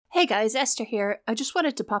Hey guys, Esther here. I just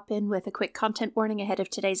wanted to pop in with a quick content warning ahead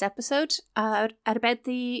of today's episode. At about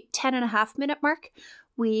the 10.5 minute mark,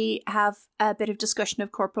 we have a bit of discussion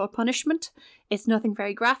of corporal punishment. It's nothing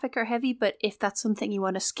very graphic or heavy, but if that's something you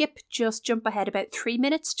want to skip, just jump ahead about 3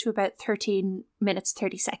 minutes to about 13 minutes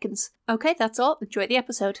 30 seconds. Okay, that's all. Enjoy the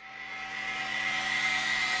episode.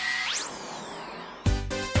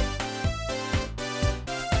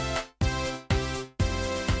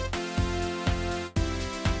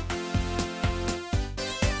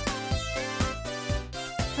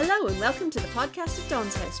 Hello and welcome to the podcast at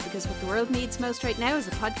Dawn's House, because what the world needs most right now is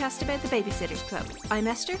a podcast about the Babysitters Club. I'm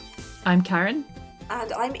Esther. I'm Karen.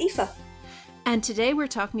 And I'm Aoife. And today we're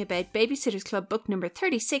talking about Babysitters Club book number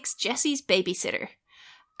 36, Jessi's Babysitter.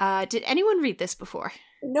 Did anyone read this before?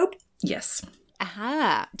 Nope. Yes.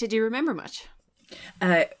 Aha. Did you remember much?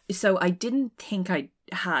 So I didn't think I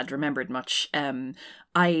had remembered much.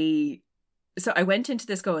 So I went into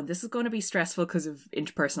this going, this is going to be stressful because of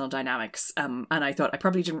interpersonal dynamics. And I thought I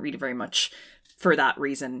probably didn't read it very much for that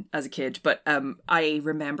reason as a kid. But I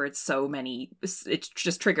remembered so many, it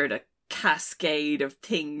just triggered a cascade of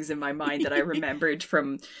things in my mind that I remembered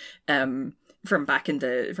from back in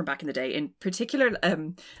the day. In particular,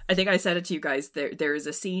 I think I said it to you guys, there is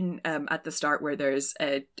a scene at the start where there's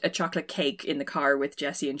a chocolate cake in the car with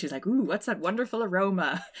Jessi, and she's like, ooh, what's that wonderful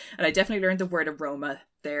aroma? And I definitely learned the word aroma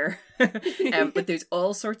there. But there's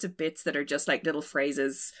all sorts of bits that are just like little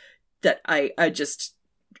phrases that I just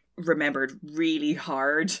remembered really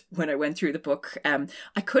hard when I went through the book.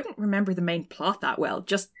 I couldn't remember the main plot that well,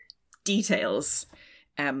 just details.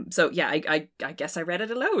 So yeah, I guess I read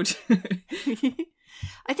it a load.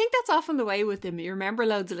 I think that's often the way with them. You remember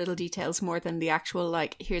loads of little details more than the actual,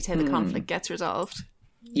 like, here's how the conflict gets resolved.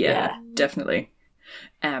 Yeah, definitely.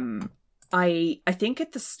 I think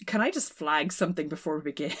at this, can I just flag something before we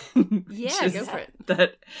begin? Yeah, go for it.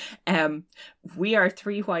 That we are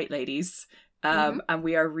three white ladies, and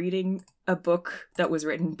we are reading a book that was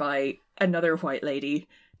written by another white lady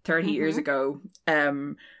 30 years ago,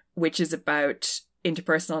 which is about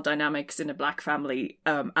interpersonal dynamics in a black family.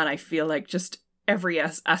 And I feel like just every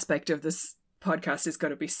aspect of this podcast is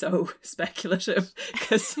going to be so speculative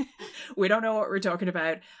because we don't know what we're talking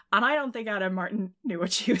about, and I don't think Anna Martin knew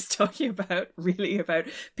what she was talking about, really, about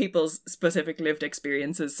people's specific lived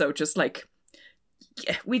experiences. So just like,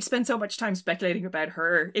 yeah, we'd spend so much time speculating about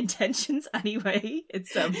her intentions anyway.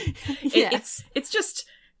 It's it's just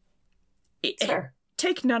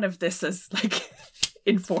take none of this as like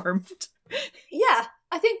informed. Yeah,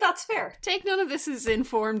 I think that's fair. Take none of this as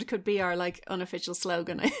informed could be our, like, unofficial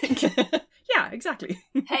slogan, I think. Yeah, exactly.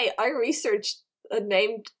 Hey, I researched a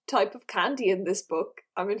named type of candy in this book.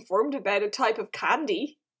 I'm informed about a type of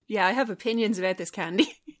candy. Yeah, I have opinions about this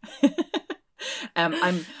candy.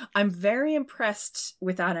 I'm very impressed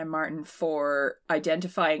with Anna Martin for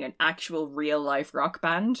identifying an actual real life rock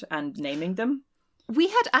band and naming them. We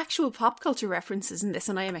had actual pop culture references in this,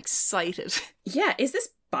 and I am excited. Yeah, is this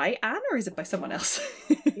by Anne or is it by someone else?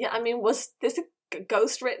 Yeah, I mean, was this a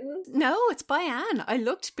ghost written? No, it's by Anne. I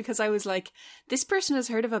looked because I was like, this person has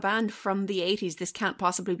heard of a band from the 80s. This can't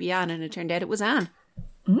possibly be Anne. And it turned out it was Anne.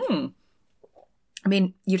 I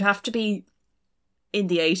mean, you'd have to be in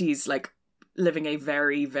the 80s, like, living a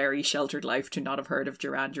very, very sheltered life to not have heard of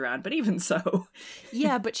Duran Duran. But even so.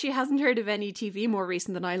 Yeah, but she hasn't heard of any TV more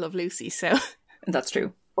recent than I Love Lucy, so. That's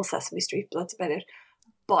true. Well, Sesame Street, but that's about it.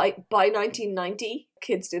 By 1990,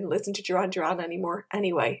 kids didn't listen to Duran Duran anymore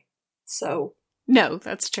anyway. So... No,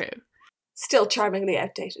 that's true. Still charmingly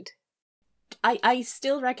outdated. I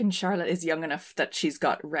still reckon Charlotte is young enough that she's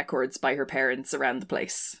got records by her parents around the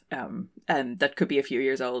place. And that could be a few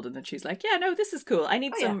years old, and then she's like, yeah, no, this is cool. I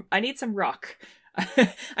need some rock.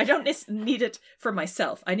 I don't need it for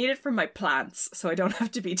myself. I need it for my plants, so I don't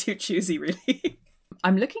have to be too choosy, really.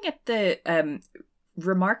 I'm looking at the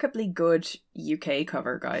remarkably good UK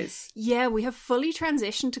cover, guys. Yeah, we have fully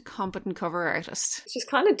transitioned to competent cover artist. It's just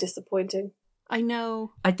kind of disappointing. I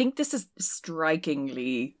know. I think this is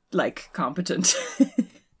strikingly, like, competent.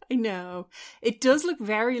 I know. It does look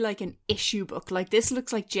very like an issue book. Like, this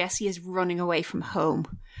looks like Jessi is running away from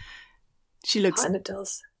home. She looks... Kind of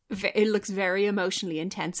does. It looks very emotionally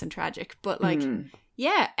intense and tragic. But, like,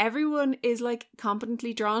 yeah, everyone is, like,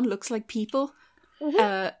 competently drawn. Looks like people.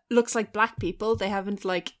 Looks like black people. They haven't,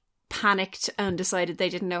 like, panicked and decided they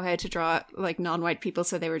didn't know how to draw, like, non-white people,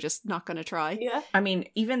 so they were just not going to try. Yeah. I mean,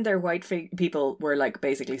 even their white people were, like,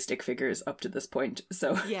 basically stick figures up to this point.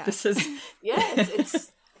 So yeah. this is... Yeah,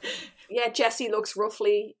 it's Yeah, Jessi looks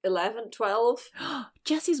roughly 11, 12.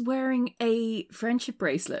 Jessie's wearing a friendship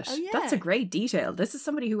bracelet. Oh, yeah. That's a great detail. This is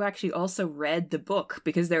somebody who actually also read the book,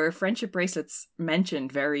 because there are friendship bracelets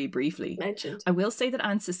mentioned very briefly. I will say that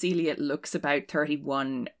Aunt Cecilia looks about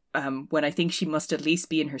 31, when I think she must at least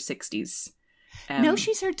be in her 60s. No,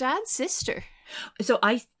 she's her dad's sister. So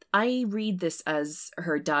I read this as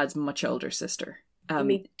her dad's much older sister.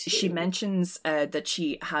 She mentions that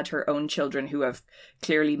she had her own children who have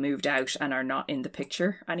clearly moved out and are not in the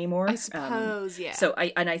picture anymore. I suppose, yeah. So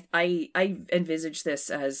I envisage this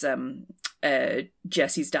as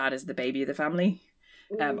Jessie's dad is the baby of the family.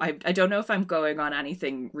 I don't know if I'm going on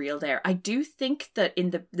anything real there. I do think that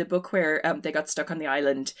in the book where they got stuck on the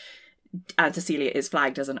island, Aunt Cecilia is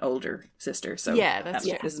flagged as an older sister. So yeah,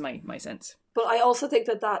 this is my sense. But I also think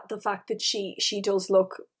that the fact that she does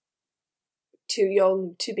look too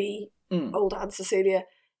young to be old Aunt Cecilia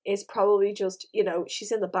is probably just,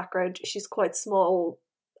 she's in the background. She's quite small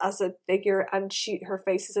as a figure, and her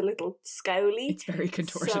face is a little scowly. It's very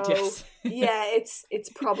contorted, so, yes. Yeah, it's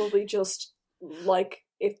probably just like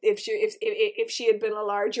if she had been a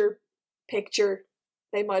larger picture,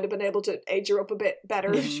 they might have been able to age her up a bit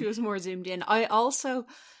better. If she was more zoomed in.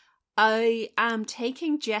 I am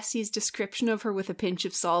taking Jessie's description of her with a pinch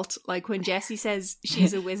of salt. Like when Jessi says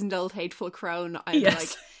she's a wizened old hateful crone, I'm like,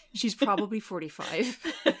 she's probably 45.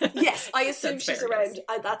 Yes, I assume she's around.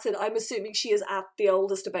 That's it. I'm assuming she is at the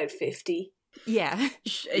oldest about 50. Yeah.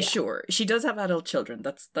 Sure. She does have adult children.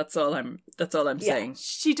 That's all I'm saying.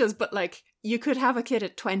 She does, but like you could have a kid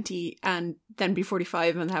at 20 and then be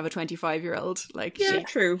 45 and have a 25-year-old. Like,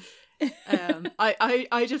 true.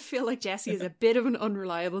 I just feel like Jessi is a bit of an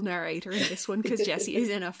unreliable narrator in this one because Jessi is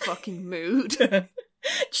in a fucking mood.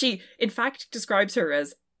 She, in fact, describes her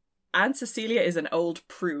as Aunt Cecilia is an old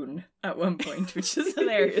prune at one point, which is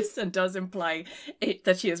hilarious and does imply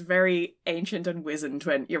that she is very ancient and wizened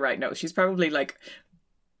when, you're right, no, she's probably like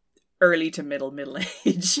early to middle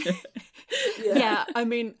age. Yeah, I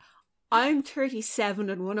mean, I'm 37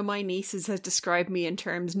 and one of my nieces has described me in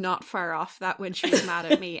terms not far off that when she was mad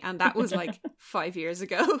at me, and that was like 5 years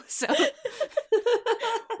ago, so...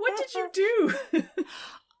 What did you do?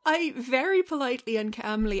 I very politely and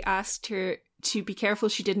calmly asked her to be careful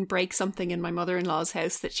she didn't break something in my mother-in-law's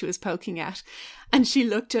house that she was poking at, and she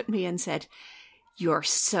looked at me and said, "You're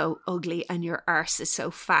so ugly and your arse is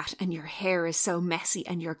so fat and your hair is so messy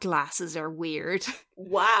and your glasses are weird."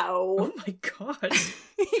 Wow. Oh my god.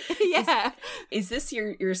 Yeah. Is this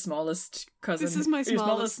your smallest cousin? This is my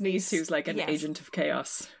smallest niece who's like an agent of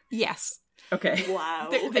chaos. Yes. Okay. Wow.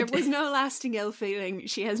 There was no lasting ill feeling.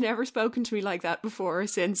 She has never spoken to me like that before or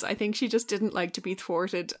since. I think she just didn't like to be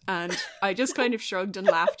thwarted, and I just kind of shrugged and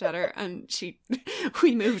laughed at her, and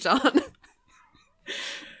we moved on.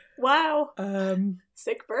 Wow.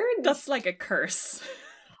 Sick burns. That's like a curse.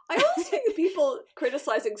 I always think of people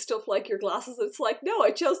criticizing stuff like your glasses. It's like, no,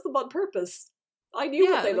 I chose them on purpose. I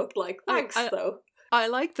knew what they looked like. Thanks, though. I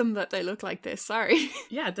like them that they look like this. Sorry.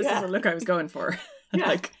 Yeah, this is the look I was going for.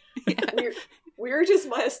 Yeah. Weird is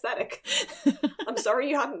my aesthetic. I'm sorry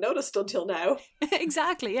you hadn't noticed until now.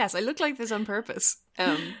 Exactly, yes. I look like this on purpose.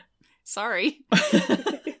 Sorry.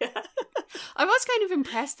 Yeah. I was kind of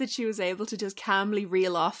impressed that she was able to just calmly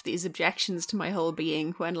reel off these objections to my whole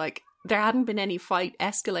being when, like, there hadn't been any fight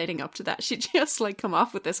escalating up to that. She'd just, like, come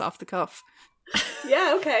off with this off the cuff.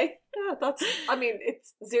 Yeah, okay. Yeah,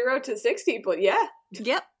 it's 0 to 60, but yeah.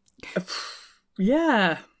 Yep.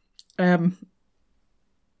 Yeah.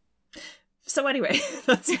 So anyway,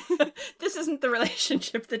 this isn't the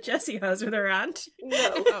relationship that Jessi has with her aunt.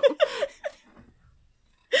 No.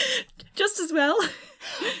 Just as well.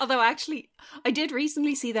 Although actually, I did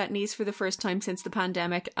recently see that niece for the first time since the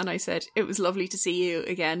pandemic, and I said, "It was lovely to see you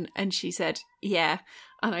again." And she said, "Yeah."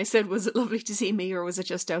 And I said, "Was it lovely to see me, or was it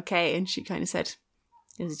just okay?" And she kind of said,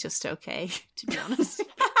 "It was just okay," to be honest.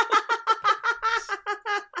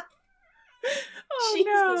 Oh,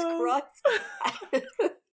 Jesus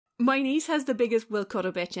Christ. My niece has the biggest will cut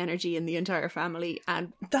a bitch energy in the entire family,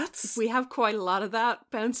 and we have quite a lot of that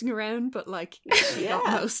bouncing around, but like she got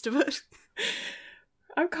most of it.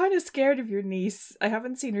 I'm kind of scared of your niece. I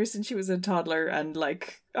haven't seen her since she was a toddler, and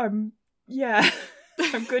like I'm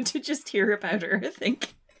good to just hear about her, I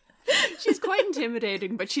think. She's quite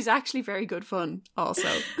intimidating, but she's actually very good fun also.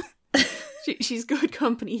 She's good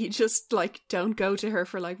company. You just like don't go to her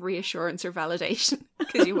for like reassurance or validation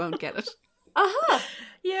because you won't get it.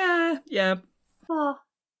 Yeah. Oh.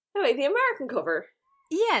 Anyway, the American cover.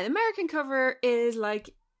 Yeah, the American cover is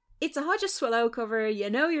like, it's a Hodges Swallow cover. You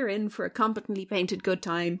know you're in for a competently painted good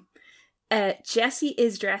time. Jessi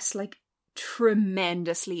is dressed like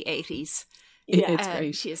tremendously 80s. Yeah. It's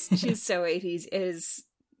great. She's so 80s. It is,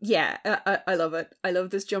 yeah, I love it. I love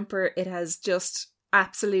this jumper. It has just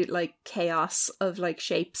absolute like chaos of like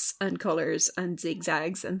shapes and colours and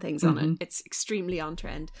zigzags and things on it. It's extremely on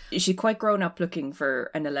trend. She's quite grown up looking for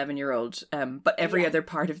an 11-year-old, but every other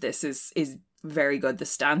part of this is very good. The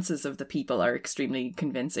stances of the people are extremely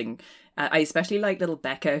convincing. I especially like little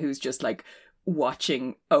Becca, who's just like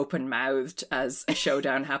watching open-mouthed as a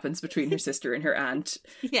showdown happens between her sister and her aunt.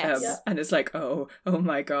 Yes. And it's like, oh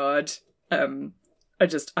my god, I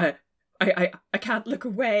can't look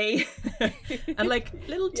away. And like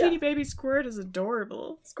little teeny baby Squirt is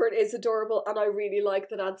adorable. Squirt is adorable, and I really like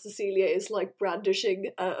that Aunt Cecilia is like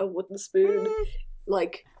brandishing a wooden spoon,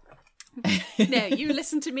 like. Now you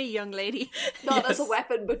listen to me, young lady. Not as a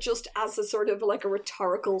weapon, but just as a sort of like a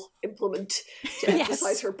rhetorical implement to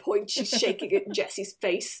emphasize her point. She's shaking it in Jessi's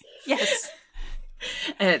face. Yes.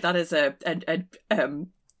 That is a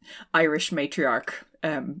Irish matriarch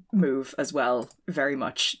move as well, very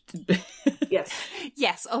much.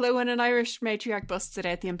 Yes, although when an Irish matriarch busts it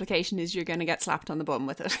out, the implication is you're going to get slapped on the bum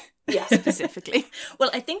with it. Yes. Specifically. Well,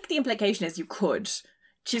 I think the implication is you could.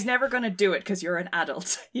 She's never going to do it because you're an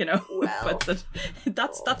adult, you know. Well, but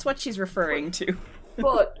that's what she's referring to.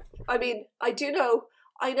 But I mean, I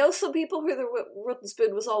know some people where the wooden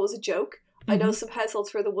spoon was always a joke. I know some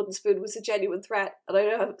households where the wooden spoon was a genuine threat, and I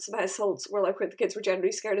know some households where like where the kids were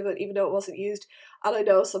generally scared of it even though it wasn't used, and I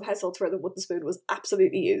know some households where the wooden spoon was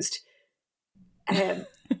absolutely used.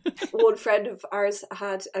 One friend of ours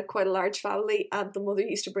had quite a large family, and the mother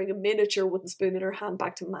used to bring a miniature wooden spoon in her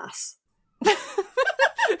handbag to mass.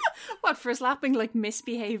 What, for slapping like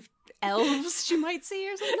misbehaved elves she might see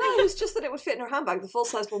or something? No, it was just that it would fit in her handbag. The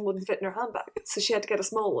full-size one wouldn't fit in her handbag, so she had to get a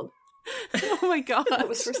small one. Oh my god. It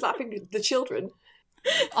was for slapping the children.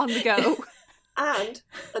 On the go. And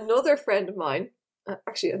another friend of mine,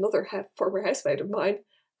 actually another former housemate of mine,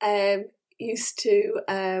 used to,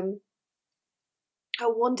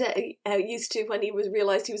 one day, when he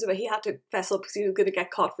realised he had to fess up because he was going to get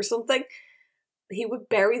caught for something, he would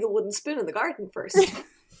bury the wooden spoon in the garden first.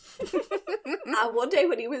 And one day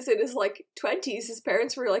when he was in his like 20s, his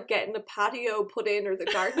parents were like getting a patio put in or the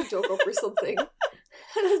garden dug up or something.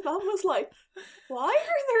 And his mum was like, why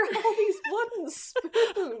are there all these wooden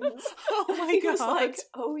spoons? Oh my he god. was like,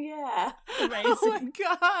 oh yeah. Amazing. Oh my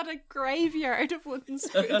god, a graveyard of wooden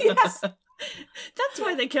spoons. Yes. That's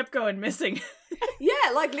why they kept going missing.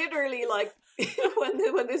 Yeah, like literally like when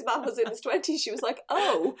this man was in his 20s, she was like,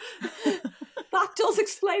 oh, that does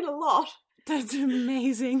explain a lot. That's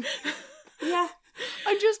amazing. Yeah.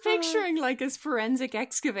 I'm just picturing like this forensic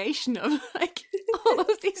excavation of like all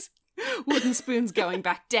of these wooden spoons going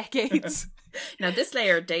back decades. Now this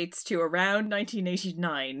layer dates to around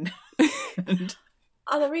 1989. And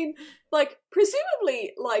I mean, like,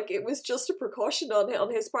 presumably, like, it was just a precaution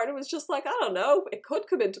on his part. It was just like, I don't know, it could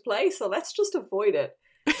come into play, so let's just avoid it.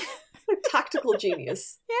 Like, tactical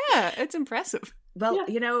genius. Yeah, it's impressive. Well,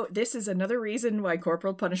 you know, this is another reason why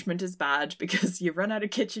corporal punishment is bad, because you run out of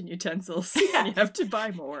kitchen utensils and you have to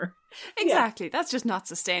buy more. Exactly. Yeah. That's just not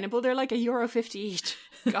sustainable. They're like €1.50 each.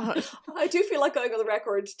 God. I do feel like going on the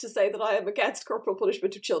record to say that I am against corporal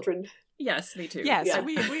punishment of children. Yes, me too. Yes, yeah.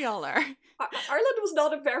 we all are. Ireland was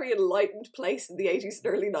not a very enlightened place in the 80s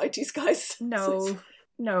and early 90s, guys. No.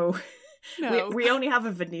 We only have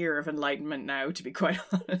a veneer of enlightenment now, to be quite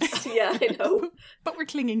honest. Yeah, I know. But we're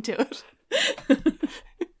clinging to it.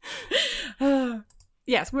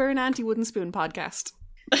 Yes, we're an anti-wooden spoon podcast.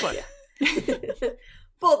 But,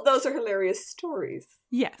 but those are hilarious stories.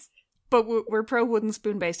 Yes. But we're pro wooden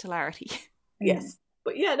spoon based hilarity. Yes.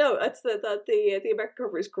 But yeah, no, that's the American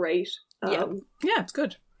cover is great. Yeah, it's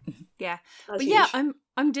good. Yeah. But yeah,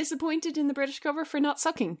 I'm disappointed in the British cover for not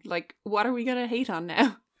sucking. Like, what are we going to hate on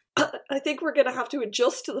now? I think we're going to have to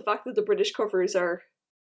adjust to the fact that the British covers are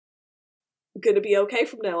going to be okay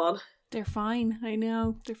from now on. They're fine. I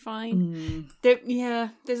know. They're fine.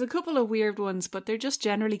 There's a couple of weird ones, but they're just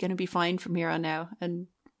generally going to be fine from here on now. And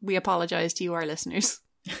we apologise to you, our listeners.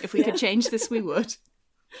 If we could change this, we would.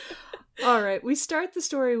 All right. We start the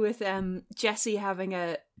story with Jessi having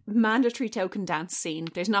a mandatory token dance scene.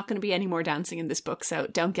 There's not going to be any more dancing in this book, so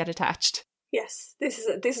don't get attached. Yes, this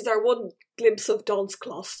is our one glimpse of Dawn's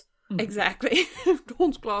Class. Exactly.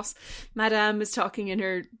 Dawn's Class. Madame is talking in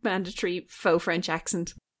her mandatory faux French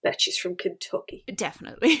accent. Bet she's from Kentucky.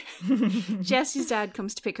 Definitely. Jessi's dad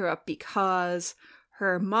comes to pick her up because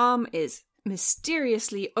her mom is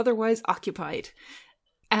mysteriously otherwise occupied.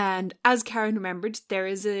 And as Karen remembered, there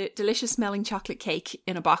is a delicious smelling chocolate cake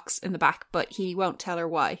in a box in the back, but he won't tell her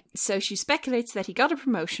why. So she speculates that he got a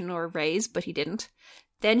promotion or a raise, but he didn't.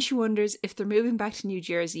 Then she wonders if they're moving back to New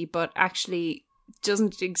Jersey, but actually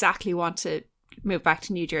doesn't exactly want to move back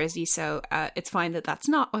to New Jersey, so it's fine that that's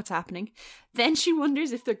not what's happening. Then she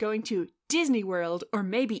wonders if they're going to Disney World or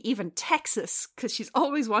maybe even Texas, because she's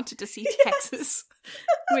always wanted to see Texas,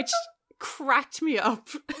 which cracked me up.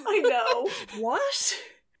 I know. What?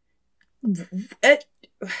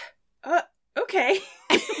 Okay.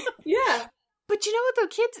 Yeah. But you know what though,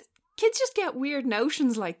 kids just get weird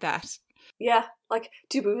notions like that. Yeah, like,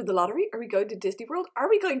 do we win the lottery? Are we going to Disney World? Are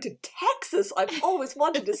we going to Texas? I've always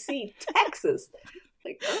wanted to see Texas.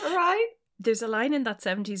 Like, all right. There's a line in that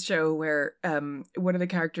 70s show where one of the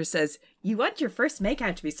characters says, you want your first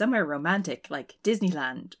makeout to be somewhere romantic, like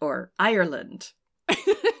Disneyland or Ireland.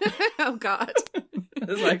 Oh, God. I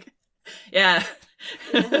was like, yeah,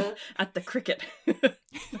 at the cricket.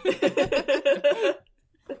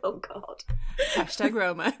 Oh, God. Hashtag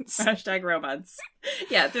romance. Hashtag romance.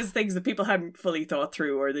 Yeah, there's things that people hadn't fully thought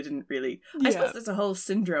through or they didn't really... I suppose there's a whole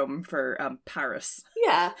syndrome for Paris.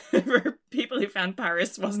 Yeah. For people who found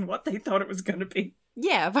Paris wasn't what they thought it was going to be.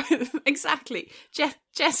 Yeah, exactly.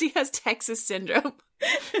 Jessi has Texas syndrome.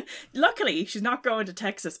 Luckily, she's not going to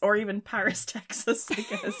Texas or even Paris, Texas, I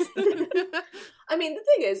guess. I mean, the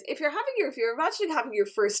thing is, if you're imagining having your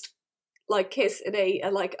first kiss in a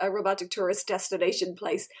romantic tourist destination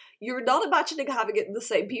place, you're not imagining having it in the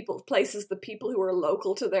same place as the people who are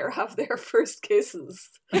local to there have their first kisses.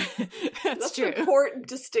 That's true. An important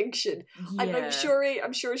distinction. Yeah.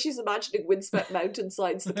 I'm sure she's imagining windswept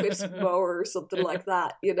mountainsides, the Cliffs of Moher or something like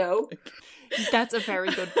that, you know? That's a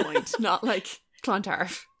very good point. Not like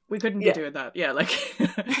Clontarf. We couldn't be doing that. Yeah,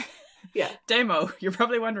 yeah. Damo, you're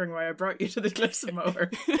probably wondering why I brought you to the Cliffs of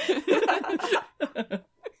Moher.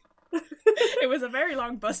 It was a very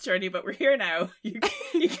long bus journey, but we're here now. You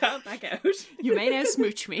can't back out. You may now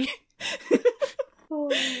smooch me.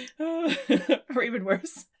 Or even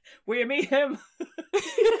worse, will you meet him?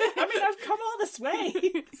 I mean, I've come all this way,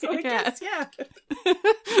 so I guess, yeah.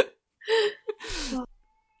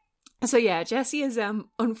 So yeah, Jessi is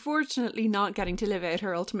unfortunately not getting to live out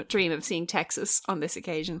her ultimate dream of seeing Texas on this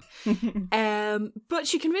occasion. But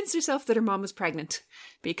she convinced herself that her mom was pregnant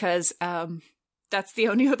because that's the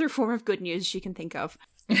only other form of good news she can think of.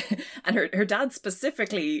 And her dad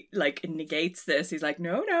specifically negates this. He's like,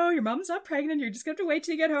 no, your mom's not pregnant. You're just going to wait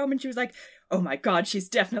till you get home. And she was like, oh my God, she's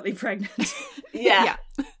definitely pregnant. Yeah.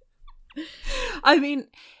 I mean,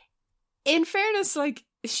 in fairness,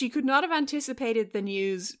 she could not have anticipated the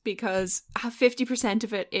news because 50%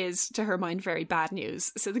 of it is, to her mind, very bad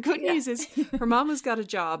news. So the good news is her mom has got a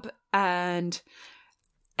job, and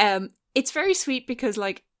it's very sweet because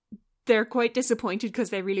they're quite disappointed because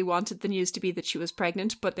they really wanted the news to be that she was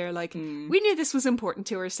pregnant, but they're like, we knew this was important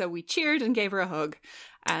to her, so we cheered and gave her a hug.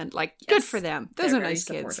 And good for them. Those are nice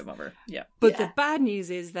kids. Of her. Yeah. But the bad news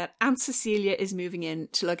is that Aunt Cecilia is moving in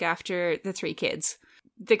to look after the 3 kids.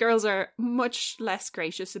 The girls are much less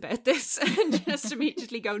gracious about this and just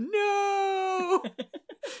immediately go, no!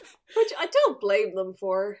 Which I don't blame them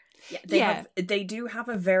for. Yeah, they do have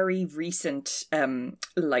a very recent,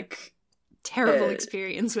 terrible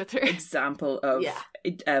experience with her. Example of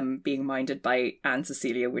being minded by Aunt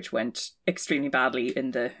Cecilia, which went extremely badly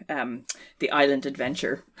in the island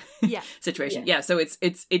adventure situation. Yeah, so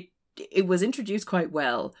it was introduced quite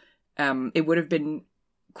well. It would have been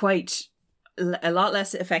quite a lot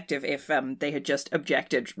less effective if they had just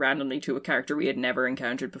objected randomly to a character we had never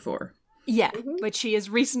encountered before. Yeah, but she is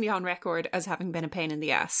recently on record as having been a pain in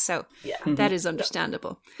the ass, so that is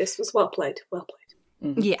understandable. This was well played.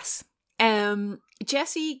 Yes.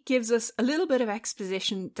 Jessi gives us a little bit of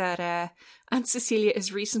exposition that Aunt Cecilia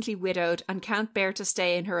is recently widowed and can't bear to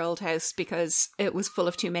stay in her old house because it was full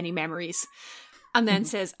of too many memories. And then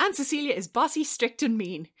says, Aunt Cecilia is bossy, strict and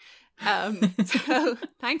mean. So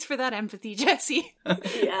thanks for that empathy, Jessi.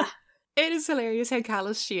 Yeah. It is hilarious how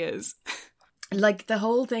callous she is. The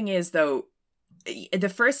whole thing is, though, the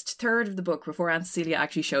first third of the book, before Aunt Cecilia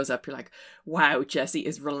actually shows up, you're like, wow, Jessi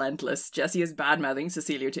is relentless. Jessi is bad-mouthing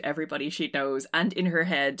Cecilia to everybody she knows. And in her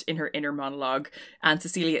head, in her inner monologue, Aunt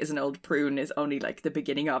Cecilia is an old prune is only the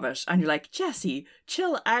beginning of it. And you're like, Jessi,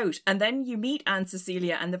 chill out. And then you meet Aunt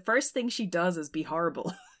Cecilia and the first thing she does is be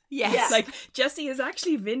horrible. Yes. Jessi is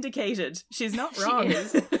actually vindicated. She's not wrong. She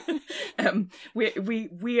is.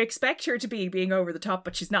 We expect her to be being over the top,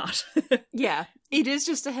 but she's not. Yeah. It is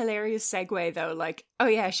just a hilarious segue, though. Oh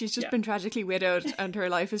yeah, she's just been tragically widowed and her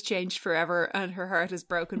life has changed forever and her heart is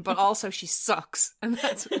broken, but also she sucks. And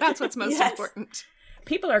that's what's most important.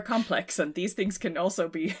 People are complex and these things can also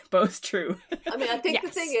be both true. I mean, I think the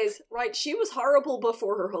thing is, right, she was horrible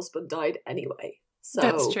before her husband died anyway. So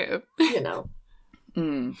that's true. You know.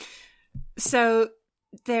 So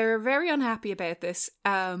they're very unhappy about this,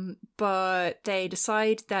 but they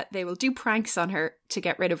decide that they will do pranks on her to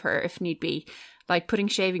get rid of her if need be, like putting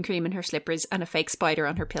shaving cream in her slippers and a fake spider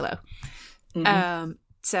on her pillow.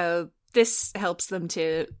 So this helps them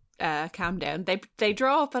to calm down. They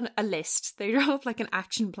draw up a list. They draw up like an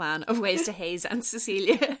action plan of ways to haze Aunt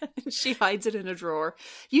Cecilia. She hides it in a drawer.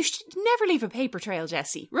 You should never leave a paper trail,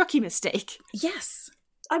 Jessie. Rookie mistake. Yes.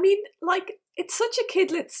 I mean, like, it's such a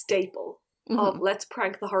kidlit staple of let's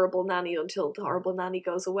prank the horrible nanny until the horrible nanny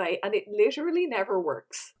goes away, and it literally never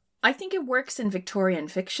works. I think it works in Victorian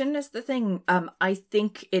fiction is the thing. I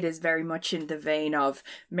think it is very much in the vein of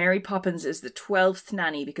Mary Poppins is the 12th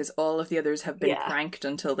nanny because all of the others have been pranked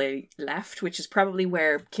until they left, which is probably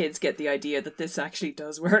where kids get the idea that this actually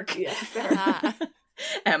does work. Yeah, fair.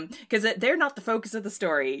 Because they're not the focus of the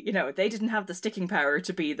story. You know, they didn't have the sticking power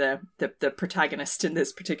to be the protagonist in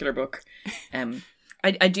this particular book.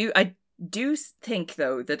 I do think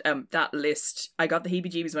though that that list, I got the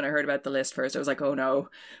heebie-jeebies when I heard about the list first. I was like, oh no,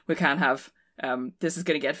 we can't have this is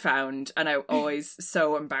going to get found. And I'm always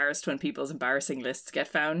so embarrassed when people's embarrassing lists get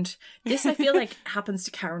found. This I feel like happens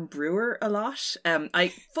to Karen Brewer a lot.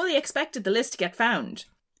 I fully expected the list to get found.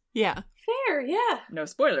 Yeah. Fair, yeah. No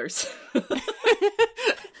spoilers.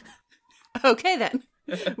 Okay then.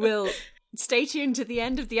 We'll stay tuned to the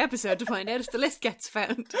end of the episode to find out if the list gets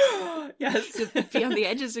found. Yes. So be on the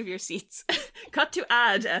edges of your seats. Cut to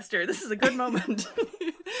ad, Esther. This is a good moment.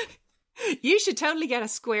 You should totally get a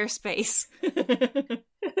Squarespace.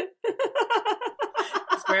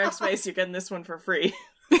 Squarespace, you're getting this one for free.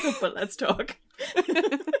 But let's talk.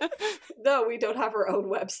 No, we don't have our own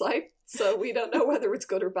website, so we don't know whether it's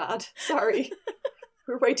good or bad. Sorry.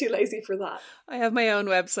 We're way too lazy for that. I have my own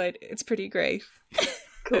website. It's pretty great.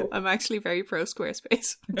 Cool. I'm actually very pro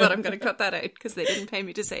Squarespace, but I'm going to cut that out because they didn't pay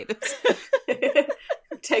me to say this.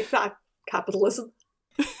 Take that, capitalism.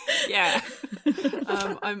 Yeah.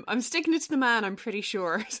 I'm sticking it to the man, I'm pretty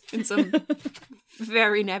sure, in some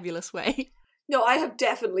very nebulous way. No, I have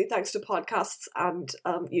definitely, thanks to podcasts and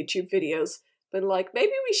YouTube videos, been like,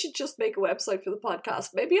 maybe we should just make a website for the podcast.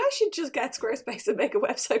 Maybe I should just get Squarespace and make a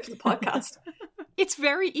website for the podcast. It's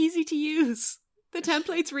very easy to use. The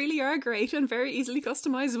templates really are great and very easily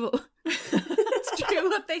customizable. It's true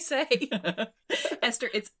what they say. Esther,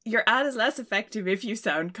 your ad is less effective if you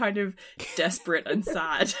sound kind of desperate and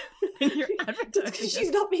sad in your advertising.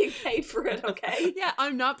 She's not being paid for it, okay? Yeah,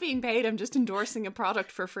 I'm not being paid. I'm just endorsing a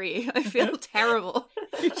product for free. I feel terrible.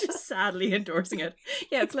 You're just sadly endorsing it.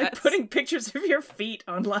 Yeah, it's like putting pictures of your feet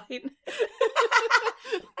online.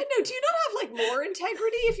 I know, do you not have like more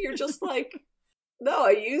integrity if you're just like, no,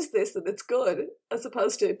 I use this and it's good, as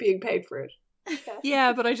opposed to being paid for it?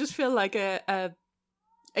 Yeah, but I just feel like a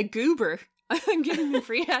goober. I'm giving them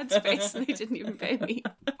free ad space and they didn't even pay me.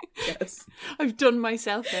 Yes. I've done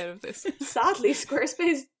myself out of this. Sadly,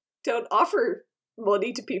 Squarespace don't offer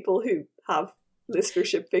money to people who have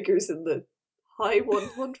listenership figures in the high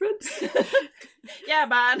 100s. Yeah,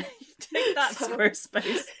 man. Take that,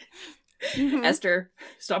 Squarespace. Mm-hmm. Esther,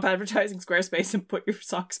 stop advertising Squarespace and put your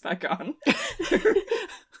socks back on.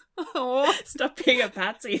 Oh. Stop being a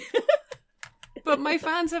patsy. But my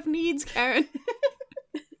fans have needs, Karen.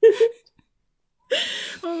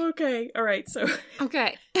 Oh, okay. All right. So,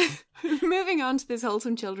 okay. Moving on to this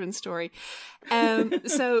wholesome children's story.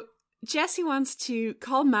 So Jessie wants to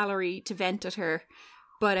call Mallory to vent at her,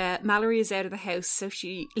 but Mallory is out of the house, so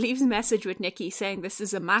she leaves a message with Nikki saying this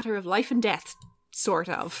is a matter of life and death, sort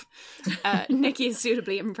of. Nikki is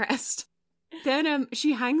suitably impressed. Then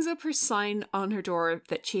she hangs up her sign on her door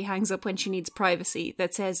that she hangs up when she needs privacy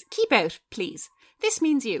that says, "Keep out, please. This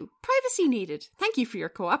means you. Privacy needed. Thank you for your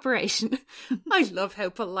cooperation." I love how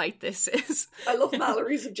polite this is. I love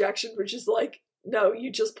Mallory's objection, which is like, no,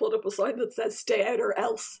 you just put up a sign that says stay out or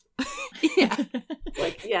else. Yeah.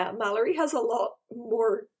 Like, yeah, Mallory has a lot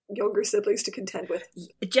more younger siblings to contend with.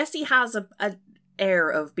 Jessie has a air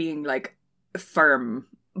of being like firm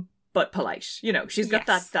but polite. You know, she's got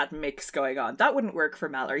that mix going on. That wouldn't work for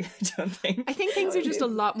Mallory, I don't think. I think things are just a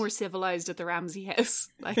lot more civilized at the Ramsey house.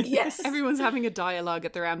 Like, yes. Everyone's having a dialogue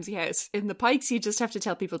at the Ramsey house. In the Pikes, you just have to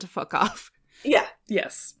tell people to fuck off. Yeah.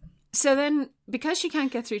 Yes. So then, because she can't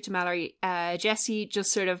get through to Mallory, Jessie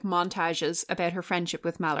just sort of montages about her friendship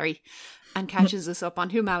with Mallory and catches us up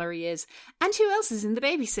on who Mallory is and who else is in the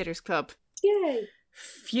Babysitters Club. Yay.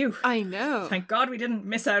 Phew. I know. Thank God we didn't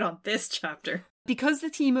miss out on this chapter. Because the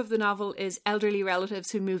theme of the novel is elderly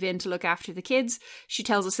relatives who move in to look after the kids, she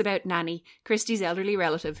tells us about Nanny, Christy's elderly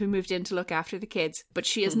relative who moved in to look after the kids. But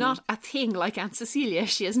she is not a thing like Aunt Cecilia.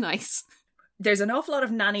 She is nice. There's an awful lot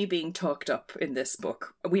of Nanny being talked up in this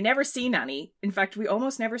book. We never see Nanny. In fact, we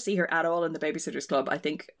almost never see her at all in the Babysitters Club. I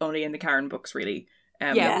think only in the Karen books, really.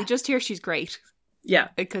 We just hear she's great. Yeah.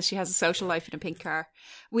 Because she has a social life in a pink car.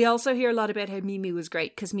 We also hear a lot about how Mimi was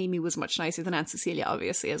great, because Mimi was much nicer than Aunt Cecilia,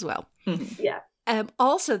 obviously, as well. Yeah.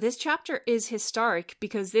 Also, this chapter is historic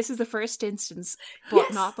because this is the first instance,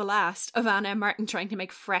 but not the last, of Anna and Martin trying to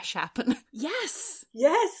make fresh happen. Yes.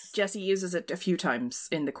 Jessi uses it a few times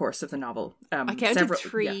in the course of the novel. I counted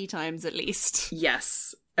 3 times at least.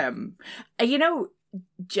 Yes.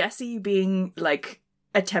 Jessi being like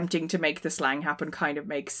attempting to make the slang happen kind of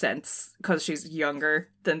makes sense because she's younger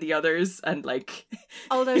than the others, and like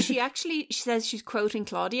although she says she's quoting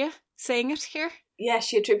Claudia saying it here. Yeah,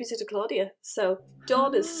 she attributes it to Claudia. So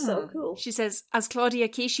Dawn is so cool. She says, as Claudia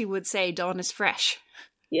Kishi would say, Dawn is fresh.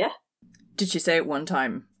 Yeah. Did she say it one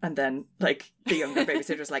time and then like the younger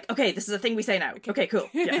babysitter's like, okay, this is a thing we say now. Okay, cool.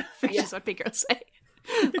 Yeah. Fresh is what big girls say.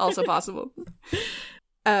 Also possible.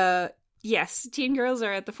 Yes, teen girls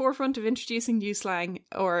are at the forefront of introducing new slang,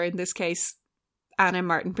 or in this case, Anna and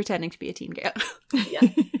Martin pretending to be a teen girl. Yeah.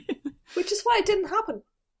 Which is why it didn't happen.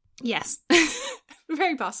 Yes.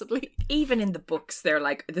 Very possibly. Even in the books, they're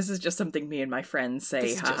like, this is just something me and my friends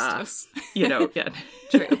say, haha. Yeah.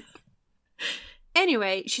 True.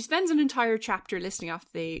 Anyway, she spends an entire chapter listing off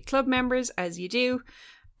the club members, as you do,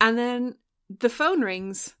 and then the phone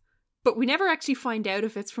rings, but we never actually find out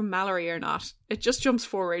if it's from Mallory or not. It just jumps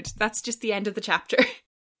forward. That's just the end of the chapter.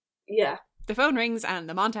 Yeah. The phone rings and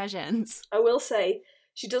the montage ends. I will say,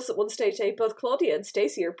 she does at one stage say both Claudia and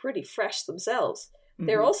Stacey are pretty fresh themselves.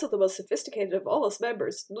 They're also the most sophisticated of all us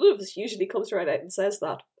members. None of us usually comes right out and says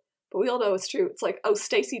that. But we all know it's true. It's like, oh,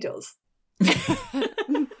 Stacey does.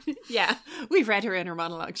 Yeah, we've read her inner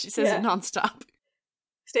monologue. She says it nonstop.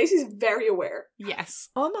 Stacey's very aware. Yes.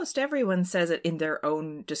 Almost everyone says it in their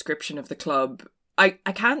own description of the club. I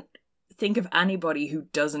can't think of anybody who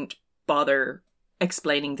doesn't bother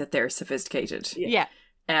explaining that they're sophisticated. Yeah.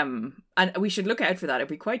 And we should look out for that. It'd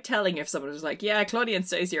be quite telling if someone was like, yeah, Claudia and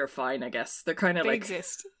Stacey are fine, I guess. They're kind of like...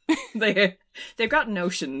 exist. They've got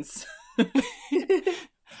notions.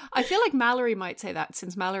 I feel like Mallory might say that,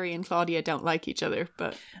 since Mallory and Claudia don't like each other,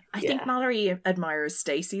 but... I think Mallory admires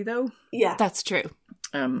Stacey, though. Yeah. That's true.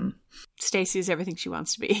 Stacey is everything she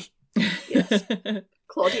wants to be. Yes.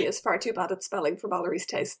 Claudia is far too bad at spelling for Mallory's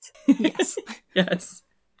tastes. Yes. Yes.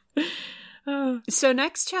 So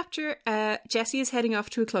next chapter, Jessi is heading off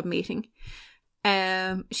to a club meeting.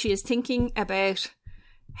 She is thinking about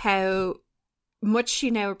how much she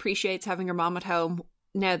now appreciates having her mom at home,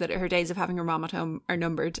 now that her days of having her mom at home are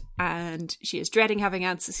numbered, and she is dreading having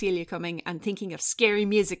Aunt Cecilia coming and thinking of scary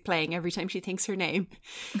music playing every time she thinks her name.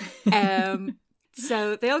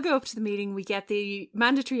 So they all go up to the meeting. We get the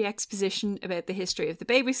mandatory exposition about the history of the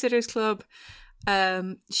Babysitters Club.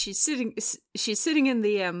 She's sitting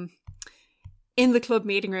in the club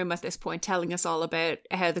meeting room at this point, telling us all about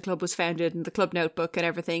how the club was founded and the club notebook and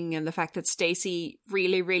everything, and the fact that Stacey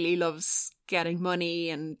really, really loves getting money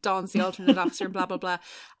and Dawn's the alternate officer and blah, blah, blah.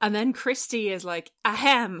 And then Christy is like,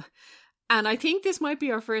 ahem. And I think this might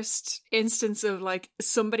be our first instance of like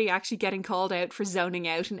somebody actually getting called out for zoning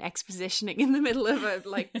out and expositioning in the middle of a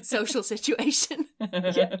like social situation.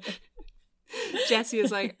 Yeah. Jessi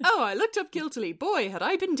is like, oh, I looked up guiltily. Boy, had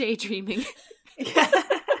I been daydreaming. Yeah.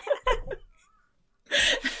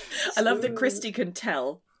 I love that Christy can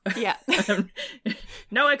tell. Yeah.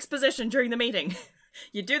 No exposition during the meeting.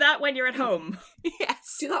 You do that when you're at home.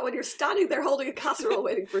 Yes. Do that when you're standing there holding a casserole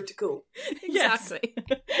waiting for it to cool. Exactly.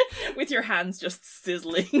 Yes. With your hands just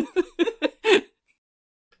sizzling.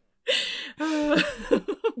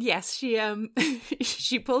 Yes,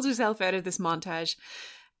 she pulls herself out of this montage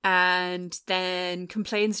and then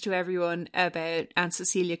complains to everyone about Aunt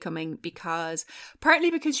Cecilia coming, partly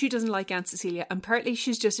because she doesn't like Aunt Cecilia, and partly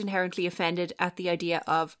she's just inherently offended at the idea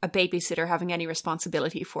of a babysitter having any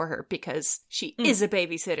responsibility for her, because she is a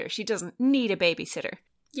babysitter. She doesn't need a babysitter.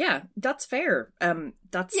 Yeah, that's fair.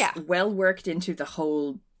 That's well worked into the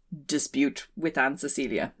whole dispute with Aunt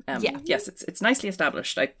Cecilia. Yes, it's nicely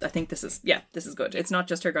established. I think this is good. It's not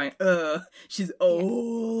just her going, she's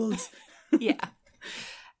old. Yeah.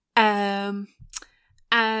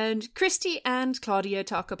 And Christy and Claudia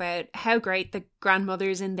talk about how great the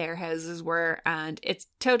grandmothers in their houses were, and it's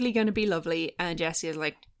totally going to be lovely. And Jessi is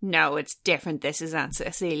like, no, it's different. This is Aunt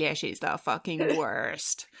Cecilia. She's the fucking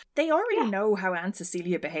worst. They already know how Aunt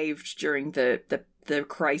Cecilia behaved during the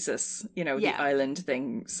crisis, the island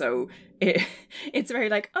thing. So it's very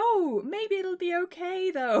like, oh, maybe it'll be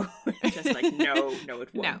okay though. Just like, no,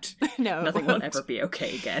 it won't. No, nothing will ever be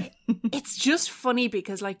okay again. It's just funny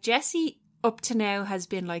because like Jessi up to now has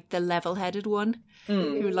been like the level-headed one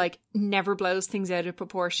who like never blows things out of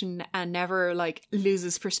proportion and never like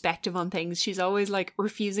loses perspective on things. She's always like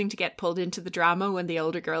refusing to get pulled into the drama when the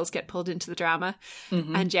older girls get pulled into the drama.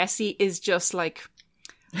 And Jessi is just like,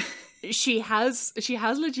 she has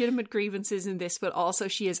legitimate grievances in this, but also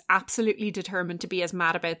she is absolutely determined to be as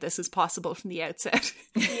mad about this as possible from the outset.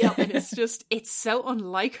 Yeah. And it's so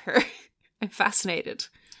unlike her. I'm fascinated.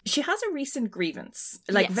 She has a recent grievance,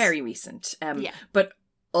 like very recent. Yeah. But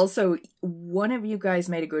also, one of you guys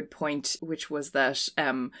made a good point, which was that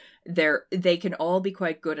they can all be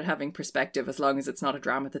quite good at having perspective as long as it's not a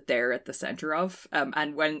drama that they're at the center of.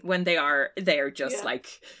 And when they are just like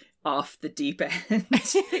off the deep end.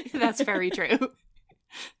 That's very true.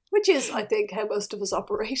 Which is, I think, how most of us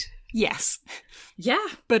operate. Yes. Yeah.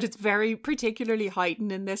 But it's very particularly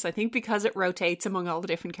heightened in this, I think, because it rotates among all the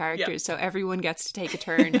different characters. So everyone gets to take a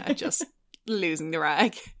turn at just losing the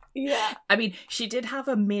rag. Yeah. I mean, she did have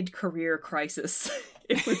a mid-career crisis,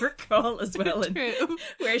 if we recall, as well,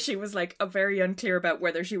 where she was like very unclear about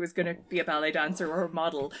whether she was going to be a ballet dancer or a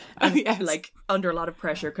model, and like under a lot of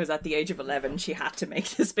pressure because at the age of 11 she had to make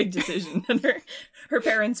this big decision, and her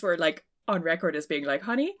parents were like on record as being like,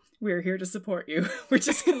 "Honey, we're here to support you. We're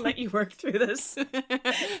just going to let you work through this."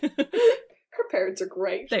 Her parents are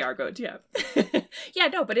great. They are good, yeah. Yeah,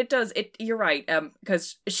 no, but it does. You're right,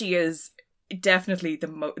 because she is definitely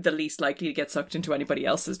the least likely to get sucked into anybody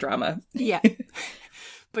else's drama. Yeah.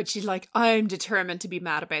 But she's like, I'm determined to be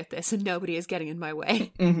mad about this and nobody is getting in my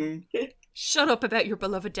way. Shut up about your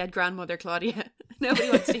beloved dead grandmother, Claudia. Nobody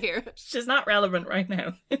wants to hear it. She's not relevant right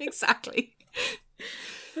now. Exactly.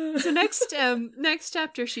 So next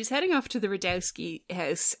chapter, she's heading off to the Radowski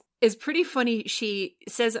house. Is pretty funny. She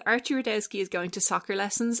says Archie Radowski is going to soccer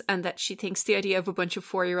lessons and that she thinks the idea of a bunch of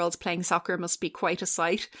 4-year-olds playing soccer must be quite a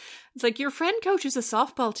sight. It's like, your friend coaches a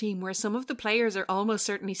softball team where some of the players are almost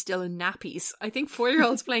certainly still in nappies. I think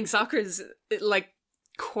 4-year-olds playing soccer is like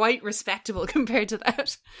quite respectable compared to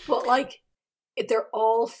that. But like, they're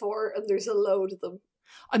all 4 and there's a load of them.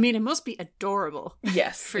 I mean, it must be adorable.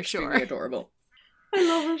 Yes, for sure. Adorable. I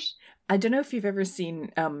love it. I don't know if you've ever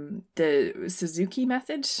seen the Suzuki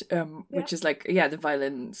method, which is like, the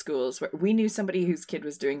violin schools. Where we knew somebody whose kid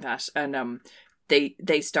was doing that, and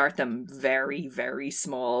they start them very, very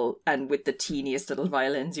small and with the teeniest little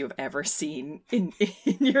violins you've ever seen in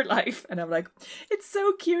your life. And I'm like, it's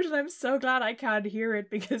so cute, and I'm so glad I can't hear it,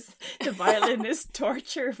 because the violin is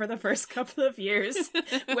torture for the first couple of years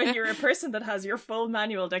when you're a person that has your full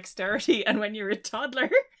manual dexterity, and when you're a toddler.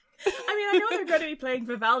 I mean, I know they're going to be playing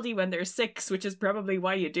Vivaldi when they're 6, which is probably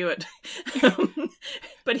why you do it.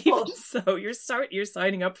 But even so, you're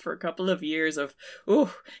signing up for a couple of years of,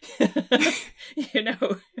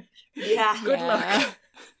 Yeah. Good luck.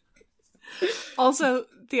 Also,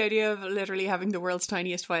 the idea of literally having the world's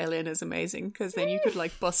tiniest violin is amazing, because then you could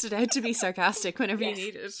like bust it out to be sarcastic whenever you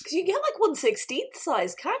need it. Because you get like 1/16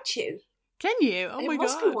 size, can't you? Can you? Oh my god.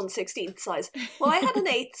 It must be 1/16 size. Well, I had an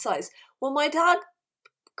 8th size. Well, my dad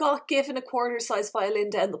got given a quarter-size violin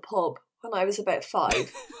down the pub when I was about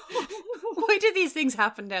 5. Why do these things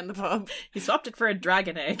happen down the pub? He swapped it for a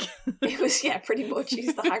dragon egg. It was, pretty much.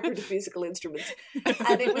 He's the Haggard of musical instruments.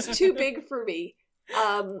 And it was too big for me.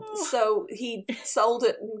 So he sold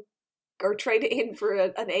it or traded it in for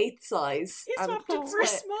an 8th size. He swapped it for a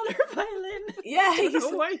smaller violin. Yeah. I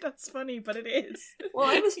don't know why that's funny, but it is. Well,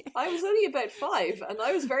 I was only about 5 and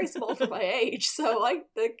I was very small for my age. So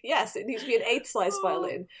yes, it needs to be an 8th size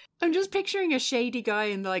violin. I'm just picturing a shady guy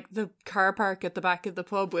in like the car park at the back of the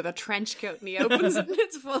pub with a trench coat, and he opens it and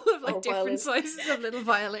it's full of like different sizes of little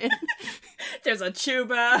violin. There's a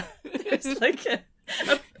tuba. There's like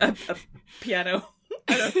a piano.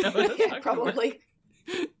 I don't know what yeah, probably.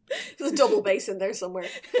 There's a double bass in there somewhere.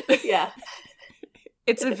 Yeah.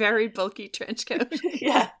 It's a very bulky trench coat.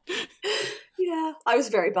 Yeah. Yeah. I was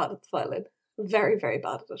very bad at the violin. Very, very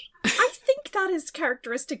bad at it. I think that is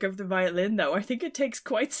characteristic of the violin, though. I think it takes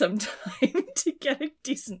quite some time to get a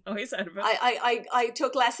decent noise out of it. I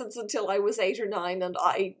took lessons until I was 8 or 9, and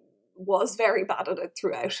I was very bad at it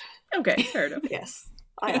throughout. Okay, fair enough. Yes.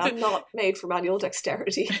 I am not made for manual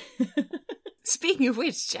dexterity. Speaking of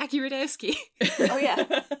which, Jackie Radowski. Oh, yeah.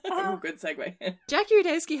 Good segue. Jackie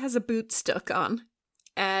Radowski has a boot stuck on.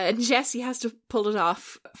 And Jessi has to pull it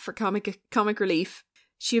off for comic relief.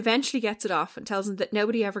 She eventually gets it off and tells him that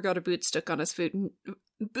nobody ever got a boot stuck on his foot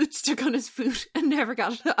and never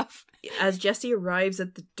got it off. As Jessi arrives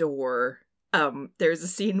at the door, there's a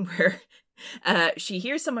scene where she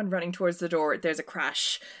hears someone running towards the door. There's a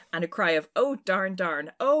crash and a cry of, "Oh, darn,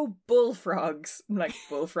 darn. Oh, bullfrogs." I'm like,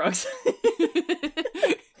 bullfrogs.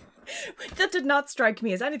 That did not strike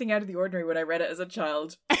me as anything out of the ordinary when I read it as a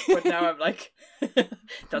child. But now I'm like,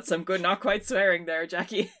 that's some good, not quite swearing there,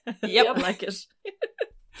 Jackie. Yep. I like it.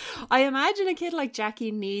 I imagine a kid like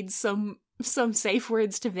Jackie needs some safe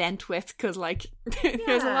words to vent with, because like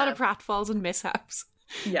there's a lot of pratfalls and mishaps.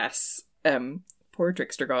 Yes. Poor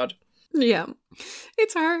trickster god. Yeah,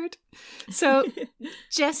 it's hard. So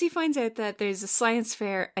Jessi finds out that there's a science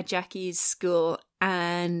fair at Jackie's school,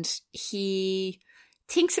 and he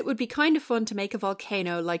thinks it would be kind of fun to make a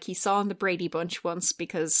volcano like he saw in the Brady Bunch once,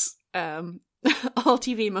 because all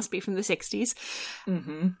TV must be from the 60s.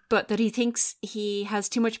 Mm-hmm. But that he thinks he has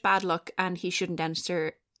too much bad luck and he shouldn't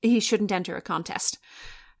enter a contest.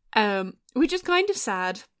 Which is kind of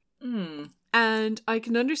sad. And I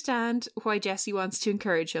can understand why Jessi wants to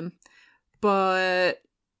encourage him, but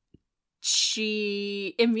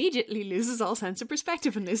she immediately loses all sense of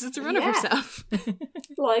perspective and loses the run of herself.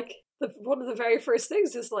 Like, one of the very first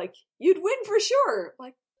things is like, you'd win for sure.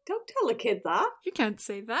 Like, don't tell a kid that. You can't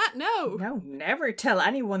say that, no. No, never tell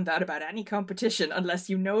anyone that about any competition unless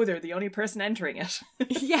you know they're the only person entering it.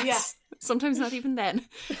 Yes. Yeah. Sometimes not even then.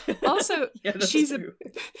 Also, she's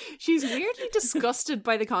weirdly disgusted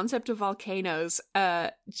by the concept of volcanoes.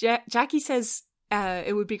 Jackie says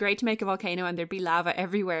it would be great to make a volcano and there'd be lava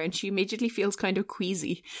everywhere, and she immediately feels kind of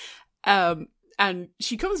queasy. And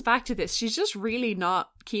she comes back to this. She's just really not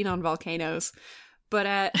keen on volcanoes.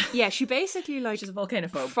 But she basically like... She's a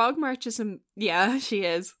volcanophobe. Frog marches him... Yeah, she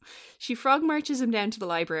is. She frog marches him down to the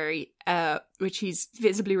library, which he's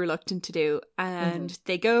visibly reluctant to do. And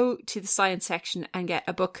they go to the science section and get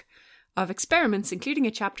a book of experiments, including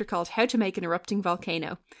a chapter called How to Make an Erupting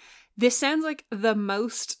Volcano. This sounds like the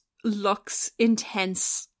most Lux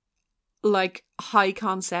intense, like high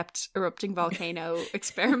concept erupting volcano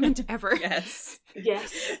experiment ever. Yes.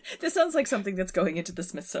 This sounds like something that's going into the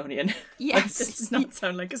Smithsonian. Yes. Like, this does not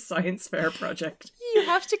sound like a science fair project. You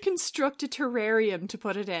have to construct a terrarium to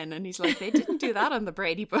put it in. And he's like, they didn't do that on the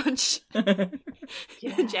Brady Bunch. And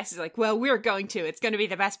Jessi's like, well, we're going to. It's going to be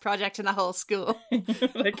the best project in the whole school.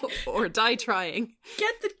 Like, or die trying.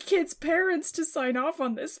 Get the kids' parents to sign off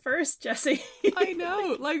on this first, Jessi. I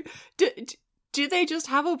know. Like, do they just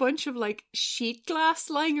have a bunch of like sheet glass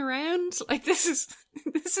lying around? Like, this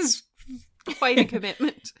is quite a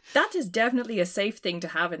commitment. That is definitely a safe thing to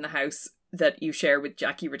have in the house that you share with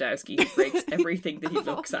Jackie Radowski, who breaks everything that he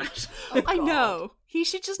looks at. I know. He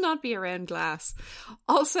should just not be around glass.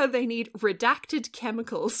 Also, they need redacted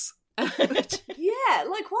chemicals. Yeah,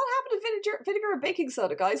 like what happened to vinegar and baking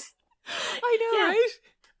soda, guys? I know, right?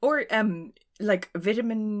 Or like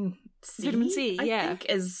vitamin C. Vitamin C, I think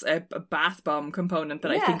is a bath bomb component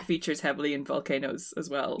that I think features heavily in volcanoes as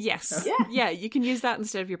well. Yes. So. Yeah, you can use that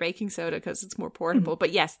instead of your baking soda because it's more portable.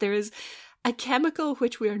 But yes, there is a chemical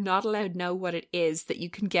which we are not allowed to know what it is that you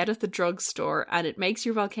can get at the drugstore, and it makes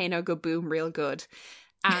your volcano go boom real good.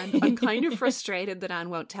 And I'm kind of frustrated that Anne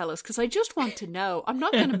won't tell us because I just want to know. I'm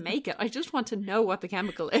not going to make it. I just want to know what the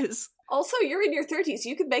chemical is. Also, you're in your 30s.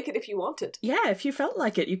 You could make it if you wanted. Yeah, if you felt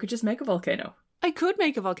like it, you could just make a volcano. I could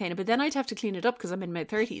make a volcano, but then I'd have to clean it up because I'm in my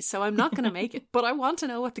 30s, so I'm not going to make it. But I want to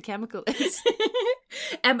know what the chemical is.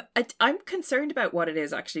 I'm concerned about what it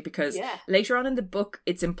is, actually, because later on in the book,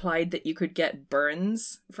 it's implied that you could get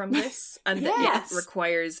burns from this, and that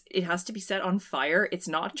it has to be set on fire. It's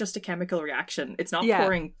not just a chemical reaction. It's not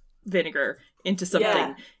pouring vinegar into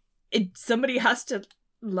something. Somebody has to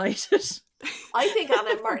light it. I think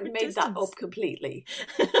Anna Martin made that up completely.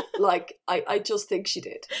 Like, I just think she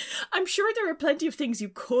did. I'm sure there are plenty of things you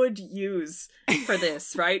could use for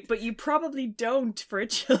this, right? But you probably don't for a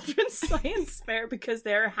children's science fair because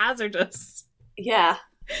they're hazardous. Yeah.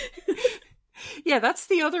 Yeah, that's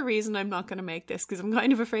the other reason I'm not going to make this, because I'm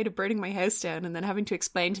kind of afraid of burning my house down and then having to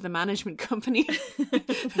explain to the management company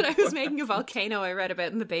that I was making a volcano I read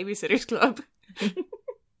about in the Babysitters Club.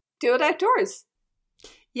 Do it outdoors.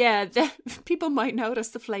 Yeah, people might notice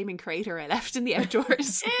the flaming crater I left in the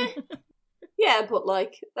outdoors. Yeah, but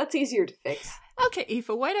like, that's easier to fix. Okay, Aoife,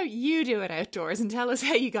 why don't you do it outdoors and tell us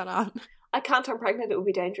how you got on? I can't turn pregnant, it would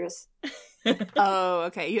be dangerous. Oh,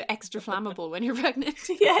 okay, you're extra flammable when you're pregnant.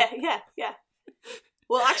 Yeah.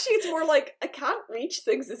 Well, actually, it's more like, I can't reach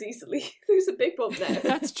things as easily. There's a big bump there.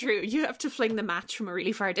 That's true. You have to fling the match from a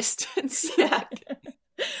really far distance. Yeah.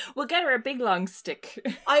 We'll get her a big long stick.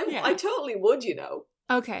 I totally would, you know.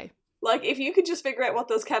 Okay. Like, if you could just figure out what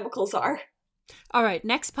those chemicals are. All right,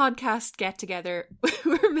 next podcast get together.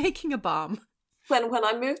 We're making a bomb. When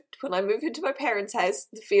I move into my parents' house,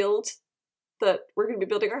 the field that we're going to be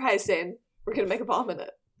building our house in, we're going to make a bomb in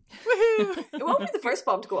it. Woohoo! It won't be the first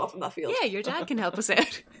bomb to go off in that field. Yeah, your dad can help us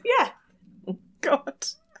out. Yeah. Oh, God.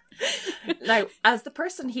 Now, as the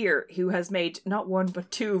person here who has made not one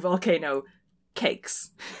but 2 volcano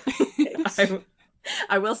cakes,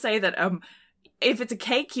 I will say that if it's a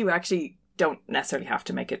cake, you actually don't necessarily have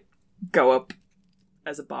to make it go up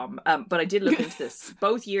as a bomb. But I did look into this.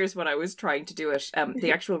 Both years when I was trying to do it,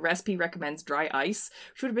 the actual recipe recommends dry ice,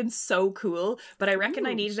 which would have been so cool. But I reckon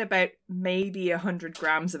I needed about maybe 100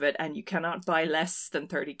 grams of it, and you cannot buy less than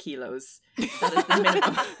 30 kilos. That is the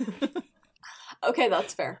minimum. Okay,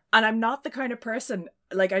 that's fair. And I'm not the kind of person,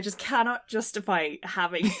 like, I just cannot justify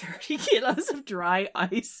having 30 kilos of dry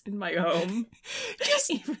ice in my home. Just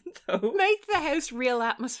even though... make the house real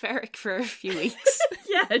atmospheric for a few weeks.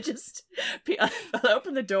 Yeah, just... I'll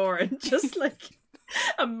open the door and just, like,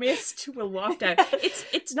 a mist will waft out.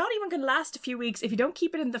 It's not even going to last a few weeks. If you don't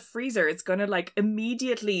keep it in the freezer, it's going to, like,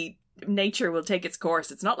 immediately... nature will take its course.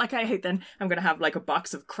 It's not like I'm going to have, like, a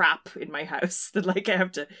box of crap in my house that, like, I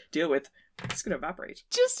have to deal with. It's going to evaporate.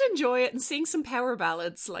 Just enjoy it and sing some power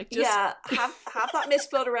ballads. Like, just... Yeah, have that mist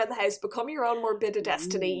float around the house. Become your own morbid of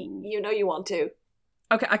destiny. You know you want to.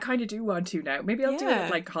 Okay, I kind of do want to now. Maybe I'll do it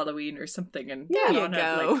at, like, Halloween or something. And there you on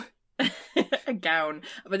go. A gown.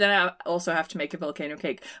 But then I also have to make a volcano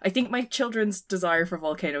cake. I think my children's desire for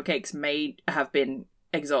volcano cakes may have been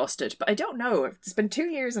exhausted, but I don't know. It's been 2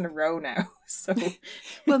 years in a row now, so...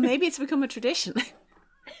 Well, maybe it's become a tradition.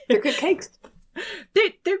 They're good cakes.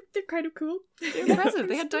 They're kind of cool. They're impressive.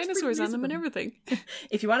 They had dinosaurs on them and everything.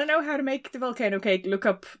 If you want to know how to make the volcano cake, look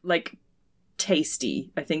up, like,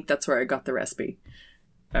 Tasty. I think that's where I got the recipe.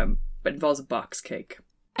 But it involves a box cake.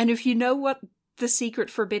 And if you know what the secret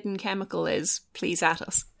forbidden chemical is, please at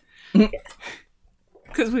us.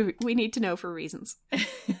 Because we need to know for reasons.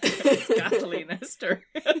 It's gasoline ester.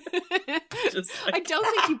 I don't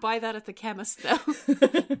think you buy that at the chemist, though.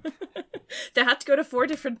 They had to go to 4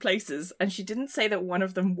 different places, and she didn't say that one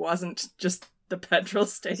of them wasn't just the petrol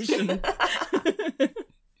station.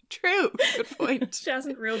 True. Good point. She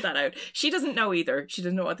hasn't ruled that out. She doesn't know either. She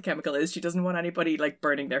doesn't know what the chemical is. She doesn't want anybody, like,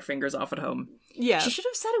 burning their fingers off at home. Yeah. She should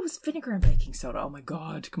have said it was vinegar and baking soda. Oh my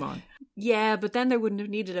god, come on. Yeah, but then they wouldn't have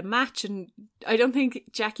needed a match, and I don't think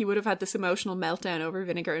Jackie would have had this emotional meltdown over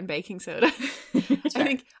vinegar and baking soda.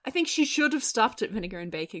 I think she should have stopped at vinegar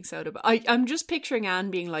and baking soda, but I'm just picturing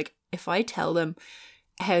Anne being like, if I tell them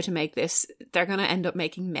how to make this, they're going to end up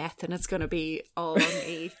making meth and it's going to be all on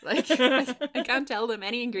me. Like, I can't tell them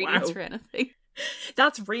any ingredients for anything.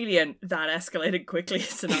 That's really that escalated quickly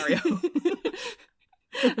scenario.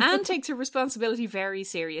 Anne takes her responsibility very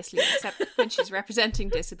seriously, except when she's representing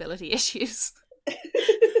disability issues.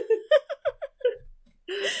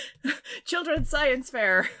 Children's Science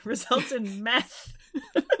Fair results in meth.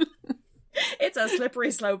 It's a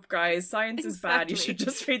slippery slope, guys. Science is bad. You should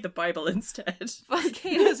just read the Bible instead.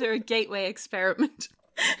 Volcanoes are a gateway experiment.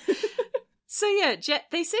 So yeah,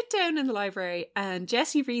 they sit down in the library and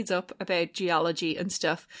Jessi reads up about geology and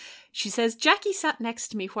stuff. She says, Jackie sat next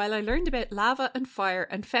to me while I learned about lava and fire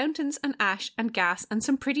and fountains and ash and gas and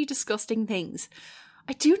some pretty disgusting things.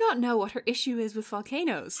 I do not know what her issue is with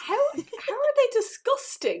volcanoes. How are they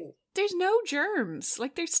disgusting? There's no germs.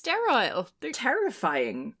 Like, they're sterile. They're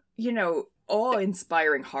terrifying. You know,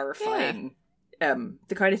 awe-inspiring, horrifying. Yeah.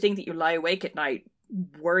 The kind of thing that you lie awake at night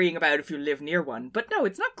worrying about if you live near one. But no,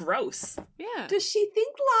 it's not gross. Yeah. Does she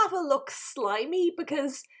think lava looks slimy?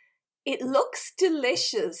 Because it looks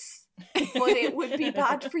delicious, but it would be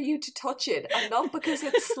bad for you to touch it, and not because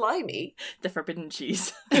it's slimy. The forbidden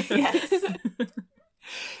cheese. Yes.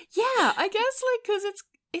 Yeah, I guess, like, because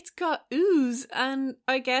it's got ooze, and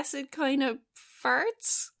I guess it kind of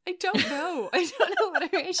farts. I don't know. I don't know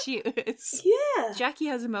what her issue is. Yeah. Jackie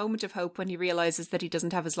has a moment of hope when he realises that he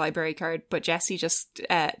doesn't have his library card, but Jessi just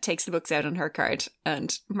takes the books out on her card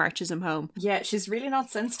and marches him home. Yeah, she's really not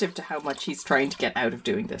sensitive to how much he's trying to get out of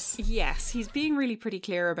doing this. Yes, he's being really pretty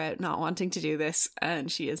clear about not wanting to do this,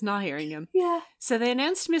 and she is not hearing him. Yeah. So they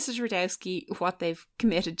announced to Mrs. Radowski what they've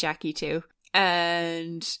committed Jackie to.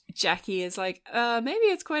 And Jackie is like, maybe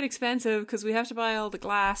it's quite expensive because we have to buy all the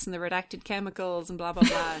glass and the redacted chemicals and blah, blah,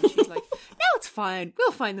 blah. And she's like, no, it's fine.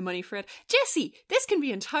 We'll find the money for it. Jessi, this can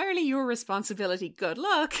be entirely your responsibility. Good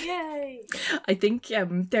luck. Yay. I think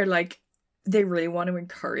they're like, they really want to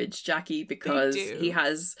encourage Jackie because he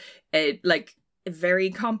has a very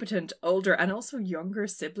competent older and also younger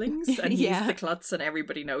siblings, and he's the klutz and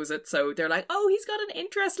everybody knows it, so they're like, oh, he's got an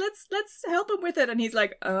interest, let's help him with it, and he's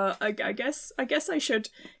like, I guess I should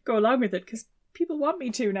go along with it because people want me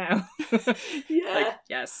to now. Yeah. Like,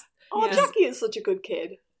 yes. Oh, yes. Jackie is such a good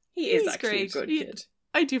kid. He's actually great. a good kid.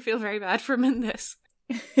 I do feel very bad for him in this.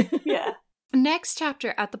 Yeah. Next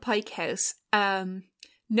chapter at the Pike House.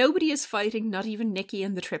 Nobody is fighting, not even Nikki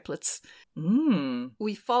and the triplets.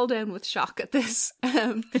 We fall down with shock at this.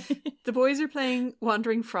 The boys are playing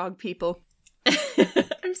Wandering Frog People.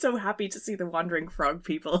 I'm so happy to see the Wandering Frog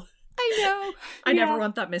People. I know. I never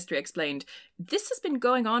want that mystery explained. This has been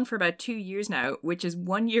going on for about 2 years now, which is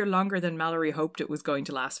 1 year longer than Mallory hoped it was going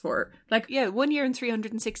to last for. Like, yeah, 1 year and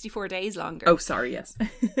 364 days longer. Oh, sorry, yes.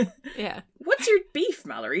 Yeah. What's your beef,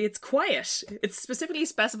 Mallory? It's quiet. It's specifically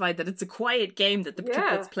specified that it's a quiet game that the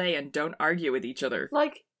triplets play and don't argue with each other.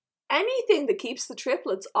 Like, anything that keeps the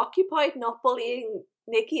triplets occupied, not bullying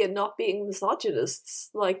Nikki and not being misogynists.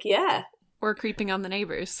 Like, yeah. Or creeping on the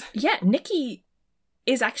neighbours. Yeah, Nikki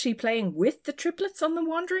is actually playing with the triplets on the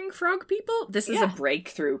Wandering Frog People. This is a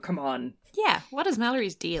breakthrough, come on. Yeah, what is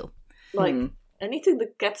Mallory's deal? Like, anything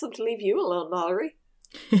that gets them to leave you alone, Mallory.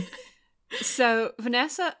 So,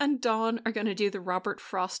 Vanessa and Dawn are going to do the Robert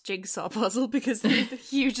Frost jigsaw puzzle because they're the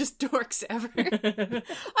hugest dorks ever.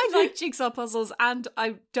 I like jigsaw puzzles and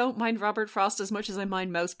I don't mind Robert Frost as much as I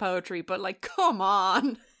mind most poetry, but like, come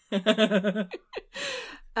on.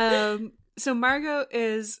 So Margot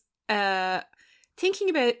is thinking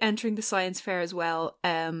about entering the science fair as well,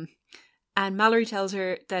 and Mallory tells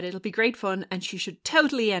her that it'll be great fun and she should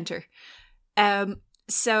totally enter.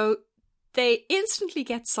 So they instantly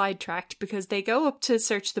get sidetracked because they go up to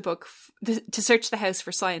search to search the house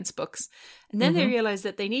for science books, and then they realize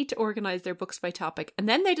that they need to organize their books by topic, and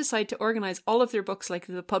then they decide to organize all of their books like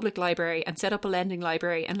the public library and set up a lending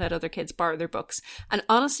library and let other kids borrow their books. And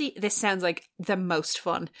honestly, this sounds like the most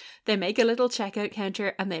fun. They make a little checkout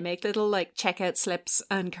counter and they make little like checkout slips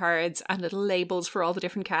and cards and little labels for all the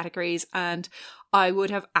different categories, and I would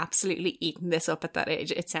have absolutely eaten this up at that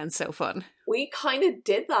age. It sounds so fun. We kind of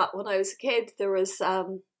did that when I was a kid. There was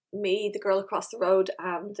me, the girl across the road,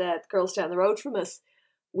 and the girls down the road from us.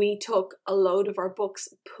 We took a load of our books,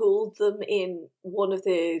 pooled them in one of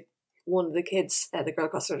the kids, the girl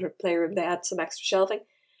across the road playroom. They had some extra shelving.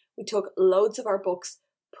 We took loads of our books,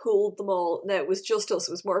 pooled them all. Now, it was just us.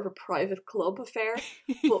 It was more of a private club affair,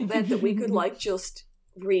 but meant that we could like just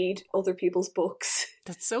read other people's books.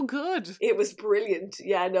 That's so good. It was brilliant.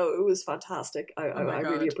 Yeah, no, it was fantastic. I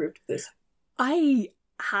really approved of this. I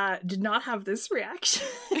did not have this reaction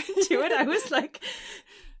to it. I was like,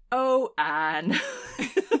 oh, Anne.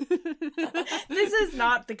 This is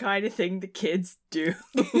not the kind of thing the kids do.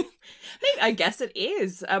 Maybe, I guess it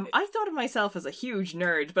is. I thought of myself as a huge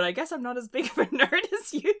nerd, but I guess I'm not as big of a nerd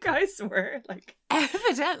as you guys were. Like,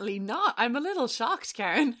 evidently not. I'm a little shocked,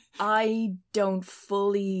 Karen. I don't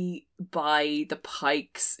fully buy the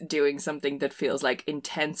Pikes doing something that feels like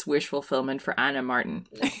intense wish fulfillment for Anna Martin.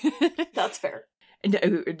 That's fair.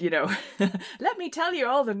 You know, let me tell you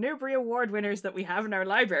all the Newbery Award winners that we have in our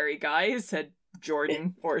library, guys, said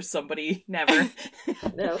Jordan or somebody. Never.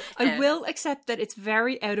 No. I will accept that it's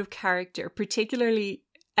very out of character, particularly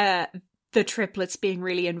the triplets being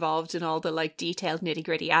really involved in all the like detailed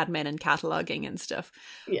nitty-gritty admin and cataloguing and stuff.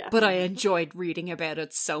 Yeah. But I enjoyed reading about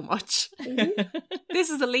it so much. Mm-hmm.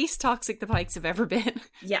 This is the least toxic the Pikes have ever been.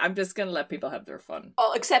 Yeah, I'm just gonna let people have their fun.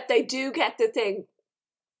 Oh, except they do get the thing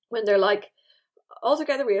when they're like,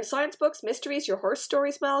 altogether we have science books, mysteries, your horse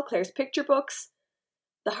stories, Mel, Claire's picture books,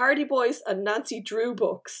 the Hardy Boys and Nancy Drew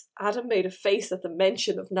books. Adam made a face at the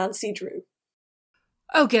mention of Nancy Drew.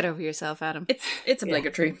 Oh, get over yourself, Adam. It's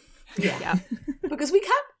obligatory. Yeah. Because we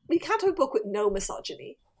can't have a book with no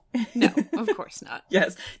misogyny. No, of course not.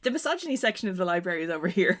 Yes. The misogyny section of the library is over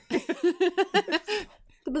here. The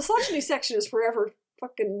misogyny section is wherever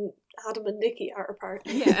fucking Adam and Nikki are apart.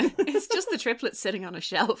 Yeah, it's just the triplets sitting on a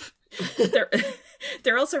shelf.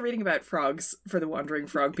 They're also reading about frogs for the Wandering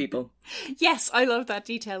Frog People. Yes, I love that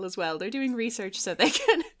detail as well. They're doing research so they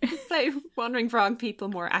can play Wandering Frog People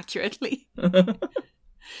more accurately.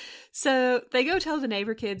 So they go tell the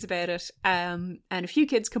neighbour kids about it, and a few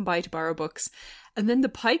kids come by to borrow books. And then the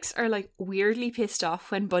Pikes are like weirdly pissed off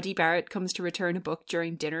when Buddy Barrett comes to return a book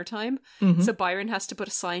during dinner time. Mm-hmm. So Byron has to put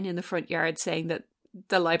a sign in the front yard saying that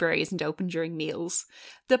the library isn't open during meals.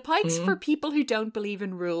 The Pikes, for people who don't believe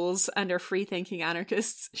in rules and are free-thinking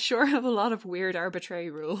anarchists, sure have a lot of weird arbitrary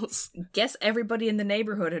rules. Guess everybody in the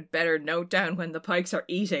neighbourhood had better note down when the Pikes are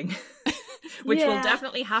eating. Which will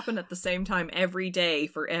definitely happen at the same time every day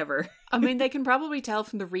forever. I mean, they can probably tell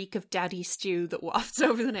from the reek of daddy stew that wafts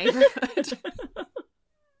over the neighbourhood.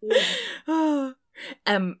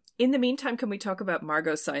 In the meantime, can we talk about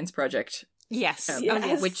Margot's science project? Yes.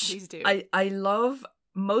 Yes. Which please do. I love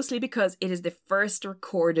mostly because it is the first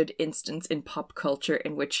recorded instance in pop culture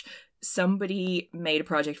in which somebody made a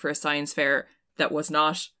project for a science fair that was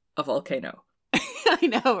not a volcano. I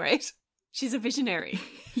know, right? She's a visionary.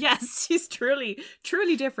 Yes, she's truly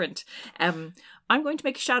different. I'm going to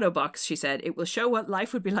make a shadow box, she said. It will show what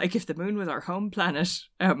life would be like if the moon was our home planet.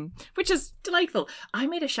 Which is delightful. I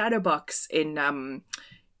made a shadow box in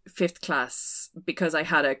 5th class because I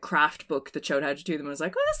had a craft book that showed how to do them. I was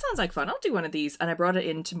like, oh, this sounds like fun. I'll do one of these. And I brought it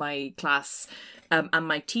into my class. And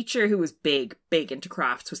my teacher, who was big into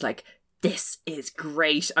crafts, was like, this is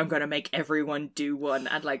great. I'm going to make everyone do one.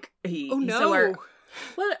 And like,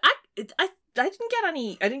 well, I didn't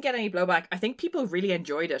get any blowback. I think people really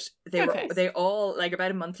enjoyed it. They all, like,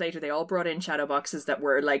 about a month later, they all brought in shadow boxes that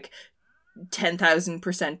were like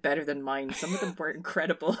 10,000% better than mine. Some of them were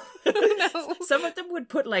incredible. No. Some of them would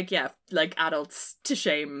put like adults to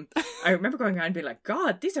shame. I remember going around and being like,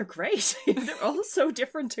 God, these are great. They're all so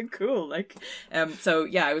different and cool. Like, so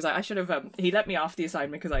yeah, I was like, I should have. He let me off the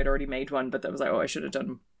assignment because I'd already made one, but that was like, oh, I should have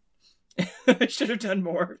done. I should have done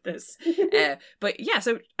more of this. But yeah,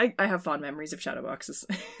 so I have fond memories of shadow boxes.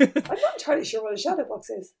 I'm not entirely sure what a shadow box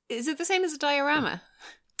is. Is it the same as a diorama?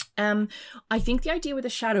 I think the idea with a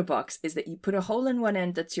shadow box is that you put a hole in one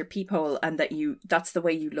end that's your peephole, and that's the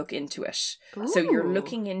way you look into it. Ooh. So you're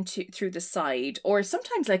looking through the side, or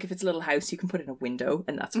sometimes, like, if it's a little house, you can put in a window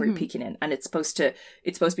and that's where you're peeking in, and it's supposed to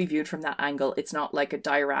be viewed from that angle. It's not like a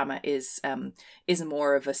diorama is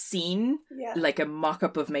more of a scene, like a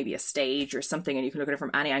mock-up of maybe a stage or something, and you can look at it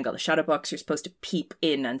from any angle. The shadow box, you're supposed to peep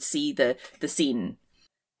in and see the scene.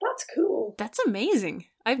 That's cool. That's amazing.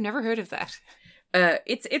 I've never heard of that.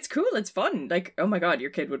 It's cool. It's fun. Like, oh my God, your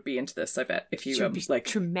kid would be into this. I bet if you be like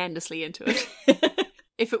tremendously into it.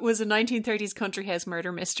 If it was a 1930s country house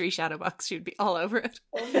murder mystery shadow box, you'd be all over it.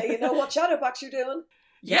 Okay, you know what shadow box you're doing.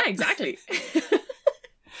 Yeah, exactly.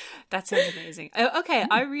 That sounds amazing. Okay,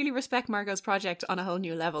 I really respect Margot's project on a whole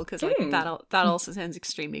new level because that also sounds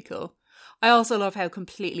extremely cool. I also love how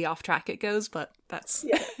completely off track it goes, but that's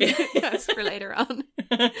for later on.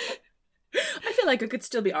 I feel like it could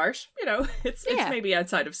still be art, you know. It's maybe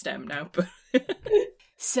outside of STEM now, but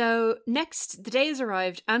So next, the day has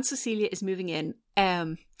arrived. Aunt Cecilia is moving in.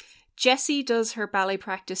 Jessi does her ballet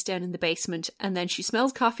practice down in the basement, and then she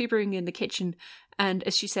smells coffee brewing in the kitchen, and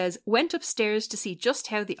as she says, went upstairs to see just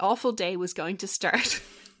how the awful day was going to start.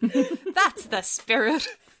 That's the spirit.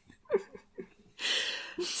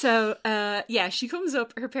 So, she comes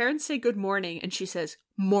up, her parents say good morning, and she says,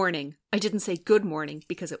 morning. I didn't say good morning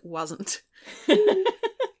because it wasn't.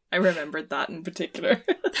 I remembered that in particular.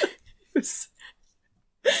 It was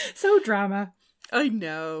so drama. I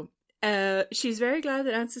know. She's very glad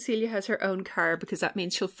that Aunt Cecilia has her own car because that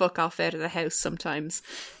means she'll fuck off out of the house sometimes.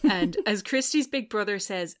 And as Christy's big brother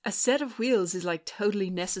says, a set of wheels is like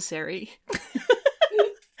totally necessary.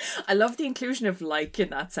 I love the inclusion of like in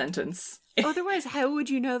that sentence. Otherwise, how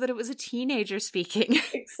would you know that it was a teenager speaking?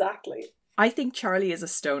 Exactly. I think Charlie is a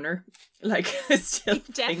stoner. Like, I still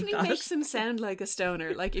it definitely makes him sound like a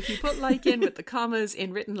stoner. Like, if you put like in with the commas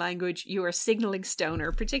in written language, you are signaling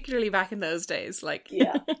stoner, particularly back in those days. Like,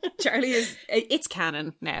 yeah. Charlie is, it's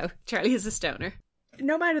canon now. Charlie is a stoner.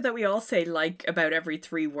 No matter that we all say like about every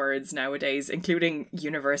 3 words nowadays, including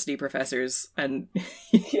university professors and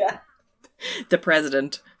the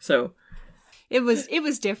president. So it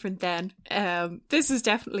was different then. This is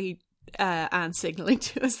definitely Anne signalling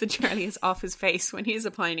to us that Charlie is off his face when he's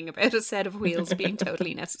opining about a set of wheels being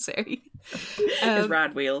totally necessary. His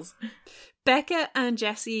rad wheels. Becca and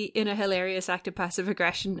Jessi, in a hilarious act of passive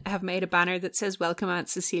aggression, have made a banner that says welcome Aunt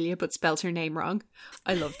Cecilia but spells her name wrong.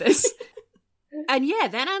 I love this. And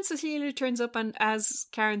then Aunt Cecilia turns up and, as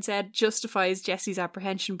Karen said, justifies Jessi's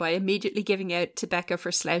apprehension by immediately giving out to Becca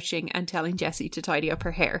for slouching and telling Jessi to tidy up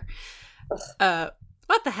her hair.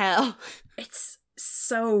 What the hell? It's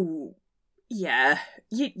so... Yeah.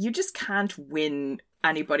 You just can't win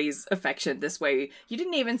anybody's affection this way. You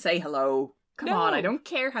didn't even say hello. Come on, I don't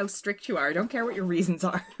care how strict you are. I don't care what your reasons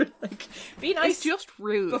are. Like, be nice. It's just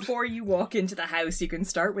rude. Before you walk into the house, you can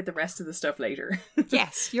start with the rest of the stuff later.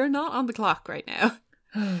 Yes, you're not on the clock right now.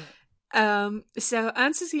 So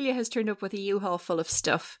Aunt Cecilia has turned up with a U-Haul full of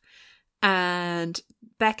stuff. And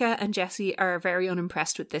Becca and Jessi are very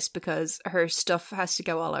unimpressed with this because her stuff has to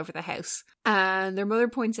go all over the house. And their mother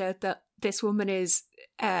points out that this woman is,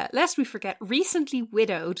 lest we forget, recently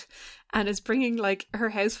widowed and is bringing like her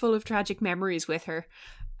house full of tragic memories with her.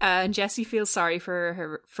 And Jessi feels sorry for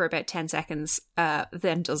her for about 10 seconds,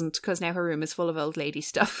 then doesn't, because now her room is full of old lady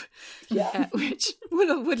stuff, which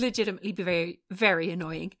would legitimately be very, very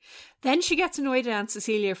annoying. Then she gets annoyed at Aunt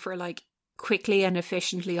Cecilia for like quickly and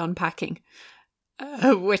efficiently unpacking,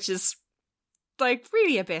 which is like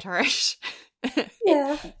really a bit harsh.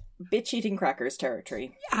 Yeah. Bitch eating crackers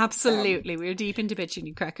territory. Absolutely. We're deep into bitch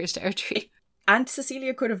eating crackers territory. Aunt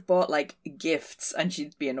Cecilia could have bought, like, gifts and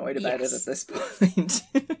she'd be annoyed about it at this point.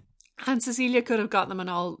 Aunt Cecilia could have got them an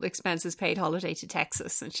all expenses paid holiday to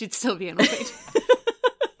Texas and she'd still be annoyed.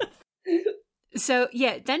 So,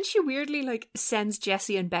 yeah, then she weirdly, like, sends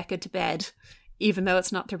Jessi and Becca to bed, even though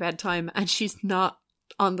it's not their bedtime, and she's not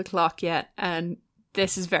on the clock yet, and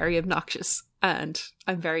this is very obnoxious, and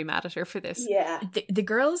I'm very mad at her for this. Yeah. The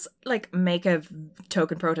girls, like, make a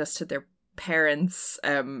token protest to their parents,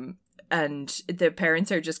 and the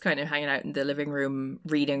parents are just kind of hanging out in the living room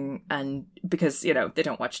reading, and because, you know, they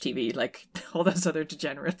don't watch TV like all those other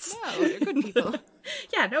degenerates. No, they're good people.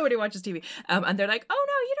 Yeah, nobody watches TV. And they're like, oh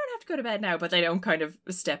no, you don't have to go to bed now, but they don't kind of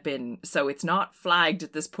step in. So it's not flagged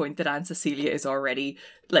at this point that Aunt Cecilia is already,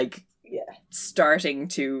 like, starting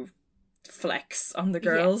to flex on the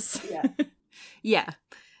girls. Yeah. Yeah.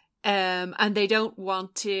 And they don't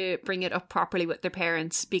want to bring it up properly with their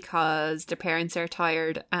parents because their parents are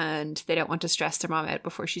tired and they don't want to stress their mom out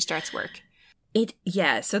before she starts work.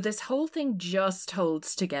 So this whole thing just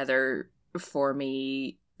holds together for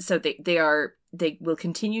me. So they will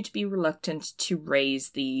continue to be reluctant to raise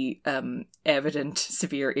the evident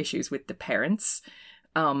severe issues with the parents.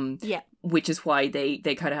 Which is why they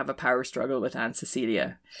kind of have a power struggle with Aunt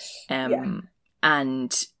Cecilia.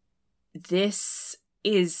 And this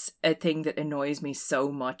is a thing that annoys me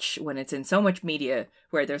so much when it's in so much media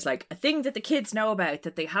where there's like a thing that the kids know about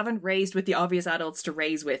that they haven't raised with the obvious adults to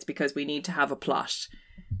raise with because we need to have a plot.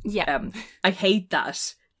 I hate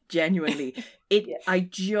that, genuinely. I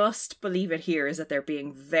just believe it here is that they're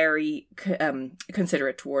being very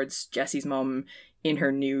considerate towards Jessi's mum in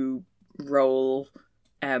her new role,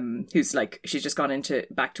 who's like, she's just gone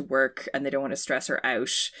back to work and they don't want to stress her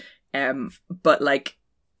out, but like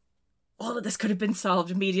all of this could have been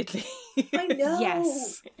solved immediately. I know.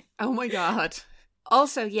 Yes. Oh my god.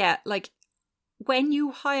 Also, yeah, like when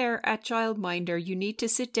you hire a childminder, you need to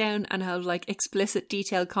sit down and have like explicit,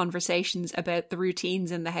 detailed conversations about the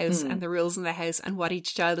routines in the house and the rules in the house and what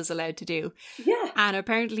each child is allowed to do. Yeah. And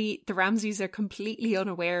apparently the Ramseys are completely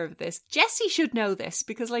unaware of this. Jessi should know this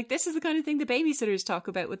because like this is the kind of thing the babysitters talk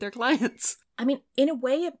about with their clients. I mean, in a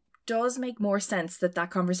way it does make more sense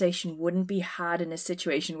that conversation wouldn't be had in a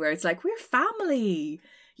situation where it's like, we're family.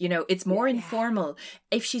 You know, it's more informal.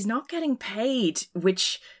 If she's not getting paid,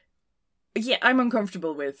 which... yeah, I'm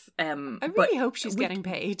uncomfortable with. I really hope she's getting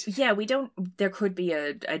paid. Yeah, we don't. There could be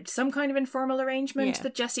a some kind of informal arrangement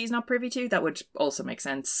that Jessi's not privy to. That would also make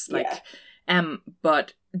sense. Like,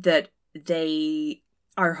 but that they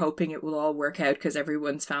are hoping it will all work out because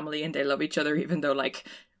everyone's family and they love each other, even though, like,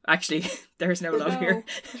 actually, there's no love here.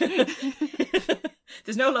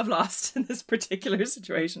 There's no love lost in this particular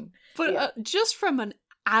situation. But just from an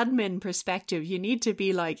admin perspective, you need to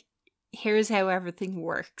be like, here's how everything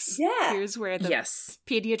works. Yeah. Here's where the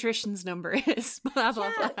pediatrician's number is. Blah,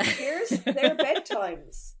 blah, blah. Here's their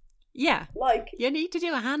bedtimes. Yeah. Like, you need to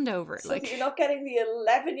do a handover. So like, you're not getting the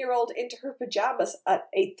 11-year-old into her pajamas at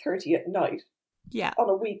 8:30 at night. Yeah. On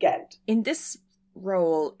a weekend. In this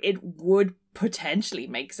role, it would potentially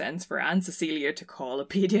make sense for Aunt Cecilia to call a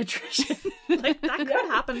pediatrician. Like, that could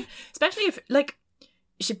happen. Especially if, like,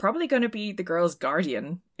 she's probably going to be the girl's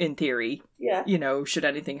guardian, in theory. Yeah. You know, should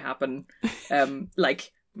anything happen.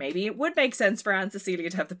 Like, maybe it would make sense for Aunt Cecilia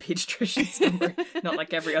to have the pediatrician's number, not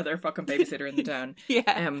like every other fucking babysitter in the town.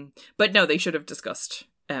 Yeah. But no, they should have discussed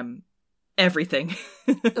everything.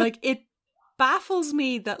 Like, it baffles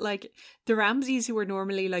me that, like, the Ramseys, who are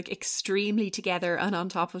normally, like, extremely together and on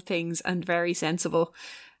top of things and very sensible,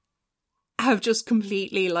 have just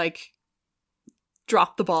completely, like,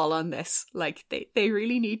 drop the ball on this. Like, they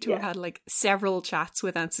really need to have had like several chats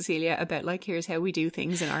with Aunt Cecilia about like, here's how we do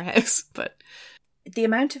things in our house. But the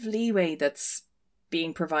amount of leeway that's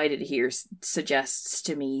being provided here suggests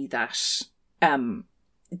to me that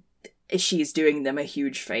she's doing them a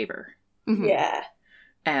huge favor. Mm-hmm. Yeah.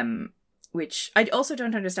 Which I also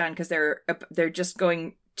don't understand, because they're just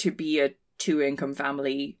going to be a 2-income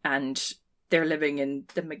family and they're living in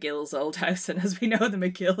the McGill's old house, and as we know, the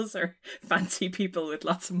McGills are fancy people with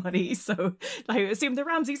lots of money, so I assume the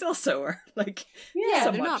Ramseys also are, like,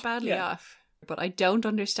 they're not badly off. But I don't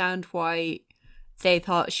understand why they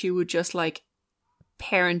thought she would just, like,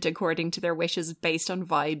 parent according to their wishes based on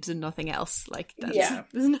vibes and nothing else. Like, that's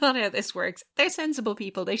not how this works. They're sensible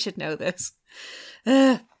people, they should know this.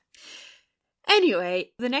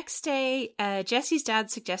 Anyway, the next day, Jessi's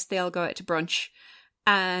dad suggests they all go out to brunch.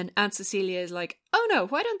 And Aunt Cecilia is like, oh no,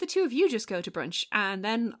 why don't the two of you just go to brunch and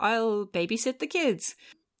then I'll babysit the kids?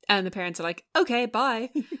 And the parents are like, okay, bye.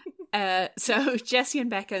 So Jessi and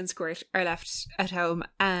Becca and Squirt are left at home,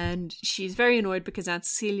 and she's very annoyed because Aunt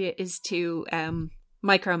Cecilia is too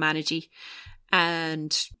micromanagey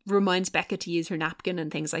and reminds Becca to use her napkin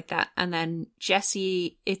and things like that. And then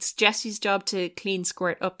it's Jessie's job to clean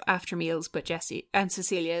Squirt up after meals, but Jessie and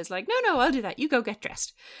Cecilia is like, no, I'll do that. You go get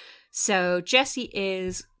dressed. So Jessie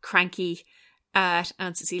is cranky at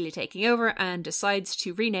Aunt Cecilia taking over and decides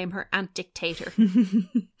to rename her Aunt Dictator.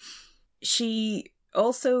 She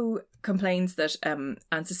also complains that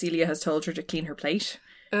Aunt Cecilia has told her to clean her plate.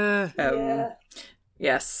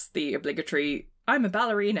 Yes, the obligatory I'm a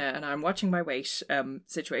ballerina and I'm watching my weight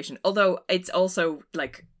situation. Although it's also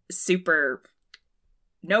like super,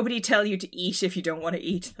 nobody tell you to eat if you don't want to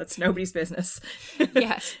eat. That's nobody's business.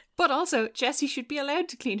 Yes. But also Jessie should be allowed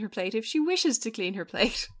to clean her plate if she wishes to clean her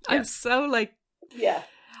plate. Yes. I'm so like... Yeah.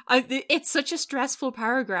 It's such a stressful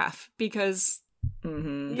paragraph because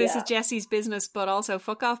this is Jessie's business, but also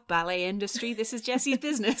fuck off ballet industry. This is Jessie's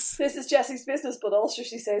business. This is Jessie's business, but also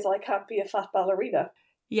she says I can't be a fat ballerina.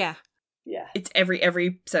 Yeah. Yeah. It's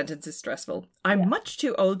every sentence is stressful. I'm much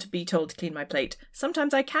too old to be told to clean my plate.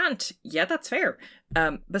 Sometimes I can't. Yeah, that's fair.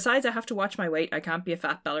 Besides, I have to watch my weight. I can't be a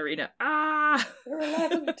fat ballerina. You're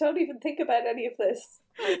 11. Don't even think about any of this.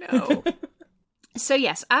 I know. So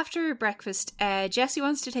yes, after breakfast, Jessie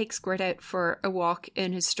wants to take Squirt out for a walk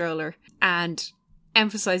in his stroller and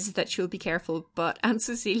emphasises that she'll be careful, but Aunt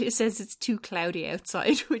Cecilia says it's too cloudy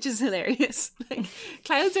outside, which is hilarious. Like,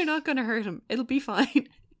 clouds are not going to hurt him. It'll be fine.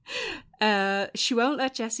 She won't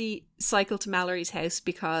let Jessie cycle to Mallory's house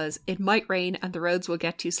because it might rain and the roads will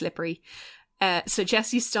get too slippery. So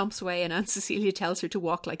Jessie stomps away and Aunt Cecilia tells her to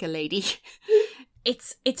walk like a lady.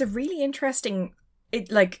 It's a really interesting...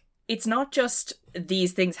 It's not just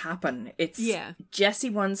these things happen. It's Jessie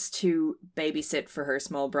wants to babysit for her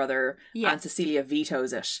small brother. Yeah. Aunt Cecilia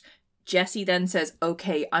vetoes it. Jessie then says,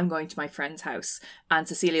 okay, I'm going to my friend's house. Aunt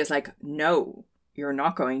Cecilia's like, no, you're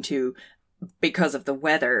not going to because of the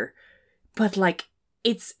weather. But like,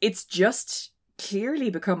 it's just clearly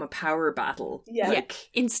become a power battle. Yeah, like,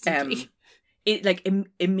 instantly. It like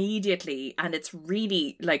immediately, and it's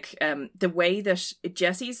really like the way that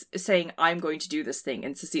Jessie's saying I'm going to do this thing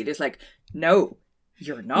and Cecilia's like, no,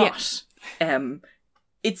 you're not.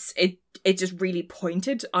 It just really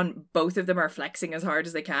pointed on both of them are flexing as hard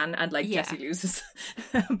as they can, and like Jessie loses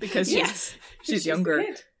because she's younger.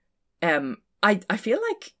 I feel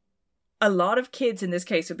like a lot of kids in this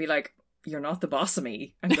case would be like, you're not the boss of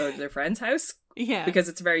me, and go to their friend's house. Yeah. Because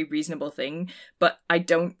it's a very reasonable thing. But I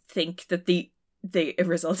don't think that the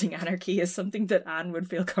resulting anarchy is something that Anne would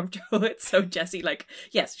feel comfortable with. So Jessie, like,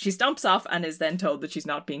 yes, she stomps off and is then told that she's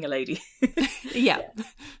not being a lady. Yeah.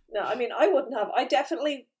 No, I mean, I wouldn't have. I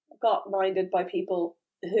definitely got minded by people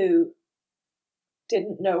who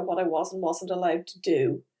didn't know what I was and wasn't allowed to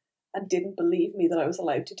do and didn't believe me that I was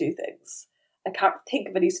allowed to do things. I can't think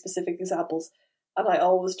of any specific examples. And I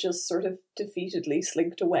always just sort of defeatedly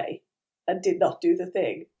slinked away and did not do the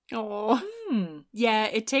thing. Oh, yeah,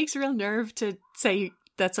 it takes real nerve to say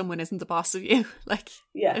that someone isn't the boss of you. Like,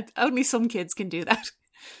 only some kids can do that.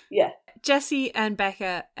 Yeah. Jessie and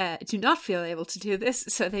Becca do not feel able to do this,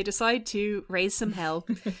 so they decide to raise some hell.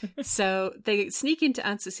 So they sneak into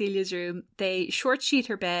Aunt Cecilia's room, they short sheet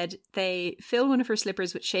her bed, they fill one of her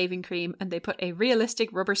slippers with shaving cream, and they put a realistic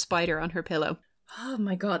rubber spider on her pillow. Oh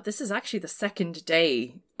my god, this is actually the second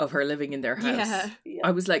day of her living in their house. Yeah.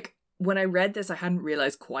 I was like, when I read this, I hadn't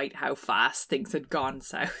realised quite how fast things had gone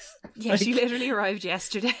south. Yeah, she literally arrived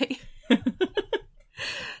yesterday. Then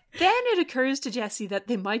it occurs to Jessie that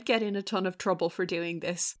they might get in a ton of trouble for doing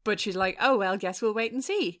this. But she's like, oh, well, guess we'll wait and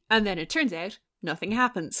see. And then it turns out nothing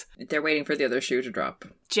happens. They're waiting for the other shoe to drop.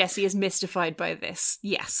 Jessie is mystified by this.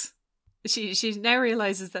 Yes. She now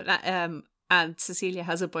realises that Aunt Cecilia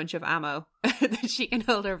has a bunch of ammo that she can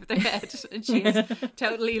hold over their head. And she has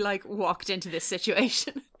totally, like, walked into this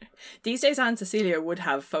situation. These days, Aunt Cecilia would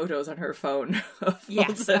have photos on her phone of all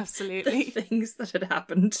absolutely. the things that had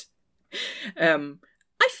happened.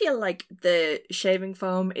 I feel like the shaving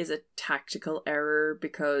foam is a tactical error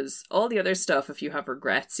because all the other stuff, if you have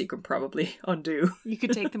regrets, you can probably undo. You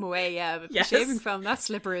could take them away, yeah. But the shaving foam, that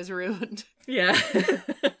slipper is ruined. Yeah.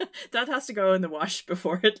 That has to go in the wash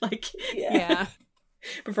before it, like... Yeah.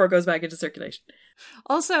 Before it goes back into circulation.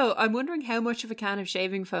 Also, I'm wondering how much of a can of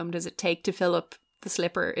shaving foam does it take to fill up the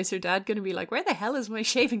slipper? Is her dad going to be like, where the hell is my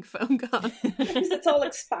shaving foam gone? Because it's all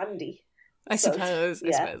expandy. I suppose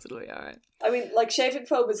it'll be alright. I mean, like, shaving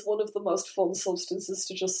foam is one of the most fun substances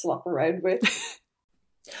to just slap around with.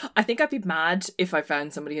 I think I'd be mad if I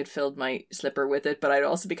found somebody had filled my slipper with it, but I'd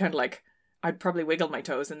also be kind of like, I'd probably wiggle my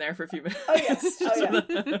toes in there for a few minutes. Oh, yes.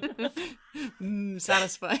 Oh, yeah.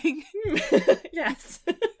 Satisfying. Yes.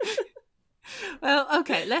 Well,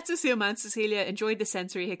 okay, let's assume Aunt Cecilia enjoyed the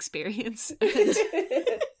sensory experience.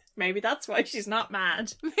 Maybe that's why she's not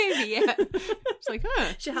mad. Maybe, yeah. It's like,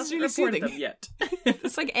 she hasn't really reported soothing. them yet.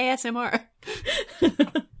 It's like ASMR.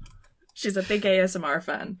 She's a big ASMR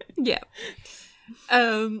fan. Yeah.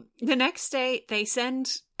 The next day, they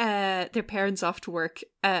send their parents off to work.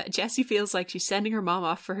 Jessie feels like she's sending her mom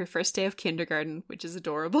off for her first day of kindergarten, which is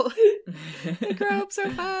adorable. They grow up so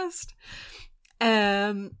fast.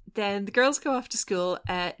 Then the girls go off to school.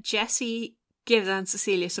 Jessie gives Aunt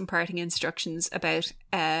Cecilia some parting instructions about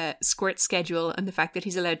Squirt's schedule and the fact that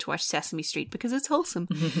he's allowed to watch Sesame Street because it's wholesome.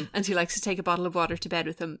 And she likes to take a bottle of water to bed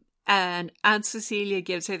with him. And Aunt Cecilia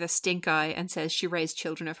gives her the stink eye and says she raised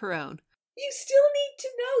children of her own. You still need to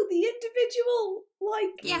know the individual,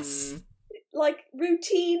 Yes.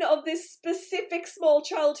 routine of this specific small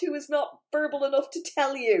child who is not verbal enough to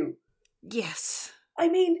tell you. Yes. I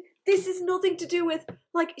mean, this is nothing to do with,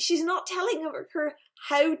 she's not telling her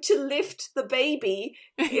how to lift the baby.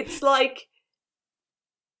 It's like,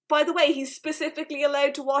 by the way, he's specifically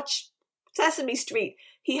allowed to watch Sesame Street.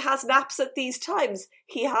 He has naps at these times.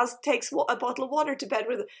 He takes a bottle of water to bed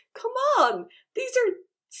with him. Come on! These are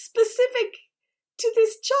specific to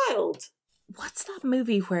this child. What's that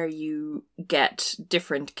movie where you get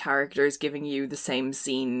different characters giving you the same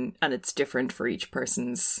scene and it's different for each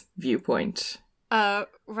person's viewpoint?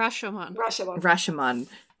 Rashomon.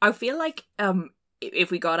 I feel like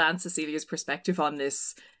if we got Aunt Cecilia's perspective on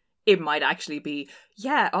this, it might actually be,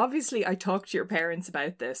 yeah, obviously I talked to your parents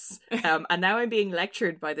about this, and now I'm being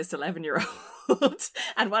lectured by this 11-year-old.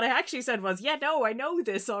 And what I actually said was, yeah, no, I know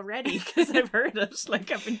this already because I've heard it,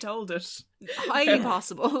 I've been told it. Highly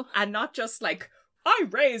possible. And not just I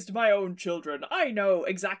raised my own children. I know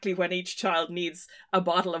exactly when each child needs a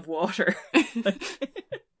bottle of water.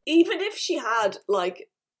 Even if she had,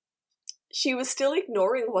 she was still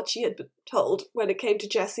ignoring what she had been told when it came to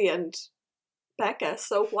Jessie and Becca,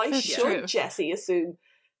 so why should Jessie assume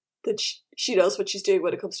that she knows what she's doing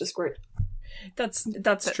when it comes to Squirt? That's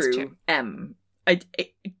true.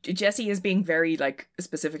 Jessie is being very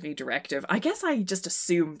specifically directive. I guess I just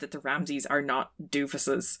assume that the Ramseys are not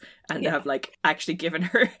doofuses and have actually given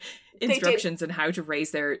her instructions on how to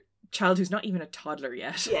raise their child who's not even a toddler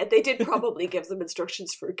yet. Yeah, they did probably give her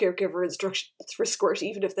instructions for Squirt,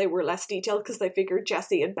 even if they were less detailed, because they figured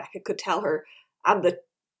Jessie and Becca could tell her, and that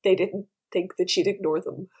they didn't think that she'd ignore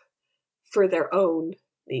them for their own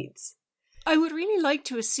needs. I would really like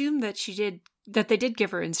to assume that they did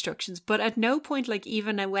give her instructions, but at no point,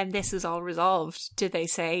 even when this is all resolved, did they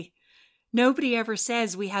say, nobody ever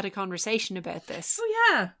says we had a conversation about this.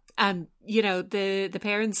 Oh yeah. And, the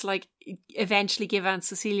parents, eventually give Aunt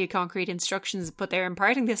Cecilia concrete instructions, but they're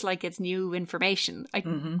imparting this like it's new information. I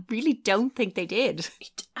really don't think they did.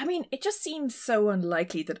 It just seems so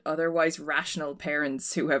unlikely that otherwise rational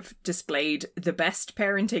parents who have displayed the best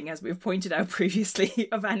parenting, as we've pointed out previously,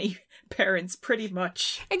 of any parents, pretty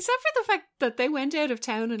much. Except for the fact that they went out of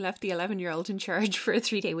town and left the 11-year-old in charge for a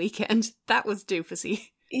 3-day weekend. That was doofusy.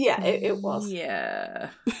 Yeah, it was. Yeah.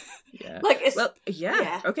 Yeah.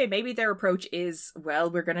 Yeah. Okay, maybe their approach is, well,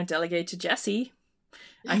 we're going to delegate to Jessie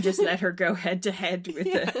and just let her go head to head with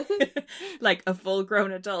a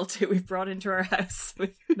full-grown adult who we've brought into our house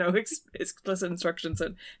with no explicit instructions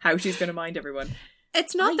on how she's going to mind everyone.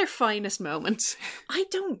 It's not their finest moment. I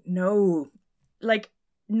don't know.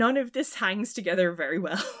 None of this hangs together very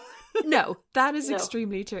well. No, that is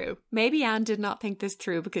extremely true. Maybe Anne did not think this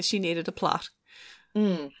through because she needed a plot.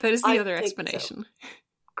 That is the other explanation. So.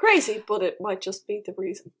 Crazy, but it might just be the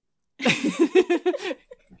reason.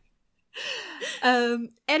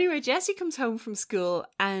 Anyway, Jessie comes home from school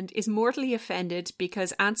and is mortally offended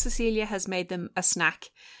because Aunt Cecilia has made them a snack,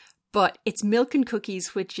 but it's milk and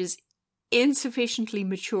cookies, which is insufficiently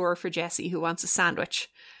mature for Jessie, who wants a sandwich.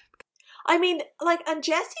 And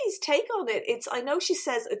Jessie's take on it, I know she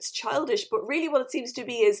says it's childish, but really what it seems to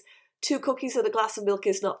be is 2 cookies and a glass of milk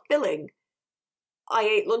is not filling. I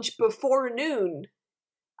ate lunch before noon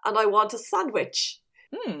and I want a sandwich.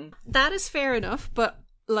 That is fair enough, but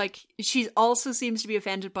she also seems to be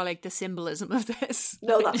offended by the symbolism of this.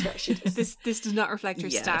 No, that's fair. She does. This does not reflect her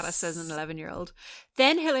status as an 11-year-old.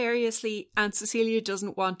 Then hilariously, Aunt Cecilia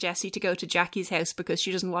doesn't want Jessie to go to Jackie's house because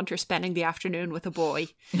she doesn't want her spending the afternoon with a boy.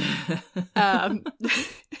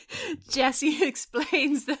 Jessie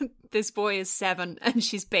explains that this boy is 7 and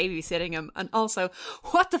she's babysitting him. And also,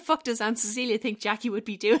 what the fuck does Aunt Cecilia think Jackie would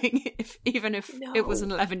be doing if it was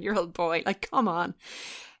an 11-year-old boy? Come on.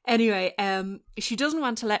 Anyway, she doesn't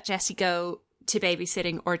want to let Jessie go to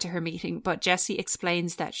babysitting or to her meeting, but Jessie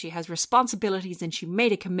explains that she has responsibilities and she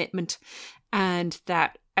made a commitment and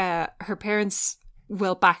that her parents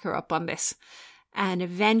will back her up on this. And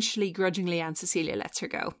eventually, grudgingly, Aunt Cecilia lets her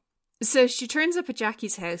go. So she turns up at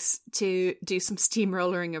Jackie's house to do some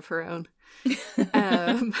steamrollering of her own.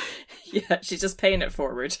 Yeah, she's just paying it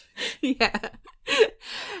forward. Yeah.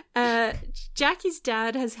 Jackie's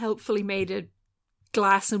dad has helpfully made a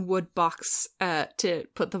glass and wood box to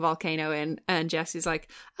put the volcano in, and Jessie's like,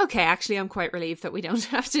 okay, actually I'm quite relieved that we don't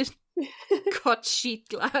have to cut sheet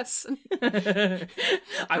glass.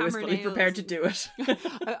 I was fully prepared to do it.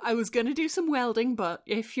 I was going to do some welding, but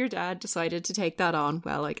if your dad decided to take that on,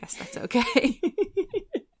 well, I guess that's okay.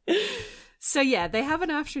 So yeah, they have an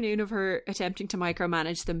afternoon of her attempting to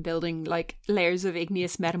micromanage them, building like layers of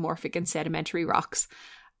igneous, metamorphic and sedimentary rocks.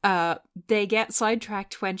 They get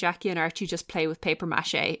sidetracked when Jackie and Archie just play with paper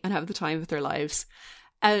mache and have the time of their lives.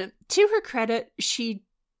 To her credit, she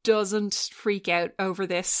doesn't freak out over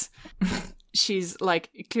this. She's like,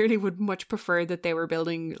 clearly would much prefer that they were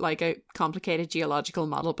building like a complicated geological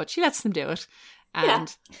model, but she lets them do it.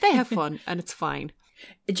 And they have fun and it's fine.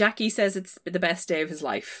 Jackie says it's the best day of his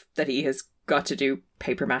life that he has got to do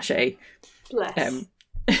paper mache. Bless.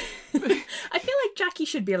 I feel like Jackie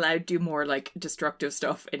should be allowed to do more like destructive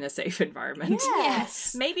stuff in a safe environment.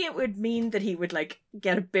 Yes. Maybe it would mean that he would like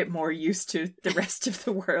get a bit more used to the rest of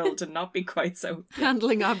the world and not be quite so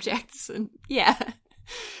handling objects. And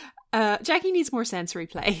Jackie needs more sensory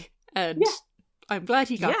play, and I'm glad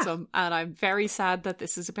he got some, and I'm very sad that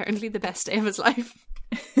this is apparently the best day of his life.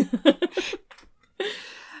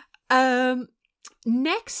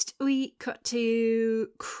 Next, we cut to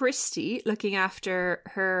Christy looking after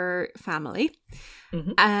her family.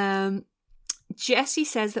 Mm-hmm. Jessi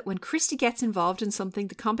says that when Christy gets involved in something,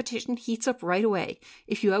 the competition heats up right away.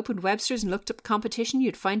 If you opened Webster's and looked up competition,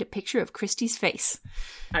 you'd find a picture of Christy's face.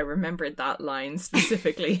 I remembered that line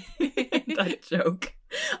specifically. That joke.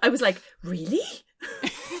 I was like, really?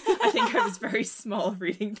 I think I was very small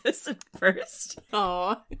reading this at first.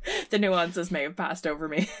 Aww. The nuances may have passed over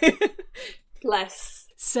me. Bless.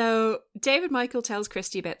 So David Michael tells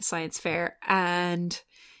Christy about the science fair, and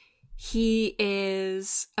he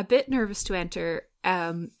is a bit nervous to enter,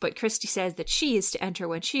 but Christy says that she is to enter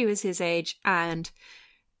when she was his age, and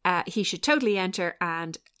he should totally enter,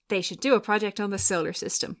 and they should do a project on the solar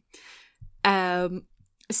system.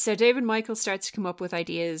 So David Michael starts to come up with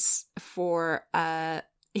ideas for,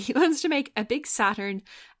 he wants to make a big Saturn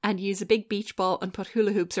and use a big beach ball and put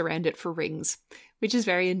hula hoops around it for rings, which is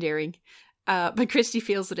very endearing. But Christy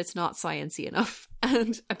feels that it's not sciencey enough.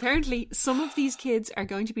 And apparently some of these kids are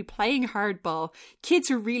going to be playing hardball. Kids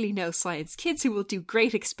who really know science. Kids who will do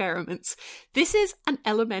great experiments. This is an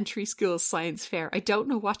elementary school science fair. I don't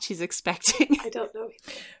know what she's expecting. I don't know.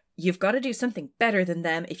 You've got to do something better than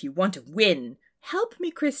them if you want to win. Help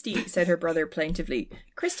me, Christy, said her brother plaintively.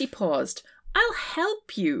 Christy paused. I'll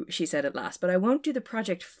help you, she said at last, but I won't do the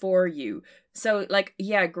project for you. So, like,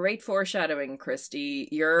 yeah, great foreshadowing, Christy.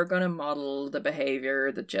 You're going to model the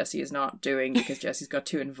behaviour that Jessi is not doing because Jessi's got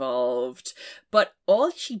too involved. But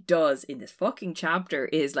all she does in this fucking chapter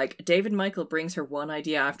is, like, David Michael brings her one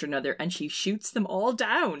idea after another and she shoots them all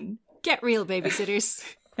down. Get real, babysitters.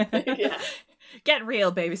 Yeah. Get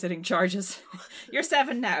real, babysitting charges. You're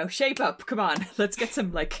 7 now. Shape up. Come on. Let's get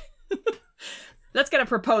some, like... let's get a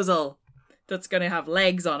proposal that's going to have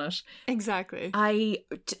legs on it. Exactly.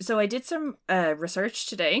 So I did some research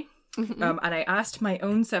today, and I asked my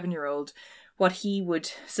own 7-year-old what he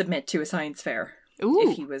would submit to a science fair. Ooh.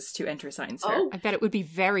 If he was to enter a science fair. I bet it would be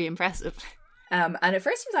very impressive. And at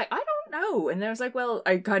first he was like, I don't know. And I was like, well,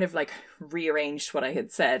 I kind of like rearranged what I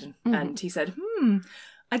had said. Mm-hmm. And he said,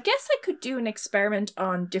 I guess I could do an experiment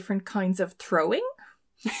on different kinds of throwing.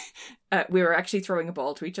 We were actually throwing a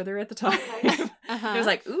ball to each other at the time. I was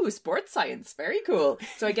like, ooh, sports science, very cool.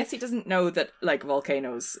 So I guess he doesn't know that like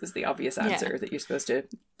volcanoes is the obvious answer, that you're supposed to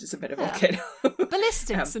submit a volcano.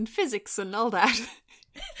 Ballistics and physics and all that.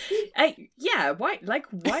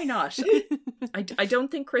 Why not? I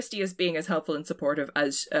don't think Christy is being as helpful and supportive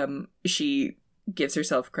as she gives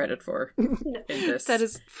herself credit for in this. That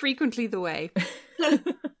is frequently the way.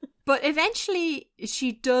 But eventually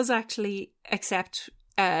she does actually accept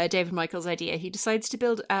David Michael's idea. He decides to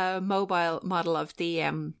build a mobile model of the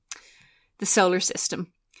solar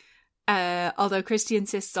system. Although Christy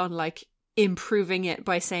insists on like improving it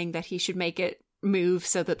by saying that he should make it move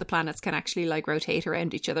so that the planets can actually like rotate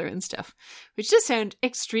around each other and stuff, which does sound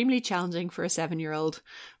extremely challenging for a 7-year-old.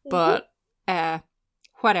 But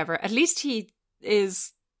whatever. At least he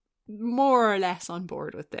is more or less on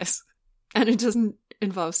board with this, and it doesn't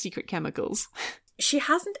involve secret chemicals. She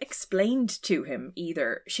hasn't explained to him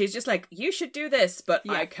either. She's just like, you should do this, but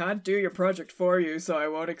I can't do your project for you, so I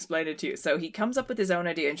won't explain it to you. So he comes up with his own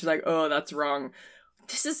idea and she's like, oh, that's wrong.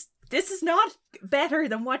 This is this is not better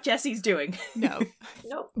than what Jessi's doing. No.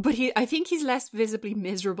 No. But I think he's less visibly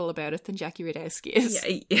miserable about it than Jackie Radowski is.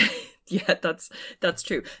 Yeah, that's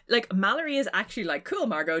true. Like, Mallory is actually like, cool,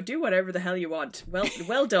 Margot, do whatever the hell you want.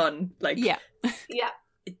 Well done. Like, Yeah.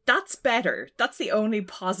 That's better. That's the only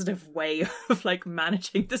positive way of like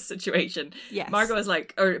managing the situation. Yes. Margot is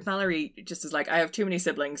like, or Mallory just is like, I have too many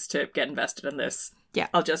siblings to get invested in this. Yeah.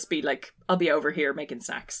 I'll just be like, I'll be over here making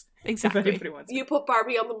snacks. Exactly. If anybody wants You put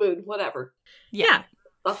Barbie on the moon, whatever. Yeah.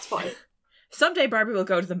 That's fine. Someday Barbie will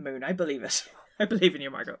go to the moon. I believe it. I believe in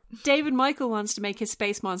you, Margot. David Michael wants to make his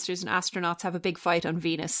space monsters and astronauts have a big fight on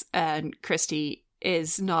Venus, and Christy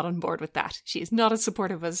is not on board with that. She is not as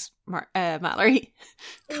supportive as Mallory.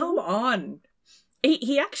 Come on.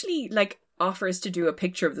 He actually like offers to do a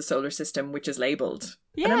picture of the solar system which is labelled.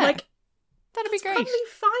 Yeah. And I'm like, that'd be great. Probably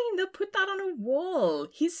fine. They'll put that on a wall.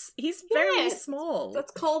 He's very small.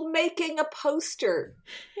 That's called making a poster.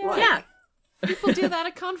 Yeah. People do that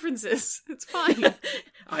at conferences. It's fine.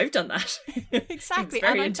 I've done that. Exactly. It's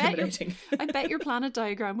very and intimidating. I bet your planet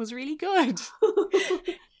diagram was really good.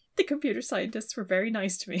 The computer scientists were very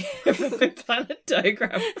nice to me about my planet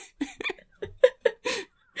diagram.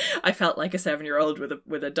 I felt like a 7-year-old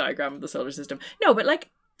with a diagram of the solar system. No, but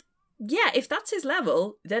like, yeah, if that's his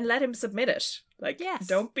level, then let him submit it. Like, yes.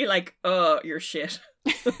 Don't be like, oh, you're shit.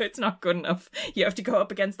 It's not good enough. You have to go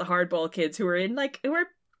up against the hardball kids who are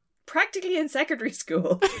practically in secondary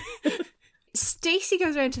school. Stacey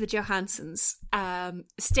goes around to the Johansons.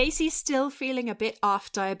 Stacey's still feeling a bit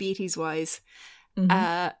off diabetes-wise.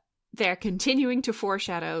 Mm-hmm. They're continuing to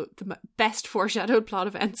foreshadow the best foreshadowed plot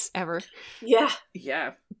events ever. Yeah.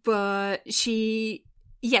 Yeah. But she's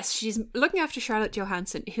looking after Charlotte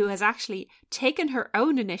Johansson, who has actually taken her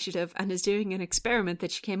own initiative and is doing an experiment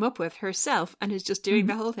that she came up with herself and is just doing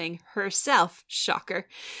the whole thing herself. Shocker.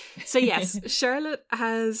 So yes, Charlotte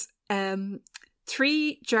has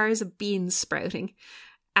 3 jars of beans sprouting,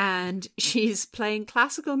 and she's playing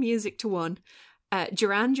classical music to one,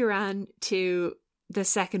 Duran Duran to the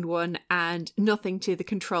second one, and nothing to the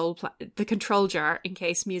control jar in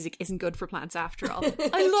case music isn't good for plants after all.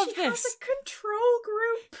 I love she this. Has a control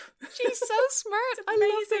group. She's so smart. I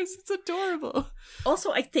love this. It's adorable.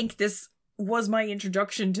 Also, I think this was my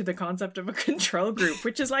introduction to the concept of a control group,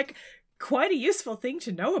 which is like quite a useful thing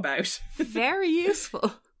to know about. Very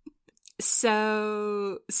useful.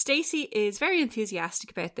 So Stacey is very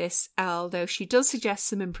enthusiastic about this, although she does suggest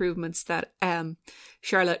some improvements that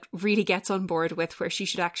Charlotte really gets on board with, where she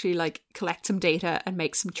should actually like collect some data and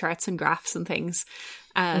make some charts and graphs and things.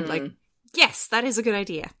 And like, yes, that is a good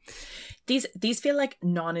idea. These feel like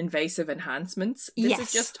non-invasive enhancements. This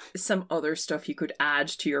is just some other stuff you could add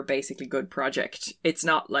to your basically good project. It's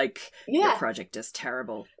not like your project is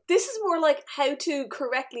terrible. This is more like how to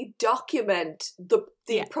correctly document the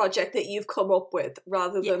project that you've come up with,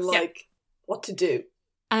 rather than like what to do.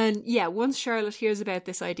 And yeah, once Charlotte hears about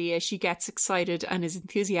this idea, she gets excited and is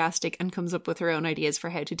enthusiastic and comes up with her own ideas for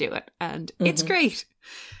how to do it. And it's great.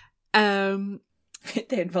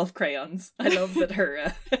 They involve crayons. I love that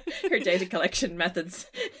her data collection methods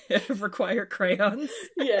require crayons.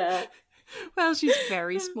 Yeah. Well, she's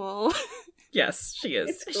very small. Yes, she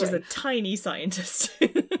is. She's a tiny scientist.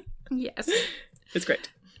 Yes. It's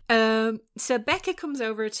great. So Becca comes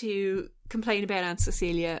over to complain about Aunt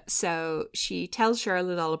Cecilia, so she tells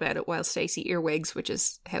Charlotte all about it while Stacey earwigs, which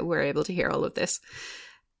is how we're able to hear all of this.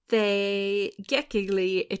 They get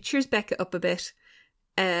giggly. It cheers Becca up a bit.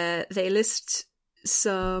 They list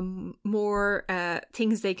some more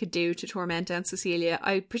things they could do to torment Aunt Cecilia.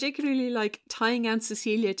 I particularly like tying Aunt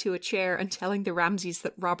Cecilia to a chair and telling the Ramseys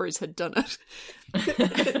that robbers had done it.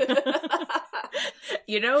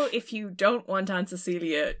 You know, if you don't want Aunt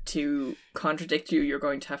Cecilia to contradict you, you're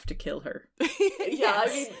going to have to kill her. Yeah, I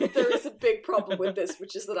mean, there is a big problem with this,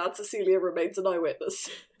 which is that Aunt Cecilia remains an eyewitness.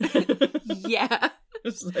 Yeah.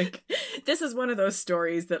 It's like, this is one of those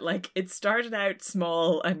stories that, like, it started out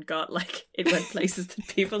small and got, like, it went places that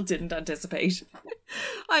people didn't anticipate.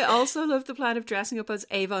 I also love the plan of dressing up as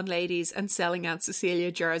Avon ladies and selling Aunt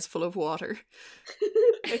Cecilia jars full of water.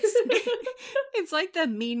 It's like the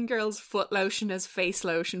Mean Girls foot lotion as face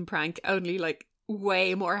lotion prank, only, like,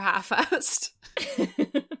 way more half-assed.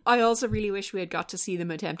 I also really wish we had got to see them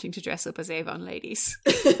attempting to dress up as Avon ladies.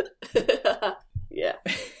 Yeah,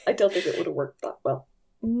 I don't think it would have worked that well.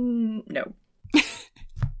 No.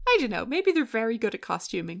 I don't know. Maybe they're very good at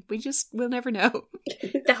costuming. We'll never know.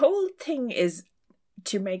 The whole thing is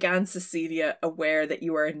to make Aunt Cecilia aware that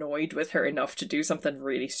you are annoyed with her enough to do something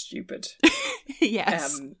really stupid.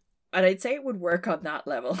 Yes. And I'd say it would work on that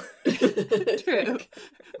level. True.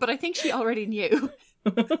 But I think she already knew.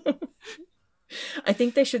 I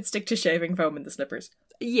think they should stick to shaving foam in the slippers.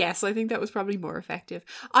 Yes, I think that was probably more effective.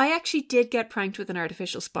 I actually did get pranked with an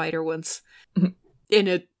artificial spider once in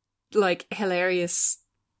a hilarious.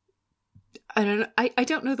 I don't know. I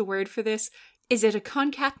don't know the word for this. Is it a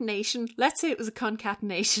concatenation? Let's say it was a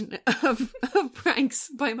concatenation of pranks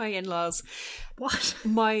by my in-laws. What?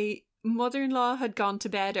 My mother-in-law had gone to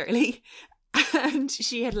bed early and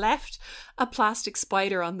she had left a plastic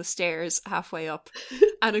spider on the stairs halfway up.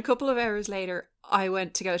 And a couple of hours later, I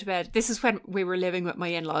went to go to bed. This is when we were living with my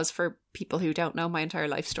in-laws, for people who don't know my entire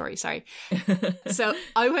life story, sorry. So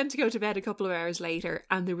I went to go to bed a couple of hours later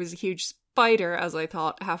and there was a huge spider, as I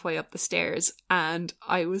thought, halfway up the stairs, and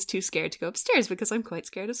I was too scared to go upstairs because I'm quite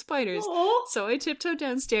scared of spiders. Aww. So I tiptoed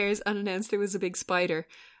downstairs and announced there was a big spider.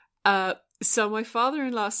 So my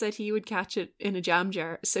father-in-law said he would catch it in a jam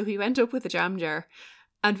jar, so he went up with a jam jar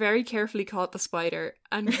and very carefully caught the spider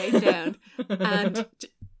and came down, and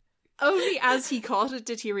only as he caught it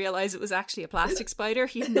did he realise it was actually a plastic spider.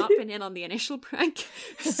 He had not been in on the initial prank,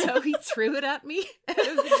 so he threw it at me out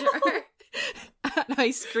of the jar. And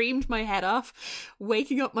I screamed my head off,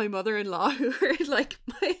 waking up my mother-in-law, who heard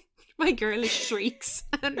my girlish shrieks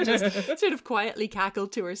and just sort of quietly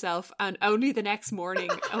cackled to herself, and only the next morning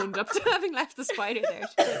owned up to having left the spider there.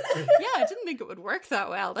 She was like, yeah, I didn't think it would work that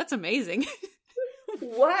well. That's amazing.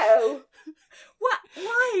 Wow. What?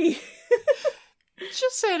 Why?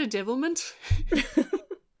 Just out of divilment.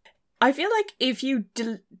 I feel like if you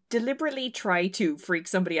deliberately try to freak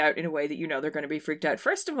somebody out in a way that you know they're going to be freaked out,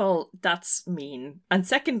 first of all, that's mean. And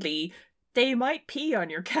secondly, they might pee on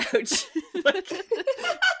your couch.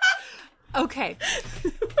 Okay.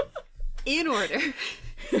 In order.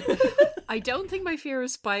 I don't think my fear of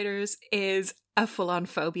spiders is a full-on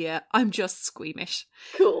phobia. I'm just squeamish.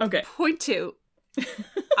 Cool. Okay. Point 2.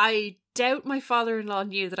 I doubt my father-in-law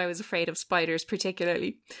knew that I was afraid of spiders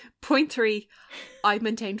particularly. Point 3. I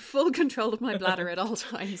maintained full control of my bladder at all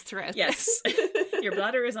times throughout Yes. this. Your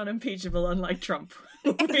bladder is unimpeachable, unlike Trump.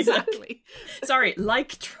 Exactly. Sorry,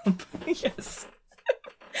 like Trump. Yes.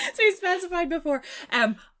 So you specified before.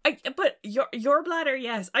 But your bladder,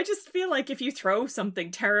 yes. I just feel like if you throw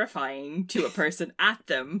something terrifying to a person at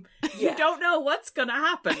them, you don't know what's gonna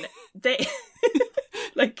happen. They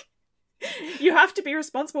you have to be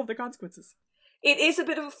responsible for the consequences. It is a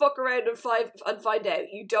bit of a fuck around and find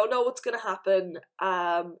out. You don't know what's going to happen.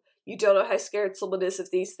 You don't know how scared someone is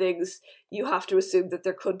of these things. You have to assume that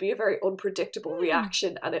there could be a very unpredictable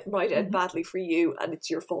reaction, and it might end badly for you, and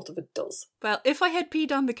it's your fault if it does. Well, if I had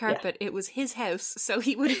peed on the carpet, it was his house, so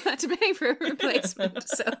he would have had to pay for a replacement.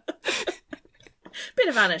 So, bit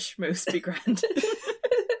of Anish moose be grand.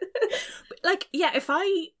 If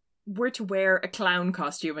I were to wear a clown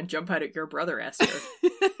costume and jump out at your brother, Esther,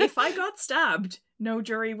 if I got stabbed, no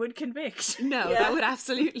jury would convict. No, that would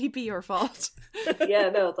absolutely be your fault. Yeah,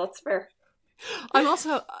 no, that's fair. I'm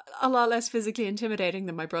also a lot less physically intimidating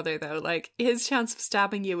than my brother, though. Like, his chance of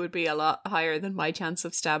stabbing you would be a lot higher than my chance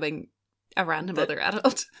of stabbing a random other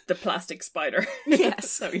adult. The plastic spider.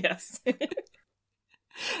 Yes. So yes.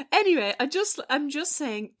 Anyway, I'm just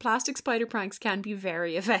saying plastic spider pranks can be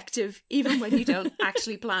very effective, even when you don't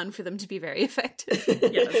actually plan for them to be very effective.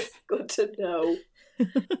 Yes. Good to know.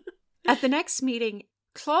 At the next meeting,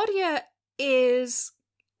 Claudia is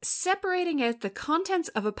separating out the contents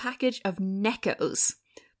of a package of Neckos,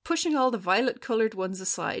 pushing all the violet-coloured ones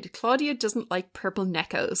aside. Claudia doesn't like purple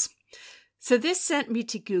Neckos. So this sent me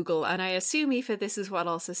to Google, and I assume, Aoife, this is what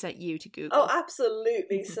also sent you to Google. Oh,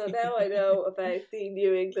 absolutely. So now I know about the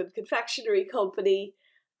New England Confectionery Company,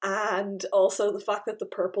 and also the fact that the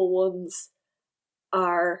purple ones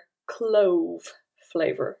are clove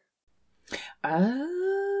flavour.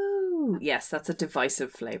 Oh, yes, that's a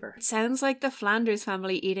divisive flavour. It sounds like the Flanders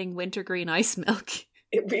family eating wintergreen ice milk.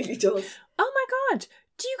 It really does. Oh my god.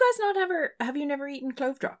 Do you guys have you never eaten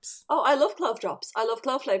clove drops? Oh, I love clove drops. I love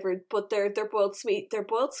clove flavoured, but they're boiled sweet. They're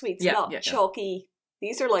boiled sweets, not chalky.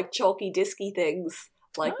 These are like chalky, disky things,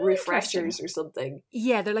 like refreshers or something.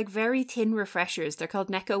 Yeah, they're like very thin refreshers. They're called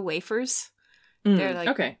Necco wafers. They're like,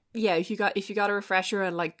 okay. Yeah, if you got a refresher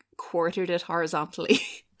and like quartered it horizontally.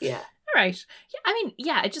 Yeah. All right. Yeah, I mean,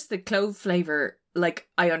 yeah, just the clove flavour, like,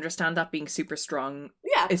 I understand that being super strong.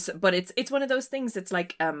 Yeah. But it's one of those things, it's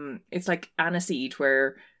like aniseed,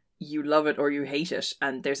 where you love it or you hate it,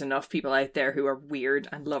 and there's enough people out there who are weird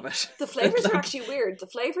and love it. The flavours are actually weird. The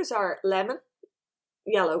flavours are lemon,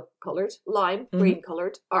 yellow coloured, lime, green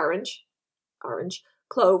coloured, orange,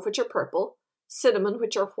 clove, which are purple, cinnamon,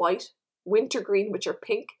 which are white, wintergreen, which are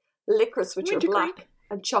pink, licorice, which are black,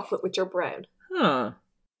 and chocolate, which are brown. Huh.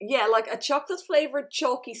 Yeah, like a chocolate flavoured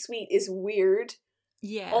chalky sweet is weird.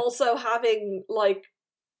 Yeah. Also having like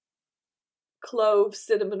clove,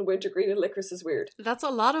 cinnamon, wintergreen, and licorice is weird. That's a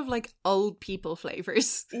lot of like old people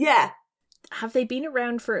flavors. Yeah. Have they been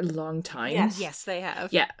around for a long time? Yes, they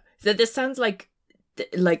have. Yeah. So this sounds like,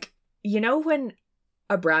 you know, when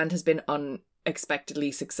a brand has been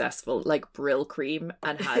unexpectedly successful, like Brill Cream,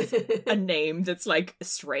 and has a name that's like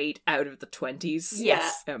straight out of the 20s.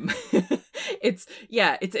 Yes.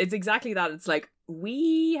 It's exactly that. It's like,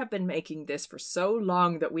 we have been making this for so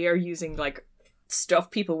long that we are using like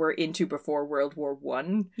stuff people were into before World War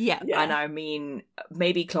One. Yeah. And I mean,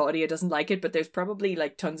 maybe Claudia doesn't like it, but there's probably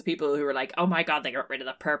like tons of people who are like, oh my god, they got rid of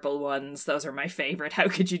the purple ones. Those are my favorite. How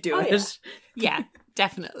could you do it? Yeah,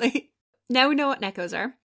 definitely. Now we know what Neckos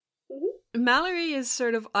are. Mm-hmm. Mallory is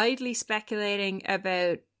sort of idly speculating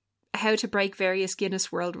about how to break various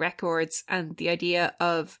Guinness World Records and the idea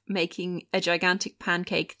of making a gigantic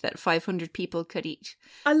pancake that 500 people could eat.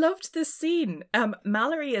 I loved this scene.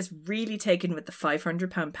 Mallory is really taken with the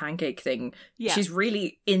 500-pound pancake thing. Yeah. She's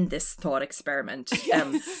really in this thought experiment.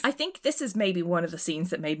 I think this is maybe one of the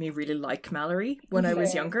scenes that made me really like Mallory when I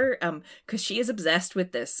was younger, because she is obsessed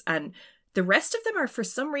with this, and the rest of them are, for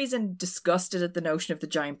some reason, disgusted at the notion of the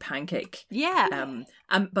giant pancake. Yeah.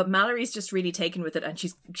 But Mallory's just really taken with it, and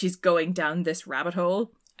she's going down this rabbit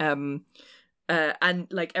hole. And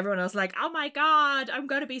like everyone else, like, oh my god, I'm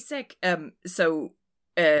gonna be sick. So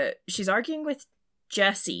she's arguing with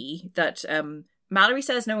Jessi that Mallory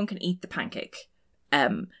says no one can eat the pancake.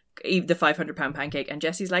 The 500-pound pancake, and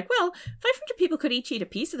Jessie's like, well, 500 people could each eat a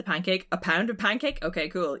piece of the pancake. A pound of pancake? Okay,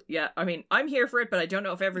 cool. Yeah, I mean, I'm here for it, but I don't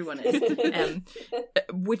know if everyone is.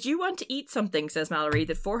 Would you want to eat something, says Mallory,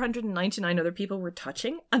 that 499 other people were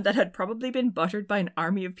touching, and that had probably been buttered by an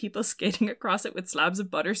army of people skating across it with slabs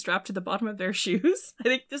of butter strapped to the bottom of their shoes? I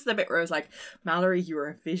think this is the bit where I was like, Mallory, you are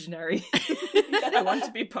a visionary. I want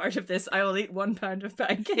to be part of this. I will eat 1 pound of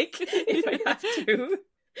pancake if I have to.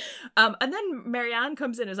 And then Marianne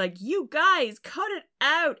comes in and is like, you guys, cut it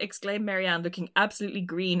out, exclaimed Marianne, looking absolutely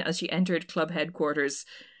green as she entered club headquarters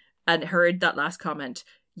and heard that last comment.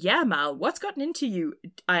 Yeah, Mal, what's gotten into you?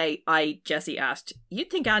 Jessi asked. You'd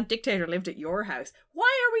think Aunt Dictator lived at your house. Why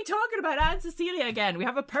are we talking about Aunt Cecilia again? We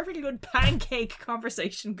have a perfectly good pancake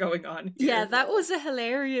conversation going on here. Yeah, that was a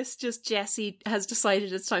hilarious, just Jessi has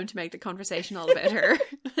decided it's time to make the conversation all about her.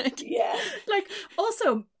 Yeah. Like,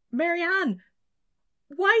 also, Marianne,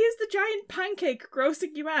 why is the giant pancake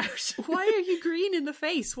grossing you out? Why are you green in the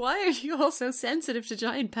face? Why are you all so sensitive to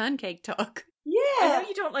giant pancake talk? Yeah. I know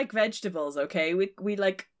you don't like vegetables, okay? We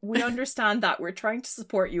understand that. We're trying to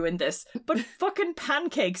support you in this. But fucking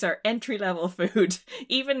pancakes are entry-level food.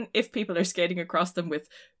 Even if people are skating across them with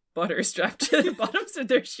butter strapped to the bottoms of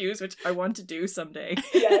their shoes, which I want to do someday.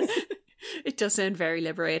 Yes. It does sound very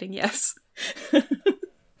liberating, yes.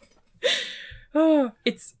 Oh,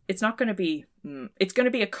 it's not going to be. It's going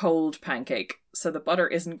to be a cold pancake, so the butter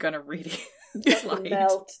isn't going to really slide.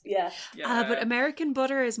 Melt. Yeah. But American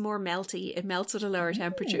butter is more melty. It melts at a lower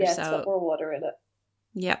temperature. Yeah, so it's got more water in it.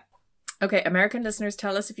 Yeah. Okay, American listeners,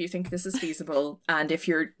 tell us if you think this is feasible, and if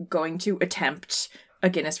you're going to attempt a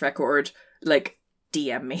Guinness record, like,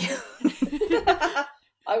 DM me.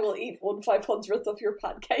 I will eat 1/500th of your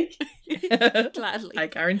pancake. Gladly. I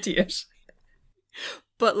guarantee it.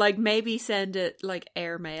 But, like, maybe send it, like,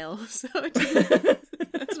 airmail, so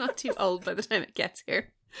it's not too old by the time it gets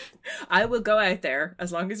here. I will go out there,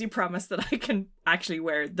 as long as you promise that I can actually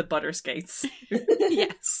wear the butter skates.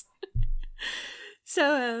 Yes.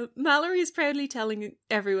 So, Mallory is proudly telling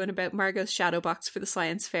everyone about Margot's shadow box for the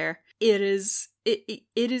science fair. It is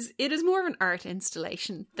more of an art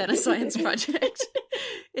installation than a science project.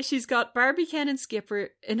 She's got Barbie, Ken and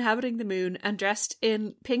Skipper inhabiting the moon and dressed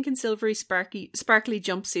in pink and silvery sparkly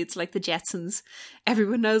jumpsuits like the Jetsons.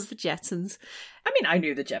 Everyone knows the Jetsons. I mean, I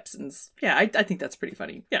knew the Jetsons. Yeah, I think that's pretty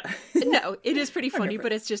funny. Yeah. No, it is pretty funny,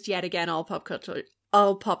 but it's just yet again all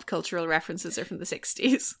pop cultural references are from the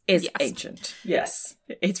 60s. It's ancient. Yes.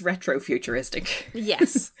 It's retro-futuristic.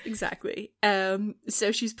 Yes, exactly.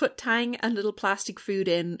 So she's put tang and little plastic food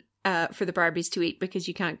in for the Barbies to eat because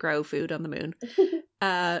you can't grow food on the moon.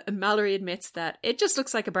 And Mallory admits that it just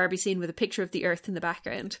looks like a Barbie scene with a picture of the Earth in the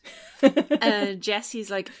background. And Jessie's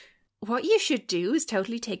like, what you should do is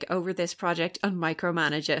totally take over this project and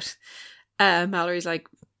micromanage it. Mallory's like,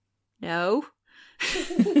 no.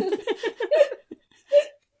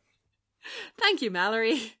 Thank you,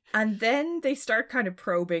 Mallory. And then they start kind of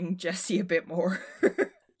probing Jessi a bit more.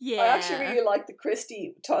 Yeah. I actually really like that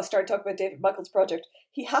Christy started talking about David Michael's project.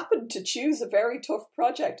 He happened to choose a very tough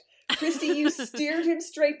project. Christy, you steered him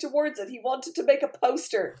straight towards it. He wanted to make a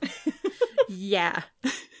poster. Yeah.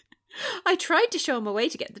 I tried to show him a way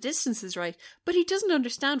to get the distances right, but he doesn't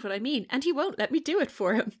understand what I mean, and he won't let me do it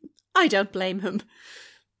for him. I don't blame him.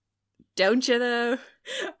 Don't you, though?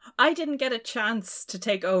 I didn't get a chance to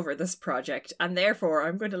take over this project, and therefore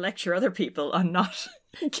I'm going to lecture other people on not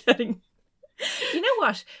getting... You know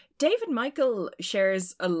what? David Michael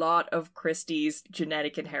shares a lot of Christie's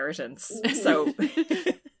genetic inheritance, so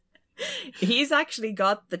he's actually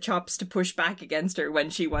got the chops to push back against her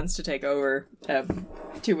when she wants to take over,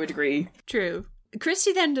 to a degree. True.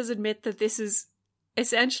 Christie then does admit that this is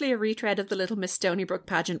essentially a retread of the Little Miss Stonybrook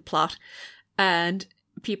pageant plot, and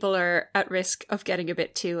people are at risk of getting a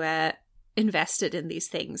bit too invested in these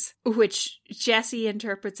things, which Jessi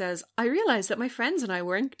interprets as, I realised that my friends and I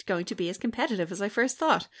weren't going to be as competitive as I first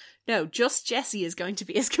thought. No, just Jessi is going to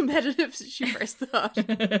be as competitive as she first thought.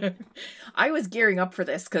 I was gearing up for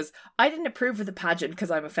this because I didn't approve of the pageant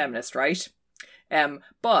because I'm a feminist, right?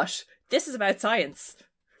 But this is about science,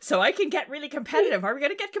 so I can get really competitive. Are we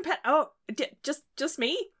going to get competitive? Oh, just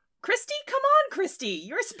me? Christy? Come on, Christy.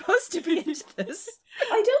 You're supposed to be into this.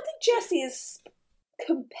 I don't think Jessi is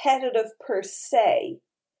competitive per se.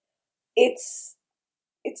 It's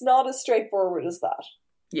not as straightforward as that.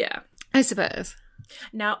 Yeah, I suppose.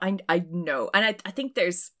 Now I know, and I think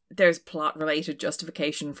there's plot related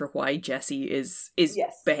justification for why Jessi is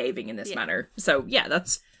yes. behaving in this manner. So yeah,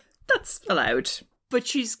 that's allowed. But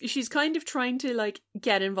she's kind of trying to like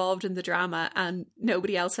get involved in the drama, and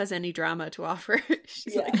nobody else has any drama to offer.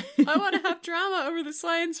 She's like, I want to have drama over the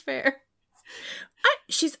science fair.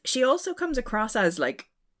 She also comes across as like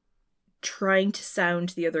trying to sound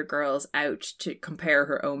the other girls out to compare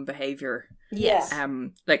her own behavior. Yes.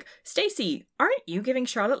 Like, Stacey, aren't you giving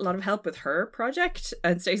Charlotte a lot of help with her project?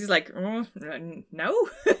 And Stacey's like, no.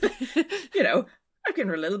 You know, I've given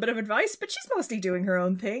her a little bit of advice, but she's mostly doing her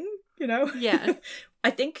own thing, you know? Yeah.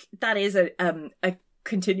 I think that is a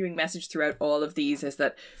continuing message throughout all of these, is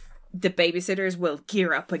that the babysitters will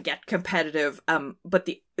gear up and get competitive, but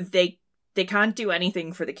they can't do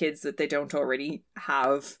anything for the kids that they don't already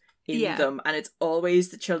have in them. And it's always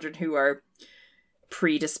the children who are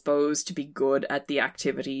predisposed to be good at the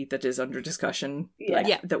activity that is under discussion,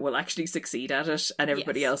 that will actually succeed at it. And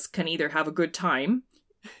everybody else can either have a good time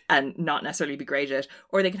and not necessarily be great at it,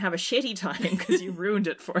 or they can have a shitty time because you ruined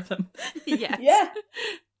it for them. Yeah.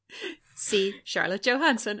 See Charlotte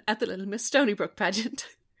Johansson at the Little Miss Stonybrook pageant.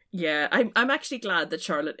 Yeah, I'm actually glad that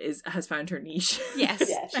Charlotte has found her niche. Yes.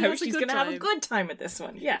 She's going to have a good time at this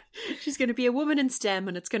one. Yeah. She's going to be a woman in STEM,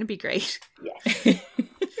 and it's going to be great. Yes.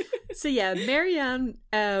 So yeah, Marianne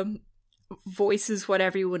voices what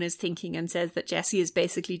everyone is thinking and says that Jessi is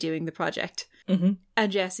basically doing the project. Mm-hmm.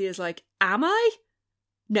 And Jessi is like, am I?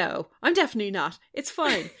 No, I'm definitely not. It's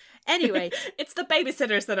fine. Anyway, it's the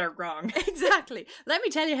babysitters that are wrong. Exactly. Let me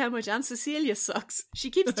tell you how much Aunt Cecilia sucks. She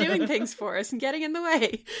keeps doing things for us and getting in the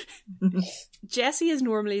way. Jessi is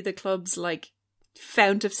normally the club's like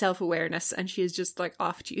fount of self-awareness, and she is just like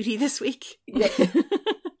off duty this week.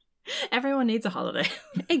 Everyone needs a holiday.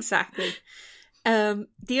 Exactly.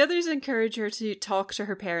 The others encourage her to talk to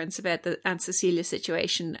her parents about the Aunt Cecilia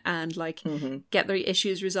situation and like get their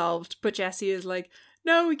issues resolved. But Jessi is like,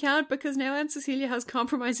 no, we can't, because now Aunt Cecilia has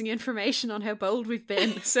compromising information on how bold we've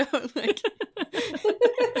been. So, like,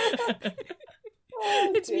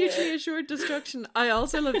 it's mutually assured destruction. I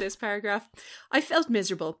also love this paragraph. I felt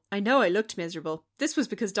miserable. I know I looked miserable. This was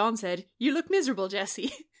because Dawn said, you look miserable,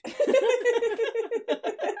 Jessi.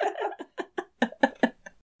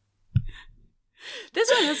 This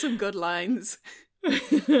one has some good lines.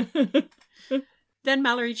 Then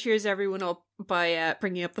Mallory cheers everyone up by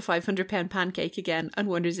bringing up the £500 pancake again and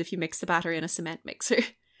wonders if you mix the batter in a cement mixer.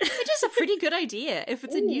 Which is a pretty good idea if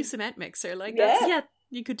it's a new cement mixer. Like,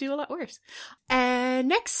 you could do a lot worse.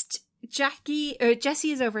 Next, Jessi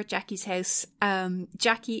is over at Jackie's house.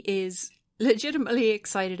 Jackie is legitimately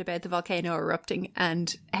excited about the volcano erupting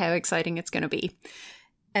and how exciting it's going to be.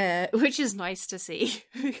 Which is nice to see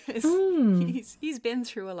because he's been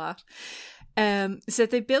through a lot. So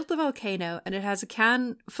they built the volcano and it has a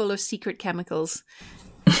can full of secret chemicals.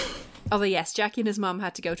 Although yes, Jackie and his mom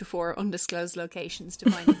had to go to 4 undisclosed locations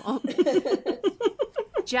to find them all.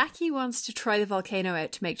 Jackie wants to try the volcano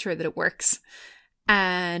out to make sure that it works.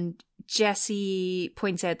 And Jessi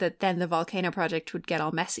points out that then the volcano project would get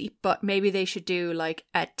all messy, but maybe they should do like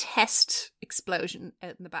a test explosion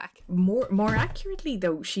out in the back. More accurately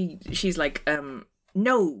though, she's like,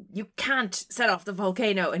 no, you can't set off the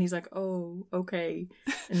volcano. And he's like, oh, okay.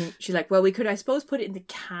 And then she's like, well, we could, I suppose, put it in the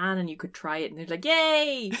can and you could try it. And they're like,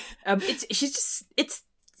 yay! She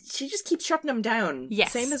just keeps shutting him down.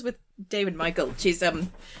 Yes. Same as with David Michael. She's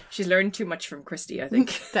learned too much from Christy, I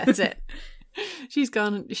think. That's it. She's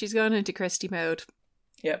gone into Christy mode.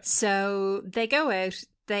 Yep. So they go out.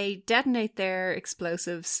 they detonate their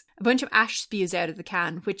explosives. A bunch of ash spews out of the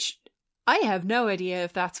can, which I have no idea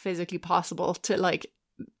if that's physically possible to, like,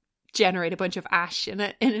 generate a bunch of ash in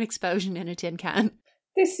an explosion in a tin can.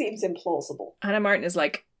 This seems implausible. Hannah Martin is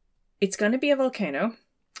like, it's going to be a volcano.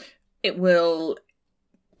 It will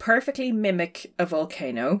perfectly mimic a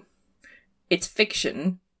volcano. It's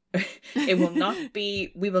fiction. It will not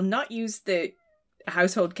be, we will not use the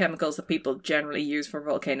household chemicals that people generally use for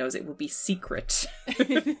volcanoes. It will be secret.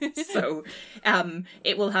 So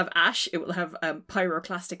it will have ash, it will have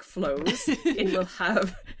pyroclastic flows, it will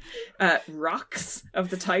have rocks of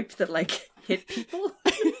the type that like hit people.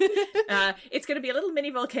 It's going to be a little mini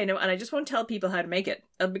volcano, and I just won't tell people how to make it.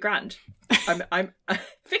 It'll be grand. I'm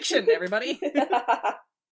fiction, everybody.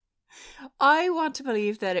 I want to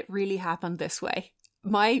believe that it really happened this way.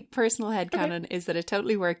 My personal headcanon is that it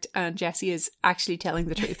totally worked, and Jessi is actually telling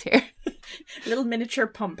the truth here. Little miniature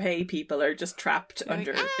Pompeii people are just trapped in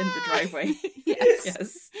the driveway.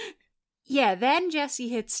 Yes. Yeah, then Jessi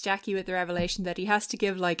hits Jackie with the revelation that he has to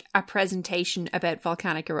give, like, a presentation about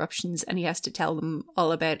volcanic eruptions, and he has to tell them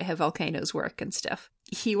all about how volcanoes work and stuff.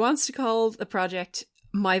 He wants to call the project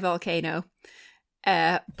My Volcano,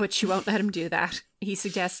 but she won't let him do that. He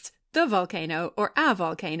suggests The Volcano or A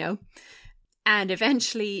Volcano. And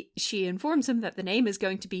eventually she informs him that the name is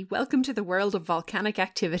going to be Welcome to the World of Volcanic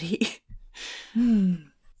Activity.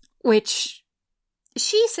 Which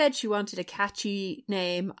she said she wanted a catchy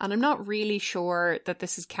name, and I'm not really sure that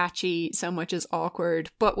this is catchy so much as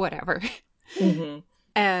awkward, but whatever.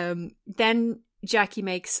 Then Jackie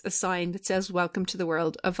makes a sign that says Welcome to the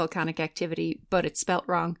World of Volcanic Activity, but it's spelt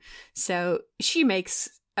wrong. So she makes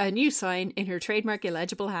a new sign in her trademark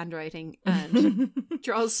illegible handwriting and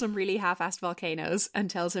draws some really half-assed volcanoes and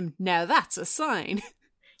tells him, now that's a sign.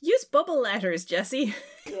 Use bubble letters, Jessi.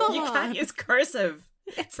 You can't use cursive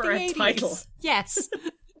for a 80s. title. Yes.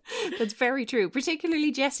 That's very true.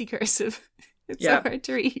 Particularly Jessi cursive. It's so hard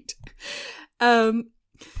to read.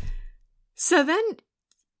 So then,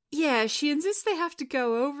 yeah, she insists they have to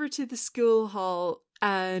go over to the school hall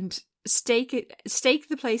and stake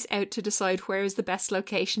the place out to decide where is the best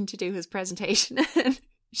location to do his presentation. And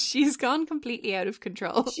she's gone completely out of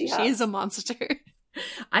control. She is a monster.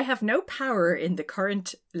 I have no power in the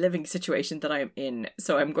current living situation that I'm in,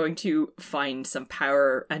 so I'm going to find some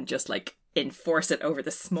power and just like enforce it over the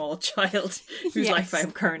small child whose life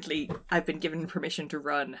I've been given permission to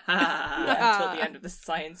run until the end of the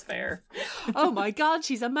science fair. Oh my god,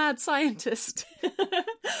 she's a mad scientist. Jessi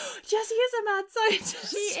is a mad scientist.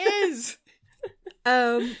 She is.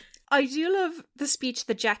 I do love the speech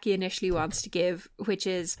that Jackie initially wants to give, which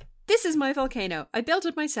is, this is my volcano. I built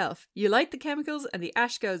it myself. You light the chemicals and the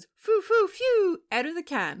ash goes foo foo phew out of the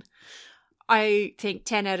can. I think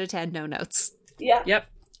 10 out of 10 no notes. Yeah. Yep.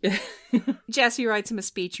 Jessi writes him a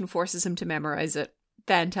speech and forces him to memorize it,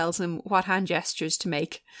 then tells him what hand gestures to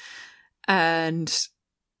make. And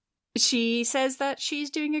she says that she's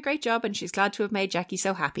doing a great job and she's glad to have made Jackie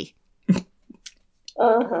so happy.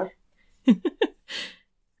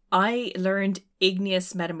 I learned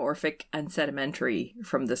igneous, metamorphic, and sedimentary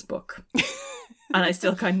from this book. And I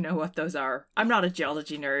still kind of know what those are. I'm not a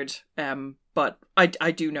geology nerd, but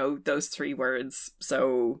I do know those three words.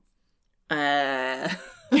 So I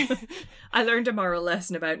learned a moral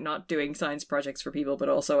lesson about not doing science projects for people, but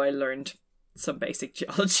also I learned some basic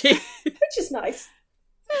geology. Which is nice.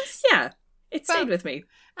 Yeah, it stayed with me.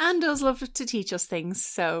 Anne does love to teach us things,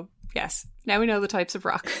 so yes, now we know the types of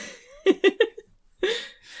rock.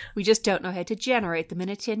 We just don't know how to generate them in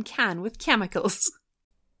a tin can with chemicals.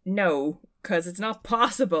 No, because it's not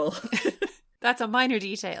possible. That's a minor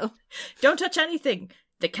detail. Don't touch anything.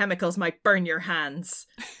 The chemicals might burn your hands.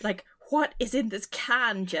 Like, what is in this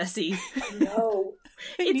can, Jessi? No.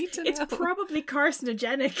 It's probably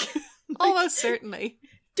carcinogenic. Almost certainly.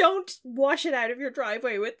 Don't wash it out of your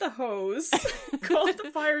driveway with the hose. Call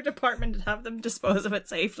the fire department and have them dispose of it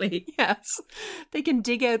safely. Yes. They can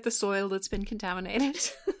dig out the soil that's been contaminated.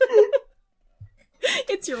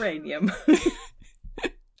 It's uranium.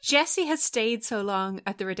 Jessi has stayed so long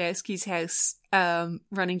at the Radowski's house,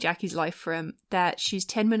 running Jackie's life for him, that she's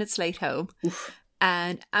 10 minutes late home. Oof.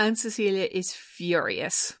 And Aunt Cecilia is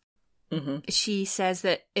furious. Mm-hmm. She says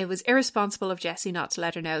that it was irresponsible of Jessi not to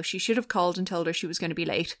let her know. She should have called and told her she was going to be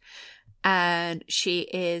late. And she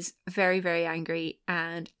is very, very angry.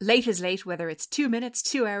 And late is late, whether it's 2 minutes,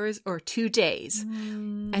 2 hours, or 2 days.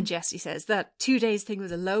 And Jessi says that 2 days thing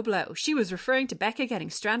was a low blow. She was referring to Becca getting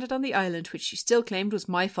stranded on the island, which she still claimed was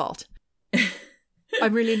my fault.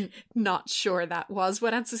 I'm really not sure that was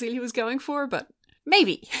what Aunt Cecilia was going for, but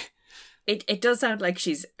maybe. It does sound like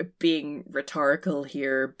she's being rhetorical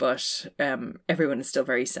here, but everyone is still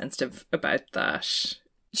very sensitive about that.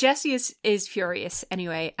 Jessi is furious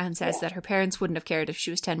anyway and says that her parents wouldn't have cared if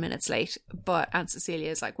she was 10 minutes late, but Aunt Cecilia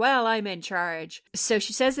is like, well, I'm in charge. So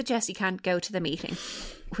she says that Jessi can't go to the meeting,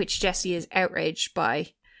 which Jessi is outraged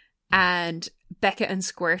by. And Becca and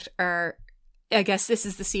Squirt are, I guess this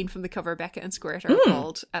is the scene from the cover, Becca and Squirt are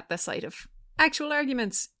called at the site of actual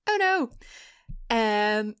arguments. Oh no.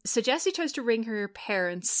 So Jessi tries to ring her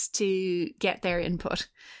parents to get their input.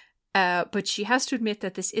 But she has to admit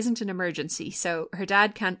that this isn't an emergency, so her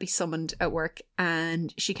dad can't be summoned at work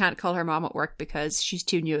and she can't call her mom at work because she's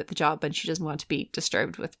too new at the job and she doesn't want to be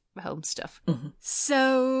disturbed with home stuff. Mm-hmm.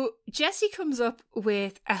 So Jessi comes up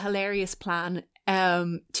with a hilarious plan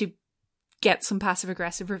to get some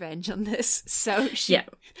passive-aggressive revenge on this. So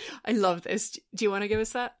I love this. Do you want to give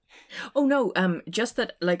us that? Oh no, just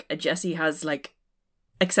that like Jessi has like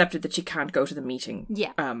accepted that she can't go to the meeting.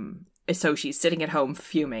 Yeah. So she's sitting at home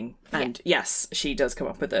fuming, and yes, she does come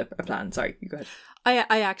up with a plan. Sorry, you go ahead.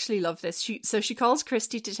 I actually love this. She calls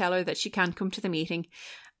Christy to tell her that she can't come to the meeting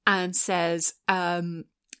and says,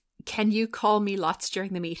 can you call me lots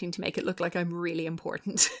during the meeting to make it look like I'm really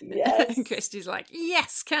important? Yes. And Christy's like,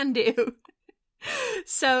 yes, can do.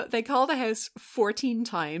 So they call the house 14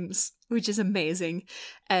 times, which is amazing.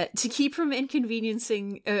 To keep from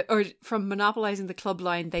inconveniencing or from monopolizing the club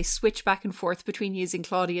line, they switch back and forth between using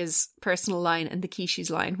Claudia's personal line and the Kishi's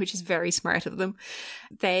line, which is very smart of them.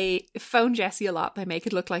 They phone Jessi a lot. They make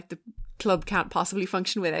it look like the club can't possibly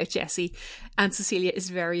function without Jessi. And Cecilia is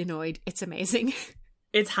very annoyed. It's amazing.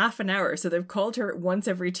 It's half an hour, so they've called her once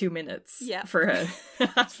every 2 minutes for a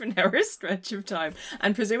half an hour stretch of time.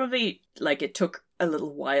 And presumably, like, it took a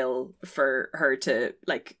little while for her to,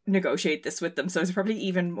 like, negotiate this with them, so it's probably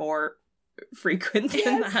even more frequent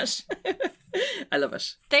than that. I love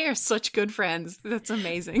it. They are such good friends. That's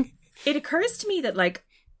amazing. It occurs to me that, like,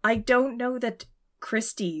 I don't know that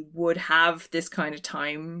Christy would have this kind of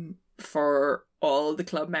time for all the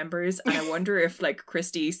club members, and I wonder if like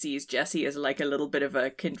Christy sees Jessi as like a little bit of a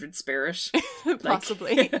kindred spirit.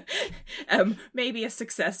 Possibly. Maybe a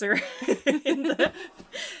successor in the...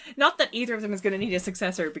 Not that either of them is going to need a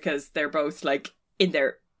successor because they're both like in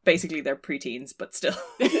their basically they're preteens, but still.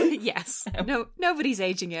 Yes. No, nobody's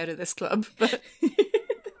aging out of this club, but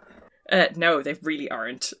no, they really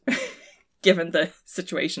aren't. Given the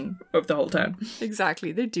situation of the whole town.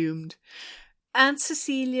 Exactly, they're doomed. Aunt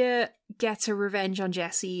Cecilia gets her revenge on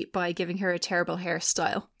Jessi by giving her a terrible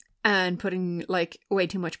hairstyle and putting like way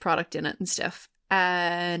too much product in it and stuff.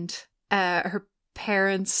 And her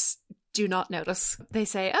parents do not notice. They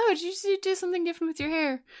say, oh, did you do something different with your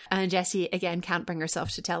hair? And Jessi again can't bring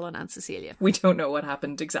herself to tell on Aunt Cecilia. We don't know what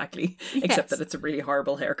happened exactly, except that it's a really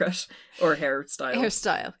horrible haircut or hairstyle.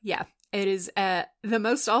 Hairstyle, yeah. It is the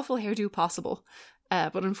most awful hairdo possible.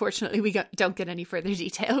 But unfortunately, we don't get any further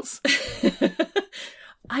details.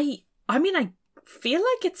 I mean, I feel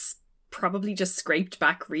like it's probably just scraped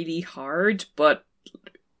back really hard, but...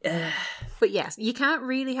 But yes, you can't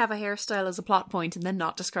really have a hairstyle as a plot point and then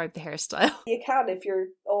not describe the hairstyle. You can if your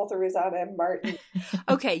author is Anna M. Martin.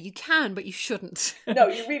 Okay, you can, but you shouldn't. No,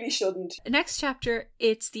 you really shouldn't. Next chapter,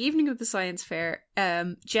 it's the evening of the science fair.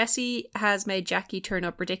 Jessi has made Jackie turn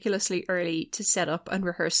up ridiculously early to set up and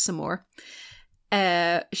rehearse some more.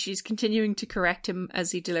 She's continuing to correct him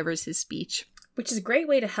as he delivers his speech. Which is a great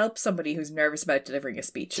way to help somebody who's nervous about delivering a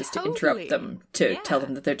speech, is to interrupt them, to tell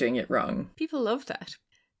them that they're doing it wrong. People love that.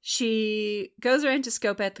 She goes around to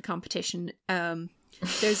scope out the competition.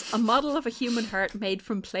 There's a model of a human heart made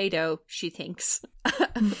from Play-Doh, she thinks.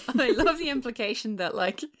 I love the implication that,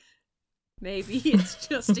 like, maybe it's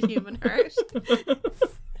just a human heart.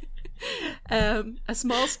 A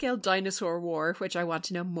small-scale dinosaur war, which I want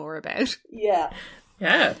to know more about. Yeah.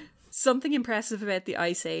 Something impressive about the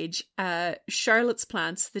Ice Age. Charlotte's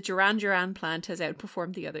plants, the Duran Duran plant, has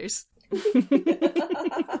outperformed the others.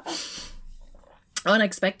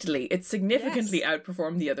 Unexpectedly, it significantly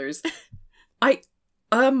outperformed the others.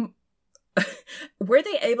 Were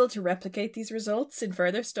they able to replicate these results in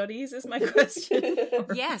further studies, is my question.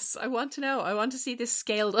 Yes, I want to know. I want to see this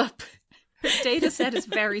scaled up. Her data set is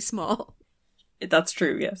very small. That's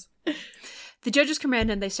true, yes. The judges come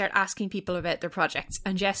around and they start asking people about their projects,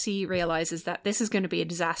 and Jessi realises that this is going to be a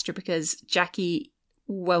disaster because Jackie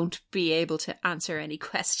won't be able to answer any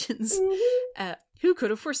questions. Who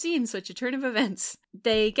could have foreseen such a turn of events?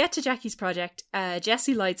 They get to Jackie's project.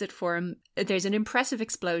 Jessi lights it for him. There's an impressive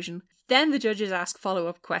explosion. Then the judges ask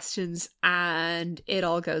follow-up questions and it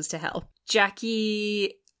all goes to hell.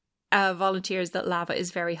 Jackie volunteers that lava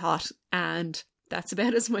is very hot and that's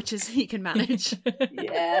about as much as he can manage.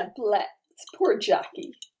 Yeah, bless. Poor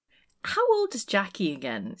Jackie. How old is Jackie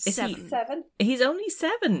again? Is 7. 7. He's only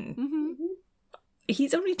 7. Mm-hmm.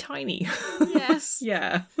 He's only tiny. Yes.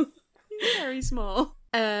 Yeah. He's very small.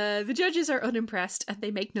 The judges are unimpressed and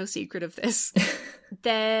they make no secret of this.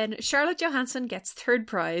 Then Charlotte Johansson gets 3rd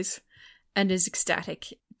prize and is ecstatic.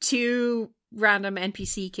 2 random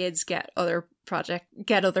NPC kids get other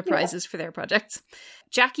prizes for their projects.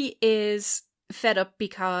 Jackie is fed up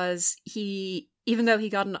because even though he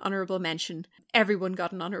got an honourable mention, everyone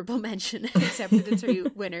got an honourable mention except for the 3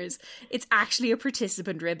 winners. It's actually a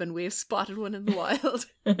participant ribbon. We have spotted one in the wild.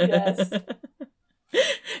 Yes.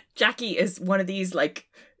 Jackie is one of these like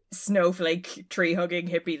snowflake tree hugging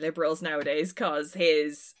hippie liberals nowadays because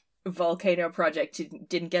his volcano project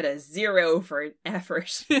didn't get a 0 for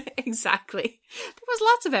effort. Exactly. There was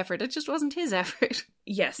lots of effort. It just wasn't his effort.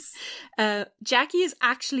 Yes. Jackie is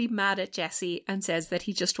actually mad at Jessi and says that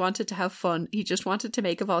he just wanted to have fun. He just wanted to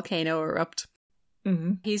make a volcano erupt.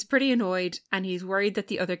 Mm-hmm. He's pretty annoyed and he's worried that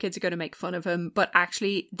the other kids are going to make fun of him, but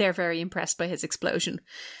actually they're very impressed by his explosion.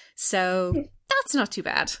 So that's not too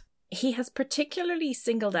bad. He has particularly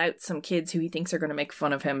singled out some kids who he thinks are going to make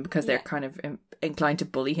fun of him because they're kind of inclined to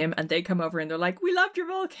bully him, and they come over and they're like, "We loved your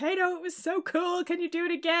volcano, it was so cool, can you do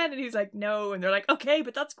it again?" And he's like, "No," and they're like, "Okay,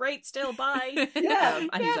 but that's great still, bye." Yeah.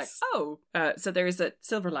 And he's like, "Oh." So there's a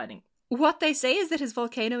silver lining. What they say is that his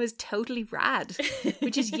volcano is totally rad,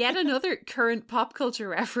 which is yet another current pop culture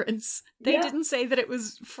reference. They didn't say that it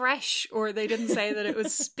was fresh, or they didn't say that it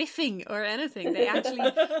was spiffing or anything. They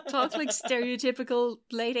actually talked like stereotypical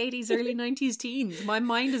late 80s, early 90s teens. My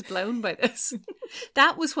mind is blown by this.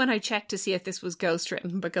 That was when I checked to see if this was ghost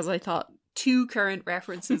written, because I thought 2 current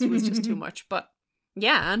references was just too much. But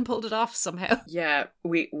yeah, Anne pulled it off somehow. Yeah,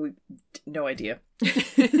 we no idea.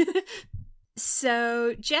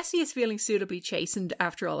 So Jessi is feeling suitably chastened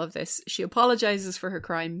after all of this. She apologizes for her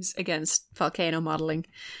crimes against volcano modeling.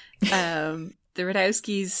 The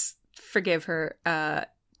Radowskis forgive her.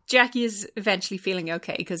 Jackie is eventually feeling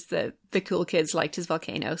okay because the cool kids liked his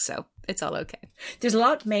volcano, so it's all okay. There's a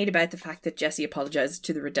lot made about the fact that Jessi apologizes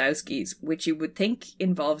to the Radowskis, which you would think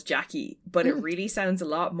involves Jackie, but it really sounds a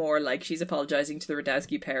lot more like she's apologizing to the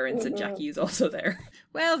Radowski parents and Jackie is also there.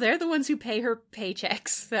 Well, they're the ones who pay her paychecks,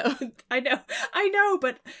 so... I know,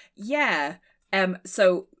 but yeah.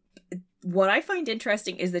 So what I find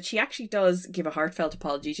interesting is that she actually does give a heartfelt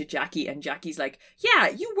apology to Jackie, and Jackie's like, "Yeah,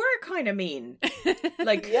 you were kind of mean."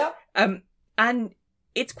 Like, Yep. And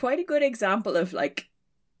it's quite a good example of like,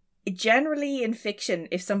 generally in fiction,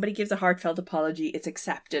 if somebody gives a heartfelt apology, it's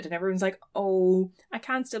accepted and everyone's like, "Oh, I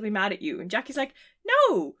can still be mad at you." And Jackie's like,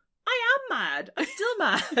 "No, I am mad. I'm still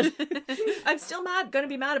mad. I'm still gonna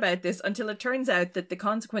be mad about this until it turns out that the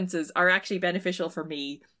consequences are actually beneficial for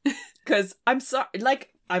me. Because I'm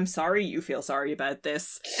sorry you feel sorry about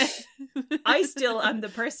this. I still am the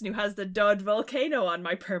person who has the dud volcano on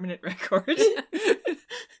my permanent record."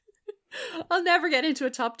 I'll never get into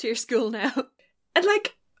a top tier school now. And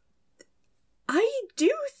like, I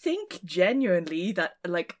do think genuinely that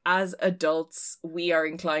like as adults we are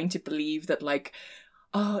inclined to believe that like,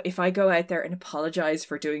 oh, if I go out there and apologize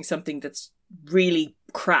for doing something that's really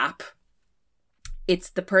crap, it's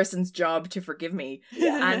the person's job to forgive me.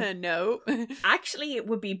 And no. Actually, it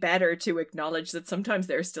would be better to acknowledge that sometimes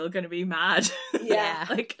they're still going to be mad. Yeah.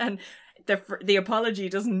 Like, and the apology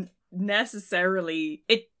doesn't necessarily,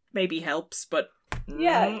 it maybe helps, but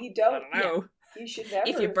Yeah, you don't. I don't know. You should never.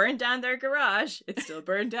 If you burn down their garage, it's still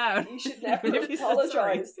burned down. You should never Even if you said sorry.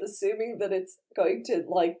 apologize, assuming that it's going to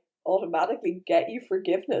like automatically get you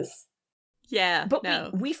forgiveness. Yeah, But no.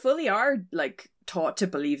 we fully are like taught to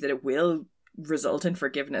believe that it will result in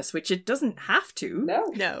forgiveness, which it doesn't have to.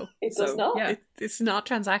 No. It does not. Yeah. It's not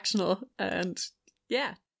transactional, and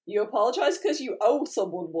yeah. You apologize because you owe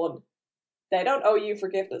someone one. They don't owe you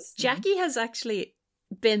forgiveness. Jackie has actually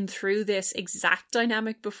been through this exact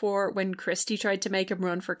dynamic before when Christy tried to make him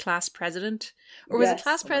run for class president. Or was it Yes.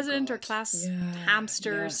 class Oh my president or God. class Yeah,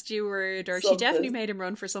 hamster yeah. steward, or she Something. definitely made him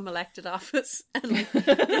run for some elected office. And like,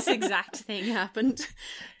 this exact thing happened.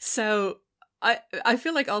 So I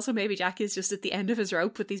feel like also maybe Jackie is just at the end of his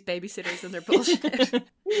rope with these babysitters and their bullshit.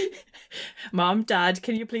 Mom, Dad,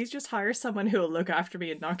 can you please just hire someone who will look after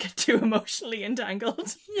me and not get too emotionally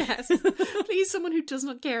entangled? Yes. Please, someone who does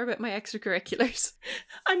not care about my extracurriculars.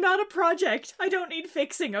 I'm not a project. I don't need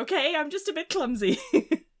fixing, okay? I'm just a bit clumsy.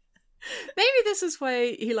 Maybe this is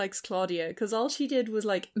why he likes Claudia, because all she did was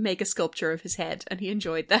like make a sculpture of his head and he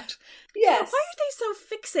enjoyed that. Yes. Why are they so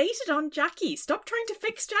fixated on Jackie? Stop trying to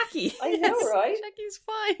fix Jackie. I know, right? Jackie's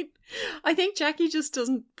fine. I think Jackie just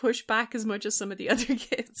doesn't push back as much as some of the other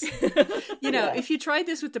kids. You know, if you tried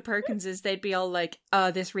this with the Perkinses, they'd be all like,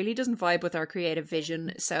 this really doesn't vibe with our creative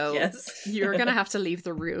vision, so you're going to have to leave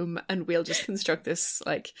the room and we'll just construct this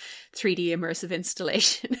like 3D immersive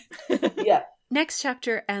installation. Yeah. Next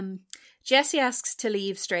chapter, Jessi asks to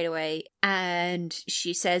leave straight away and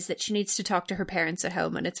she says that she needs to talk to her parents at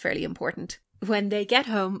home and it's fairly important. When they get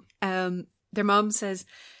home, their mom says,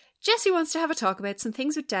 Jessi wants to have a talk about some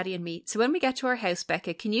things with Daddy and me, so when we get to our house,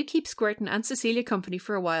 Becca, can you keep Squirt and Aunt Cecilia company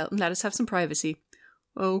for a while and let us have some privacy?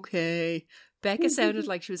 Okay. Becca sounded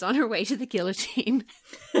like she was on her way to the guillotine.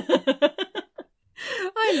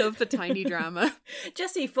 I love the tiny drama.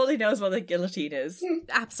 Jessi fully knows what the guillotine is.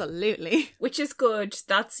 Absolutely. Which is good.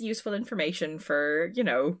 That's useful information for, you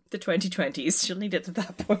know, the 2020s. She'll need it at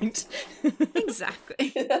that point.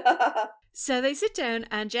 Exactly. So they sit down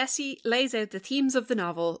and Jessi lays out the themes of the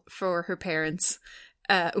novel for her parents,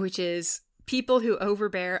 which is people who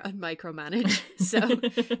overbear and micromanage. So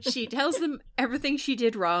she tells them everything she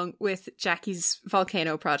did wrong with Jackie's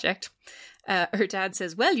volcano project. Her dad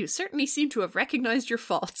says, well, you certainly seem to have recognised your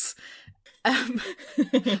faults.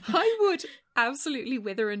 I would absolutely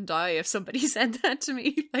wither and die if somebody said that to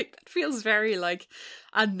me. Like, that feels very like,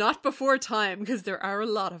 and not before time, because there are a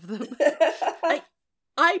lot of them.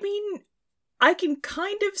 I mean, I can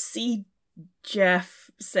kind of see Jeff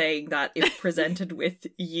saying that if presented with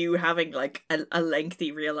you having like a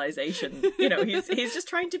lengthy realization. You know, he's just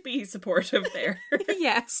trying to be supportive there.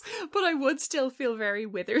 Yes, but I would still feel very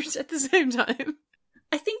withered at the same time.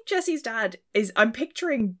 I think Jessi's dad is, I'm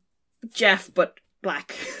picturing Jeff but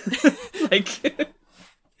black. Like,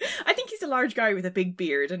 I think he's a large guy with a big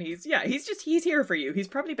beard and he's here for you. He's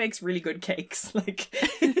probably bakes really good cakes. Like,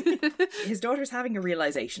 his daughter's having a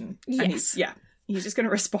realization. Yes. And he's just going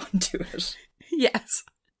to respond to it. Yes.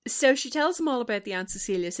 So she tells them all about the Aunt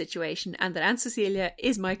Cecilia situation and that Aunt Cecilia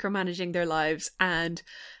is micromanaging their lives and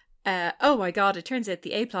oh my god, it turns out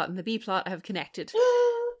the A plot and the B plot have connected.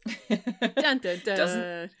 Dun, dun, dun.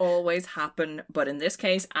 Doesn't always happen, but in this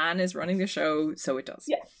case Anne is running the show, so it does.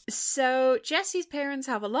 Yeah. So Jessi's parents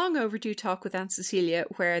have a long overdue talk with Aunt Cecilia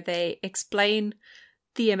where they explain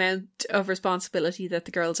the amount of responsibility that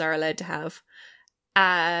the girls are allowed to have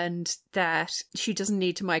and that she doesn't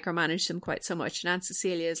need to micromanage them quite so much. And Aunt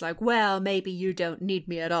Cecilia is like, well, maybe you don't need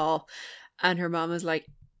me at all. And her mom is like,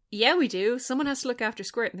 yeah, we do. Someone has to look after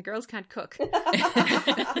Squirt and the girls can't cook.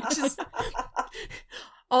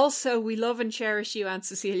 Also, we love and cherish you, Aunt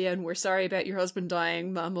Cecilia, and we're sorry about your husband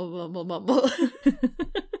dying. Mumble, mumble, mumble.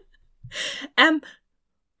 I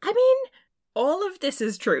mean, all of this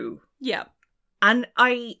is true. Yeah. And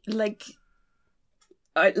I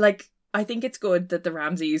think it's good that the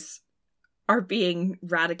Ramseys are being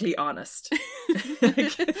radically honest.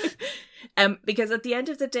 Because at the end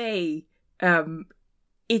of the day,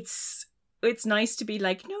 it's nice to be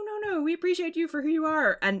like, no, we appreciate you for who you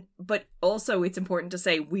are. But also it's important to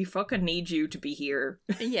say, we fucking need you to be here.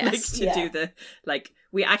 Yes. Do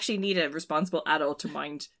we actually need a responsible adult to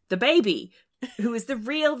mind the baby, who is the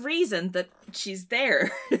real reason that she's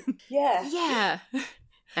there. Yeah. Yeah.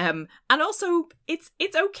 And also, it's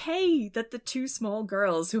okay that the two small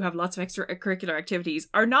girls who have lots of extracurricular activities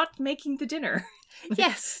are not making the dinner.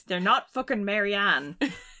 Yes. They're not fucking Marianne.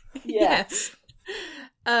 Yeah. Yes.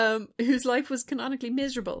 Whose life was canonically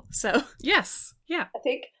miserable. So yes. Yeah. I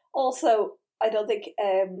think also, I think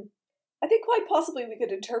quite possibly we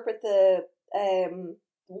could interpret the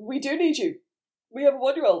we do need you. We have a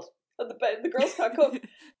 1-year-old and the girls can't cook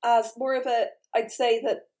as more of a, I'd say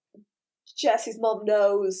that Jessi's mum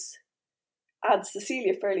knows Aunt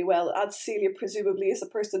Cecilia fairly well. Aunt Cecilia presumably is a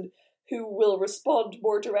person who will respond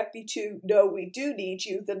more directly to no, we do need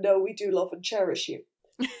you than no, we do love and cherish you.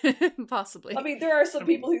 Possibly. I mean, there are some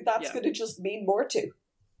people who that's going to just mean more to.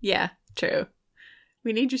 Yeah, true.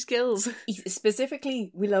 We need your skills.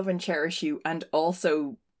 Specifically, we love and cherish you, and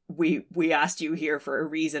also we asked you here for a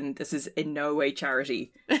reason. This is in no way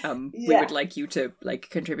charity. We would like you to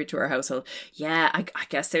contribute to our household. Yeah, I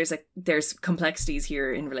guess there's complexities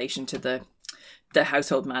here in relation to the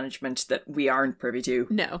household management that we aren't privy to.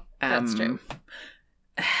 No, that's true.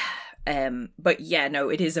 But yeah, no,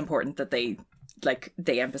 it is important that they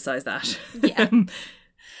emphasize that. Yeah.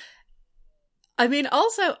 I mean,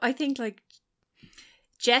 also, I think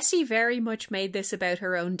Jessi very much made this about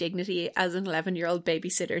her own dignity as an 11-year-old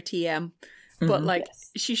babysitter TM. But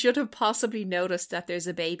she should have possibly noticed that there's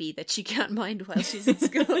a baby that she can't mind while she's at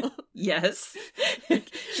school. Yes.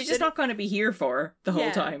 She's just not going to be here for the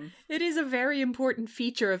whole time. It is a very important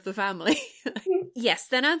feature of the family. Yes,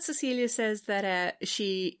 then Aunt Cecilia says that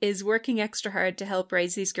she is working extra hard to help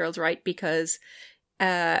raise these girls right because,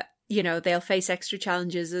 they'll face extra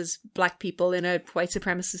challenges as black people in a white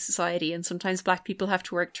supremacist society, and sometimes black people have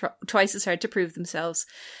to work twice as hard to prove themselves.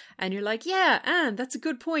 And you're like, yeah, Anne, that's a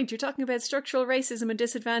good point. You're talking about structural racism and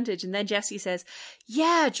disadvantage. And then Jessi says,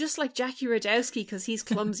 yeah, just like Jackie Rodowsky, because he's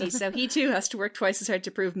clumsy, so he too has to work twice as hard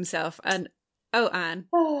to prove himself. And, Anne.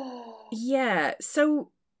 Yeah,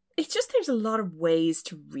 so it's just there's a lot of ways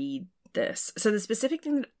to read this. So the specific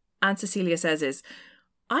thing that Aunt Cecilia says is,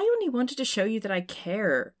 I only wanted to show you that I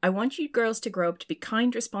care. I want you girls to grow up to be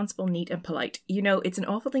kind, responsible, neat and polite. You know, it's an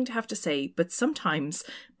awful thing to have to say, but sometimes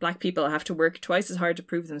black people have to work twice as hard to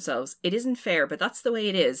prove themselves. It isn't fair, but that's the way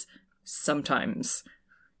it is. Sometimes.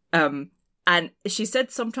 And she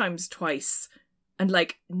said sometimes twice. And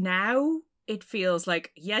like now it feels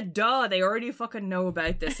like, yeah, duh, they already fucking know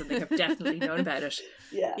about this and they have definitely known about it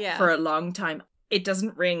for a long time. It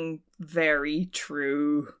doesn't ring very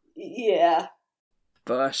true. Yeah.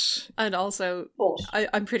 And also,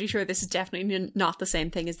 I'm pretty sure this is definitely not the same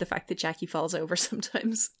thing as the fact that Jackie falls over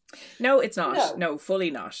sometimes. No, it's not. No,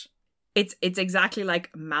 fully not. It's exactly like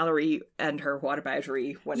Mallory and her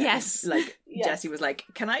whataboutery when Jessi was like,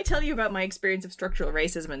 can I tell you about my experience of structural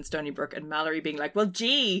racism in Stony Brook? And Mallory being like, well,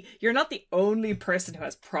 gee, you're not the only person who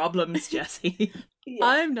has problems, Jessi.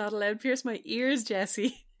 I'm not allowed to pierce my ears,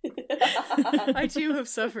 Jessi. I too have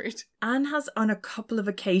suffered. Anne has on a couple of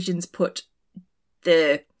occasions put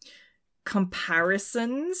the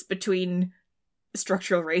comparisons between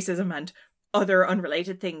structural racism and other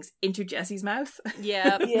unrelated things into Jessi's mouth.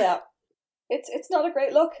 Yeah. Yeah. It's not a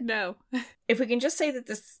great look. No. If we can just say that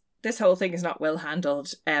this whole thing is not well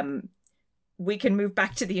handled, we can move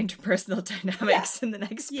back to the interpersonal dynamics in the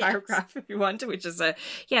next paragraph if you want to, which is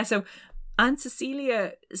so Aunt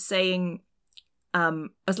Cecilia saying,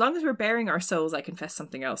 as long as we're bearing our souls, I confess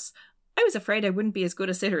something else. I was afraid I wouldn't be as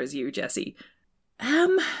good a sitter as you, Jessi.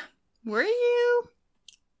 Were you?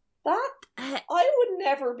 That I would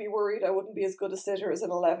never be worried I wouldn't be as good a sitter as an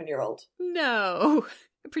 11-year-old. No.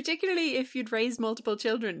 Particularly if you'd raised multiple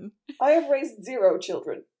children. I have raised 0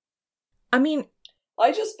 children. I mean,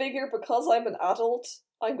 I just figure because I'm an adult,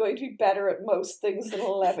 I'm going to be better at most things than an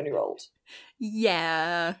 11-year-old.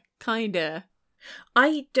 Yeah, kinda.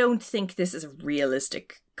 I don't think this is a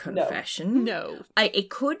realistic confession. No.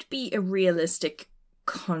 It could be a realistic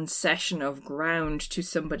concession of ground to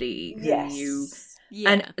somebody who you... Yeah.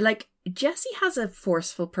 And, like, Jessi has a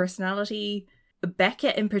forceful personality.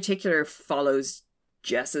 Becca, in particular, follows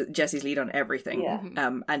Jessi's lead on everything. Yeah.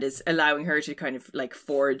 And is allowing her to kind of, like,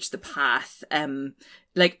 forge the path.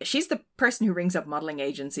 Like, she's the person who rings up modelling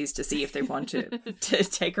agencies to see if they want to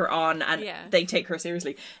take her on, and they take her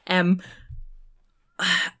seriously.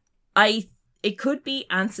 It could be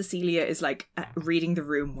Aunt Cecilia is like reading the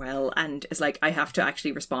room well and is like, I have to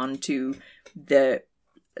actually respond to the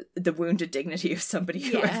wounded dignity of somebody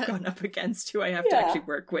who I've gone up against, who I have to actually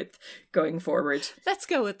work with going forward. Let's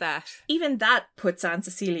go with that. Even that puts Aunt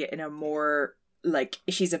Cecilia in a more, like,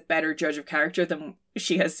 she's a better judge of character than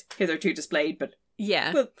she has hitherto displayed, but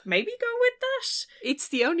we'll maybe go with that. It's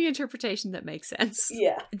the only interpretation that makes sense.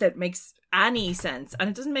 Yeah. That makes any sense, and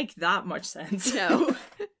it doesn't make that much sense. No.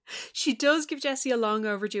 She does give Jessi a long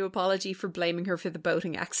overdue apology for blaming her for the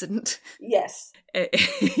boating accident. Yes.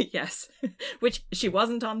 Yes. Which she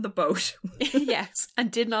wasn't on the boat. Yes,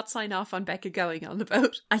 and did not sign off on Becca going on the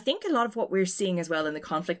boat. I think a lot of what we're seeing as well in the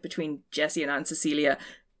conflict between Jessi and Aunt Cecilia,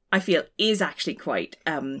 I feel, is actually quite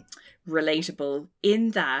relatable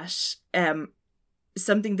in that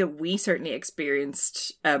something that we certainly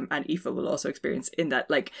experienced, and Aoife will also experience, in that,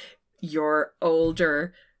 like, your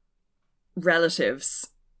older relatives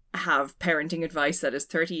have parenting advice that is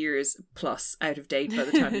 30 years plus out of date by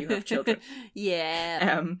the time you have children.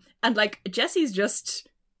 Yeah. And like Jessi's just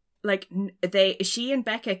like she and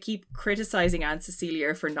Becca keep criticizing Aunt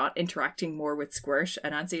Cecilia for not interacting more with Squirt,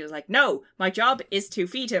 and Aunt Cecilia's like, no, my job is to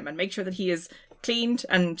feed him and make sure that he is cleaned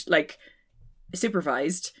and like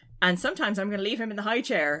supervised, and sometimes I'm going to leave him in the high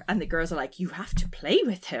chair. And the girls are like, you have to play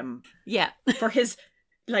with him for his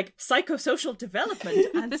like psychosocial development,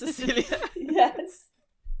 Aunt Cecilia. Yes.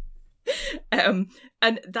 And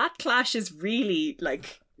that clash is really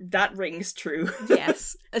like, that rings true.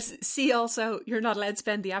 Yes. See, also, you're not allowed to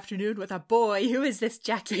spend the afternoon with a boy. Who is this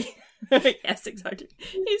Jackie? Yes, exactly.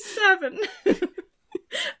 He's 7.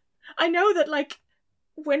 I know that, like,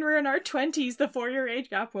 when we're in our 20s, the 4-year age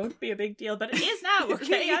gap won't be a big deal, but it is now,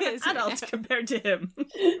 okay? I'm an adult compared to him.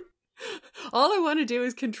 All I want to do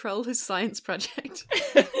is control his science project.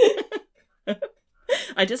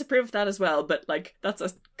 I disapprove of that as well, but like that's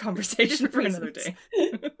a conversation for another day.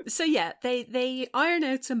 So yeah, they iron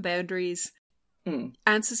out some boundaries.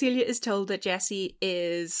 And Cecilia is told that Jessi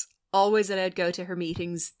is always allowed to go to her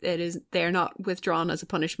meetings. They're not withdrawn as a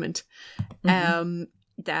punishment.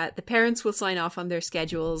 That the parents will sign off on their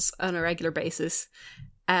schedules on a regular basis,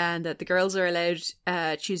 and that the girls are allowed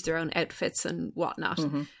choose their own outfits and whatnot.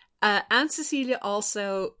 Aunt Cecilia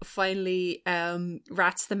also finally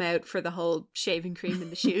rats them out for the whole shaving cream in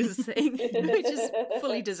the shoes thing, which is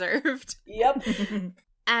fully deserved. Yep.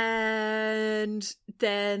 And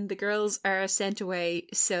then the girls are sent away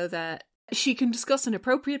so that she can discuss an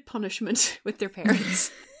appropriate punishment with their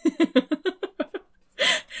parents.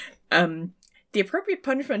 The appropriate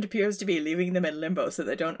punishment appears to be leaving them in limbo so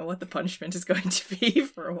they don't know what the punishment is going to be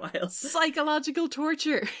for a while. Psychological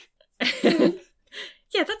torture.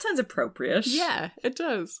 Yeah, that sounds appropriate. Yeah, it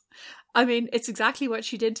does. I mean, it's exactly what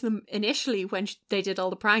she did to them initially when they did all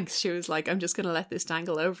the pranks. She was like, I'm just going to let this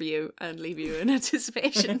dangle over you and leave you in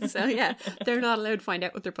anticipation. So yeah, they're not allowed to find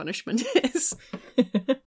out what their punishment is.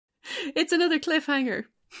 It's another cliffhanger.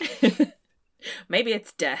 Maybe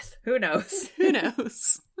it's death. Who knows? Who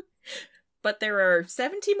knows? But there are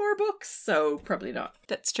 70 more books, so probably not.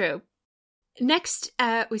 That's true. Next,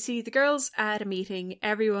 we see the girls at a meeting.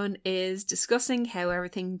 Everyone is discussing how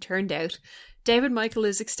everything turned out. David Michael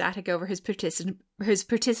is ecstatic over his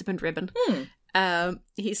participant ribbon.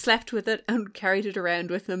 He slept with it and carried it around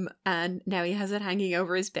with him, and now he has it hanging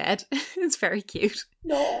over his bed. It's very cute.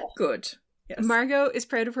 No. Good. Yes. Margot is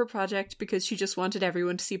proud of her project because she just wanted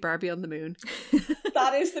everyone to see Barbie on the moon.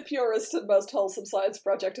 That is the purest and most wholesome science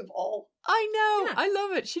project of all. I know. Yeah. I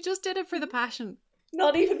love it. She just did it for the passion.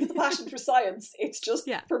 Not even for the passion for science. It's just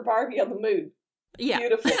for Barbie on the moon. Yeah.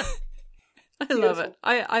 Beautiful. I love it.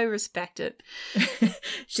 I respect it.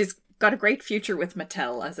 She's got a great future with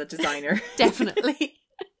Mattel as a designer. Definitely.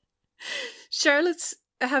 Charlotte's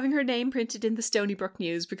having her name printed in the Stony Brook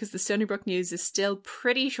News because the Stony Brook News is still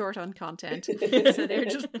pretty short on content. So they're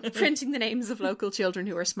just printing the names of local children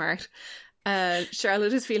who are smart.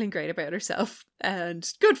 Charlotte is feeling great about herself, and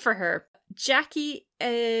good for her. Jackie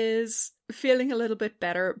is feeling a little bit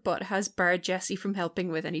better, but has barred Jessi from helping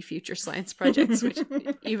with any future science projects, which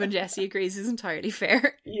even Jessi agrees is entirely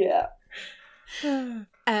fair. Yeah.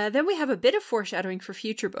 Then we have a bit of foreshadowing for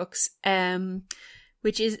future books,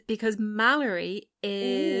 which is because Mallory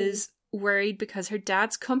is worried because her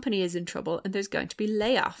dad's company is in trouble and there's going to be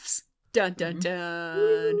layoffs. Dun dun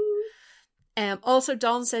dun. Also,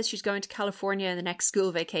 Dawn says she's going to California in the next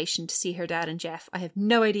school vacation to see her dad and Jeff. I have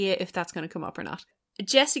no idea if that's going to come up or not.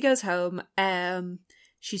 Jessi goes home.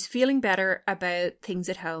 She's feeling better about things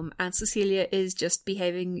at home, and Cecilia is just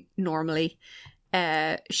behaving normally.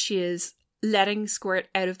 She is letting Squirt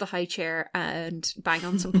out of the high chair and bang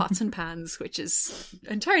on some pots and pans, which is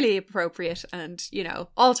entirely appropriate, and, you know,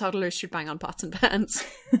 all toddlers should bang on pots and pans.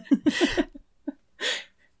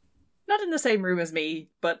 Not in the same room as me,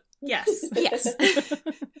 but yes. Yes.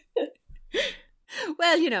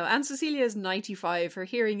 Well, you know, Aunt Cecilia is 95. Her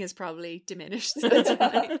hearing is probably diminished, so it's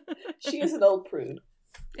fine. She is an old prude.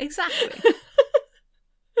 Exactly.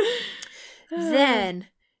 Then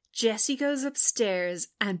Jessi goes upstairs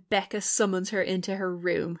and Becca summons her into her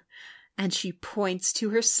room, and she points to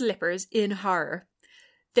her slippers in horror.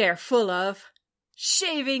 They're full of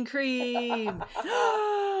shaving cream.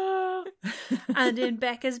 And in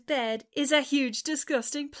Becca's bed is a huge,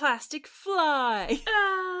 disgusting plastic fly.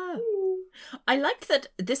 I like that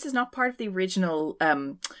this is not part of the original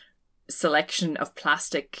selection of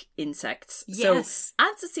plastic insects. Yes. So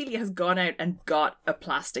Aunt Cecilia has gone out and got a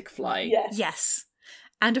plastic fly. Yes. Yes.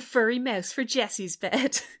 And a furry mouse for Jessi's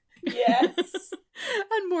bed. Yes.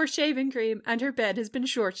 And more shaving cream, and her bed has been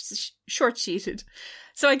short-sheeted.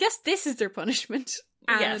 So I guess this is their punishment.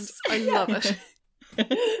 And Yes. I love it.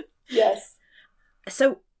 Yes.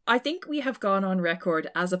 So I think we have gone on record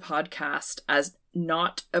as a podcast as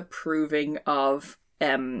not approving of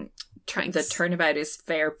the Turnabout is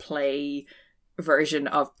Fair Play version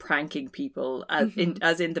of pranking people,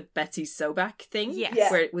 as in the Betsy Sobek thing, Yes.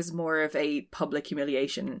 where it was more of a public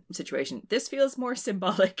humiliation situation. This feels more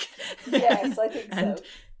symbolic. Yes, I think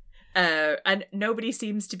so. And nobody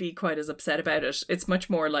seems to be quite as upset about it. It's much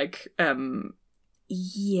more like,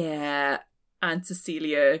 yeah, Aunt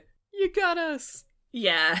Cecilia, You got us.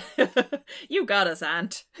 yeah, you got us,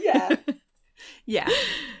 Aunt. Yeah. Yeah.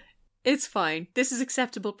 It's fine. This is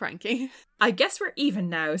acceptable pranking. I guess we're even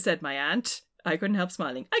now, said my aunt. I couldn't help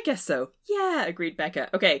smiling. I guess so. Yeah, agreed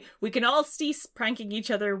Becca. Okay, we can all cease pranking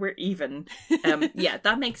each other. We're even. Yeah,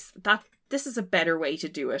 that makes that. This is a better way to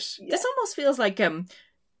do it. Yeah. This almost feels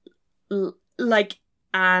like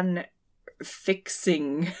Anne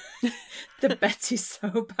fixing the Betsy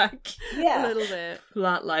Sobek Yeah. A little bit.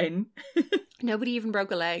 plotline. Nobody even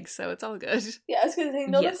broke a leg, so it's all good. Yeah, I was going to say,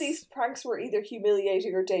 none Yes. of these pranks were either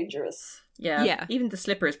humiliating or dangerous. Yeah. Yeah. Even the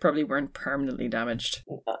slippers probably weren't permanently damaged.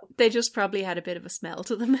 They just probably had a bit of a smell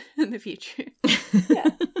to them in the future.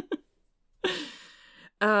 Yeah.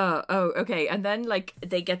 Oh, okay. And then, like,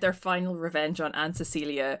 they get their final revenge on Aunt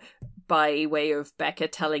Cecilia by way of Becca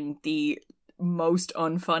telling the most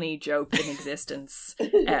unfunny joke in existence.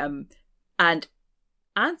 And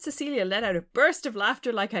Aunt Cecilia let out a burst of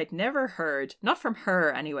laughter like I'd never heard. Not from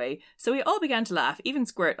her, anyway. So we all began to laugh, even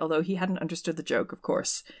Squirt, although he hadn't understood the joke, of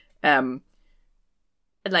course.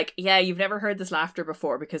 Like, yeah, you've never heard this laughter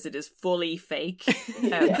before because it is fully fake.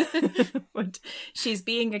 But she's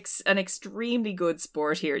being an extremely good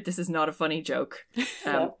sport here. This is not a funny joke.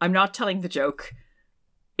 I'm not telling the joke.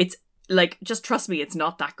 It's like, just trust me, it's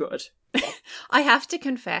not that good. I have to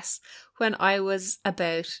confess, when I was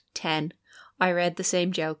about 10, I read the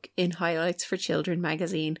same joke in Highlights for Children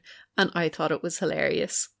magazine, and I thought it was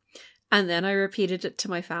hilarious. And then I repeated it to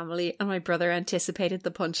my family, and my brother anticipated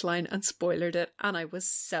the punchline and spoilered it, and I was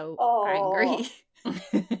so angry.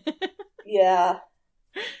 Yeah.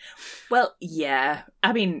 Well, yeah.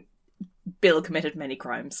 I mean, Bill committed many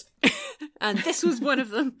crimes. And this was one of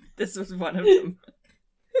them. This was one of them.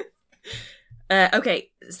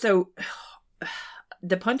 Okay, so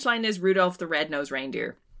the punchline is Rudolph the Red-Nosed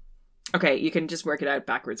Reindeer. Okay, you can just work it out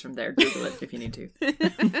backwards from there. Google it if you need to.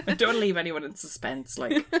 Don't leave anyone in suspense.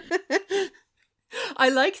 Like, I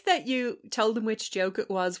like that you told them which joke it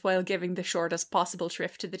was while giving the shortest possible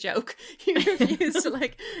shrift to the joke. You refuse to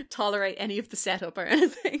like tolerate any of the setup or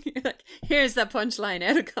anything. You're like, here's that punchline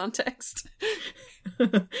out of context.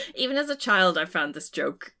 even as a child, I found this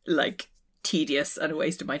joke like tedious and a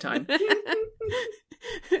waste of my time.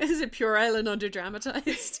 Is it puerile and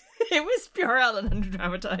underdramatized? It was puerile and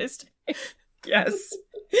underdramatized. Yes.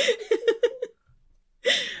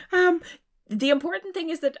 The important thing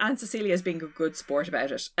is that Aunt Cecilia is being a good sport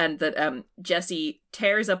about it, and that Jessi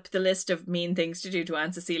tears up the list of mean things to do to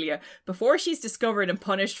Aunt Cecilia before she's discovered and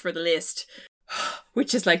punished for the list,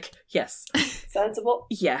 which is like, yes, sensible.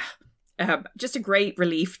 Yeah, just a great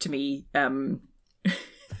relief to me.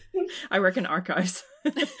 I work in archives.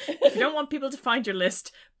 If you don't want people to find your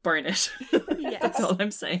list, burn it. Yes. That's all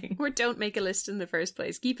I'm saying. Or don't make a list in the first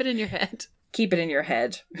place. Keep it in your head. Keep it in your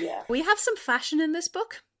head. Yeah. We have some fashion in this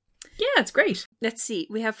book. Yeah, it's great. Let's see.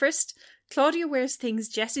 We have first, Claudia wears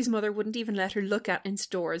things Jessi's mother wouldn't even let her look at in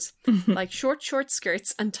stores, like short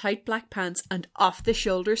skirts and tight black pants and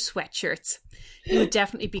off-the-shoulder sweatshirts. You would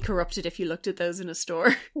definitely be corrupted if you looked at those in a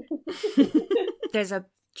store. There's a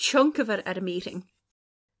chunk of it at a meeting.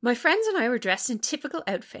 My friends and I were dressed in typical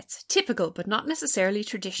outfits. Typical, but not necessarily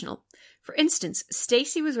traditional. For instance,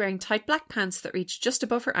 Stacey was wearing tight black pants that reached just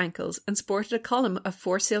above her ankles and sported a column of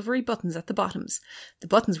 4 silvery buttons at the bottoms. The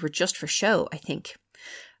buttons were just for show, I think.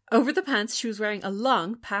 Over the pants, she was wearing a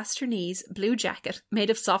long, past her knees, blue jacket made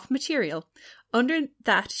of soft material. Under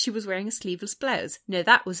that, she was wearing a sleeveless blouse. Now,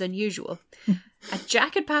 that was unusual. A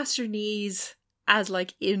jacket past her knees as,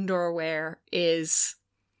 like, indoor wear is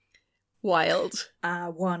wild. I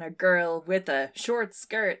want a girl with a short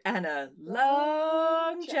skirt and a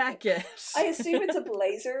long jacket. I assume it's a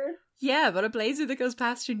blazer. Yeah, but a blazer that goes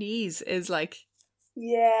past her knees is like...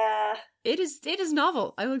 Yeah. It is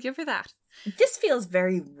novel. I will give her that. This feels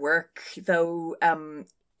very work, though,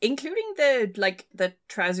 including the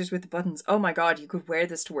trousers with the buttons. Oh my god, you could wear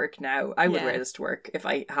this to work now. I would wear this to work if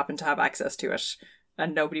I happened to have access to it.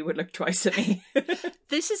 And nobody would look twice at me.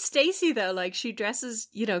 This is Stacey, though. Like, she dresses,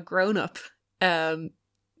 grown up.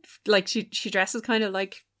 Like, she dresses kind of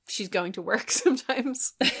like she's going to work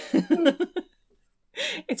sometimes.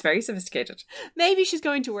 It's very sophisticated. Maybe she's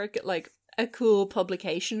going to work at, like, a cool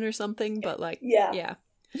publication or something, but, like, yeah.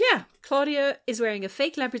 Claudia is wearing a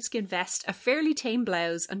fake leopard skin vest, a fairly tame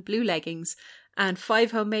blouse, and blue leggings, and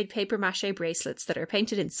 5 homemade paper mache bracelets that are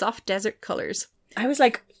painted in soft desert colours. I was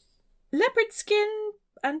like, leopard skin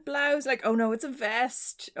and blouse, like, oh no, it's a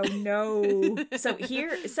vest. Oh no. On this side of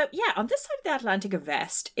the Atlantic, a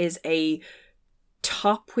vest is a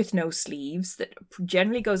top with no sleeves that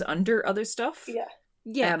generally goes under other stuff. Yeah.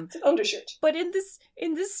 It's an undershirt. But in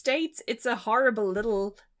the States, it's a horrible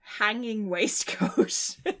little hanging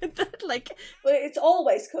waistcoat. But it's all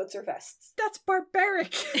waistcoats or vests. That's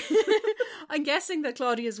barbaric. I'm guessing that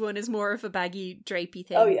Claudia's one is more of a baggy, drapey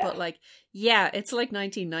thing. Oh, yeah. But it's like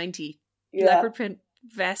 1990. Yeah. Leopard print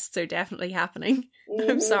vests are definitely happening. Mm-hmm.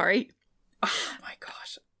 I'm sorry. Oh my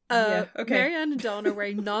god. Okay. Marianne and Dawn are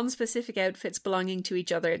wearing non-specific outfits belonging to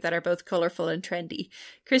each other that are both colourful and trendy.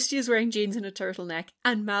 Christy is wearing jeans and a turtleneck,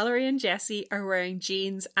 and Mallory and Jessi are wearing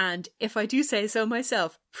jeans and, if I do say so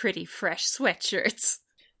myself, pretty fresh sweatshirts.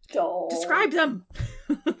 Dawn. Describe them!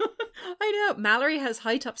 I know. Mallory has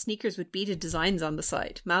high-top sneakers with beaded designs on the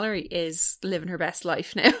side. Mallory is living her best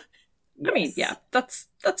life now. I mean, yeah, that's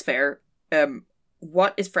fair.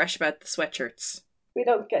 What is fresh about the sweatshirts? We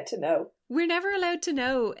don't get to know. We're never allowed to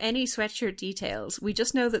know any sweatshirt details. We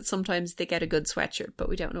just know that sometimes they get a good sweatshirt, but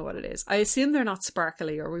we don't know what it is. I assume they're not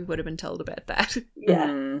sparkly, or we would have been told about that.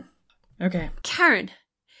 Yeah. Okay. Karen,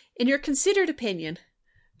 in your considered opinion,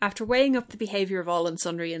 after weighing up the behaviour of all and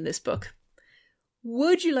sundry in this book,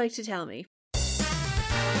 would you like to tell me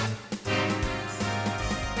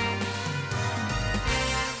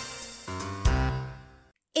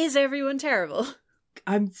is everyone terrible?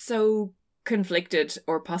 I'm so conflicted,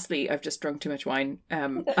 or possibly I've just drunk too much wine.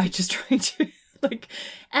 I just trying to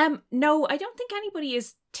no, I don't think anybody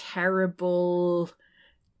is terrible.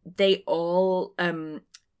 They all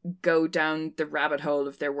go down the rabbit hole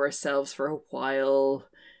of their worst selves for a while,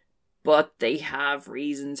 but they have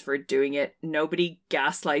reasons for doing it. Nobody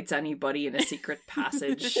gaslights anybody in a secret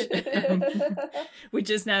passage, which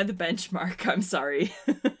is now the benchmark. I'm sorry.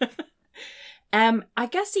 I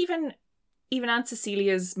guess even Aunt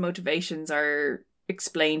Cecilia's motivations are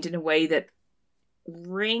explained in a way that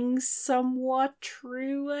rings somewhat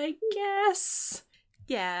true, I guess.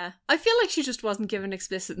 Yeah, I feel like she just wasn't given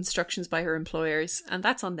explicit instructions by her employers, and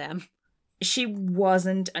that's on them. She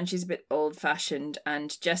wasn't, and she's a bit old-fashioned, and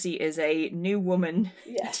Jessi is a new woman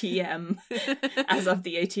TM as of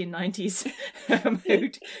the 1890s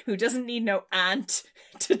who doesn't need no aunt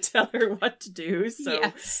to tell her what to do. So,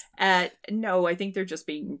 yes. No, I think they're just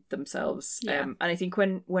being themselves. Yeah. And I think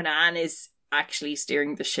when Anne is actually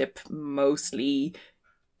steering the ship, mostly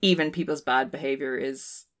even people's bad behaviour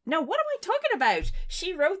is... No, what am I talking about?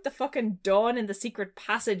 She wrote the fucking Dawn in the Secret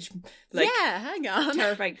Passage. Yeah, hang on.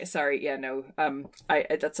 Terrifying. Sorry, yeah, no. I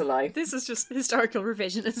that's a lie. This is just historical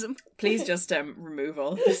revisionism. Please just remove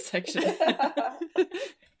all of this section.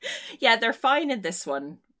 Yeah, they're fine in this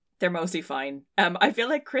one. They're mostly fine. I feel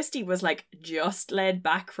like Christy was just led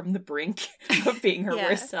back from the brink of being her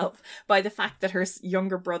worst self by the fact that her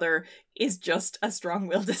younger brother is just as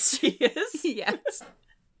strong-willed as she is. Yes.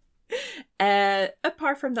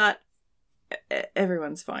 Apart from that,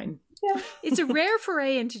 everyone's fine. Yeah. It's a rare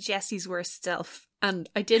foray into Jessi's worst self, and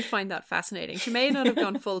I did find that fascinating. She may not have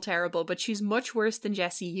gone full terrible, but she's much worse than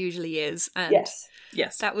Jessi usually is, and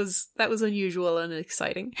yes, that was unusual and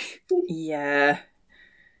exciting. Yeah.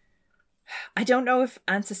 I don't know if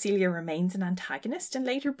Aunt Cecilia remains an antagonist in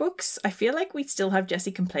later books. I feel like we still have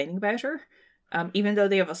Jessi complaining about her, even though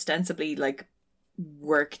they have ostensibly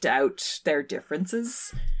worked out their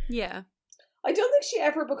differences. Yeah. I don't think she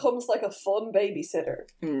ever becomes a fun babysitter.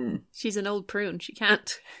 Mm. She's an old prune. She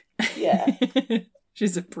can't. Yeah.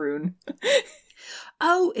 She's a prune.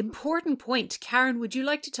 Oh, important point. Karen, would you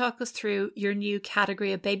like to talk us through your new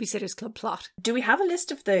category of Babysitters Club plot? Do we have a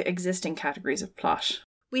list of the existing categories of plot?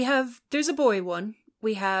 We have, there's a boy one.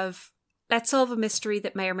 We have, let's solve a mystery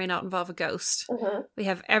that may or may not involve a ghost. Uh-huh. We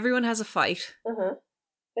have everyone has a fight. Uh-huh.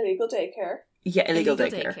 Illegal daycare. Yeah, illegal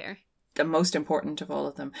daycare. The most important of all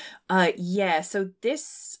of them. So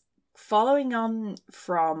this, following on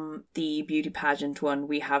from the beauty pageant one,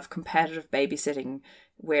 we have competitive babysitting,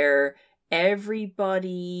 where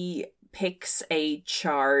everybody picks a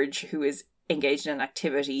charge who is engaged in an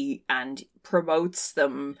activity and promotes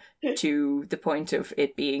them to the point of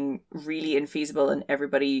it being really infeasible, and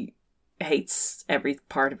everybody hates every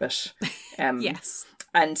part of it. Yes.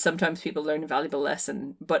 And sometimes people learn a valuable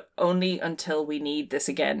lesson, but only until we need this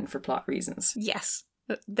again for plot reasons. Yes.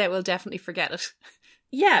 They will definitely forget it.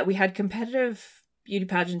 Yeah, we had competitive beauty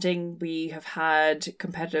pageanting. We have had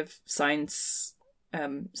competitive sciencing.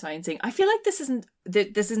 I feel like this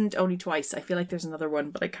isn't only twice. I feel like there's another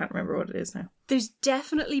one, but I can't remember what it is now. There's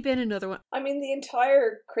definitely been another one. I mean, the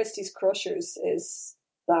entire Christie's Crushers is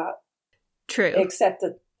that. True. Except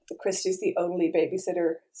that Christie's the only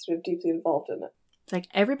babysitter sort of deeply involved in it.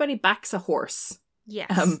 Everybody backs a horse.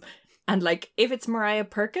 Yes. And if it's Mariah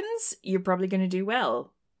Perkins, you're probably going to do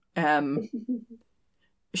well.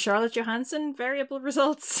 Charlotte Johansson, variable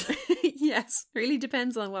results. Yes, really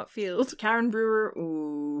depends on what field. Karen Brewer,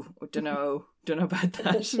 ooh, don't know about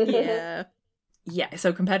that. Yeah. Yeah,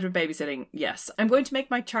 so competitive babysitting, yes. I'm going to make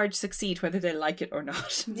my charge succeed whether they like it or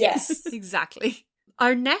not. Yes. Exactly.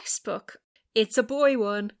 Our next book, it's a boy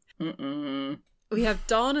one. Mm-mm. We have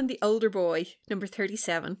Dawn and the Older Boy, number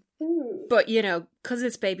 37. Ooh. But, you know, because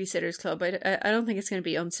it's Babysitter's Club, I don't think it's going to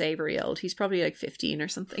be unsavory old. He's probably like 15 or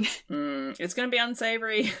something. It's going to be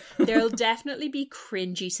unsavory. There'll definitely be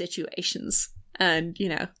cringy situations. And, you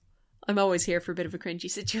know, I'm always here for a bit of a cringy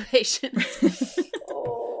situation.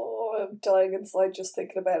 Oh, I'm dying inside just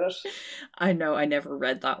thinking about it. I know, I never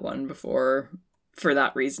read that one before for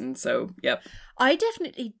that reason, so, yep. I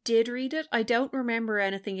definitely did read it. I don't remember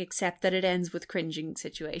anything except that it ends with cringing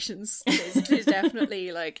situations. There's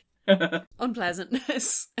definitely, like,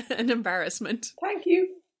 unpleasantness and embarrassment. Thank you.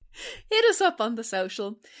 Hit us up on the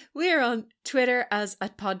social. We're on Twitter as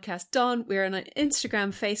 @podcastdawn. We're on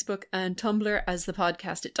Instagram, Facebook, and Tumblr as the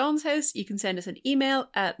podcast at Dawn's House. You can send us an email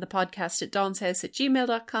at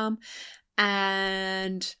thepodcastatdawnshouse@gmail.com.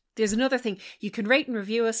 And there's another thing. You can rate and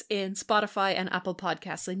review us in Spotify and Apple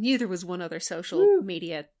Podcasts. I knew there was one other social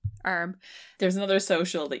media arm. There's another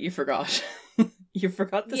social that you forgot. You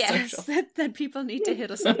forgot the social. Yes, that people need to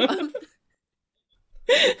hit us up on.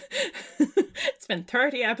 It's been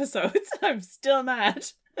 30 episodes. I'm still mad.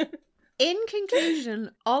 In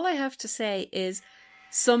conclusion, all I have to say is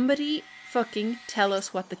somebody fucking tell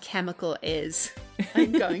us what the chemical is.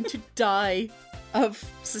 I'm going to die of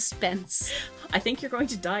suspense. I think you're going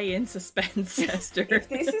to die in suspense, Esther. If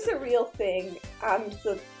this is a real thing and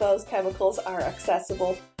those chemicals are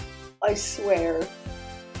accessible, I swear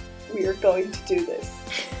we are going to do this.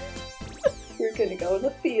 We're going to go in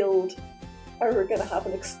the field and we're going to have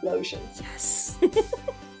an explosion. Yes.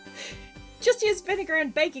 Just use vinegar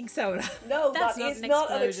and baking soda. No, That's that not is an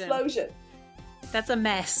not an explosion. explosion. That's a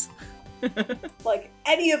mess. Like,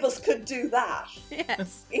 any of us could do that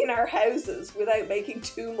Yes. in our houses without making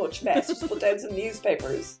too much mess. Just put down some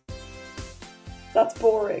newspapers. That's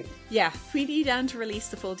boring. Yeah, we need Anne to release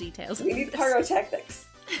the full details. We need pyrotechnics.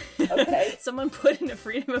 Okay? Someone put in a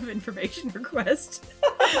Freedom of Information request.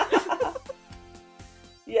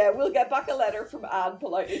 Yeah, we'll get back a letter from Anne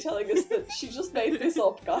politely telling us that she just made this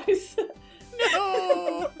up, guys.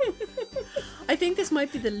 No! I think this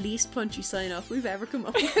might be the least punchy sign-off we've ever come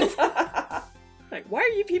up with. Like, why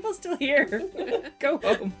are you people still here? Go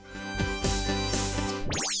home.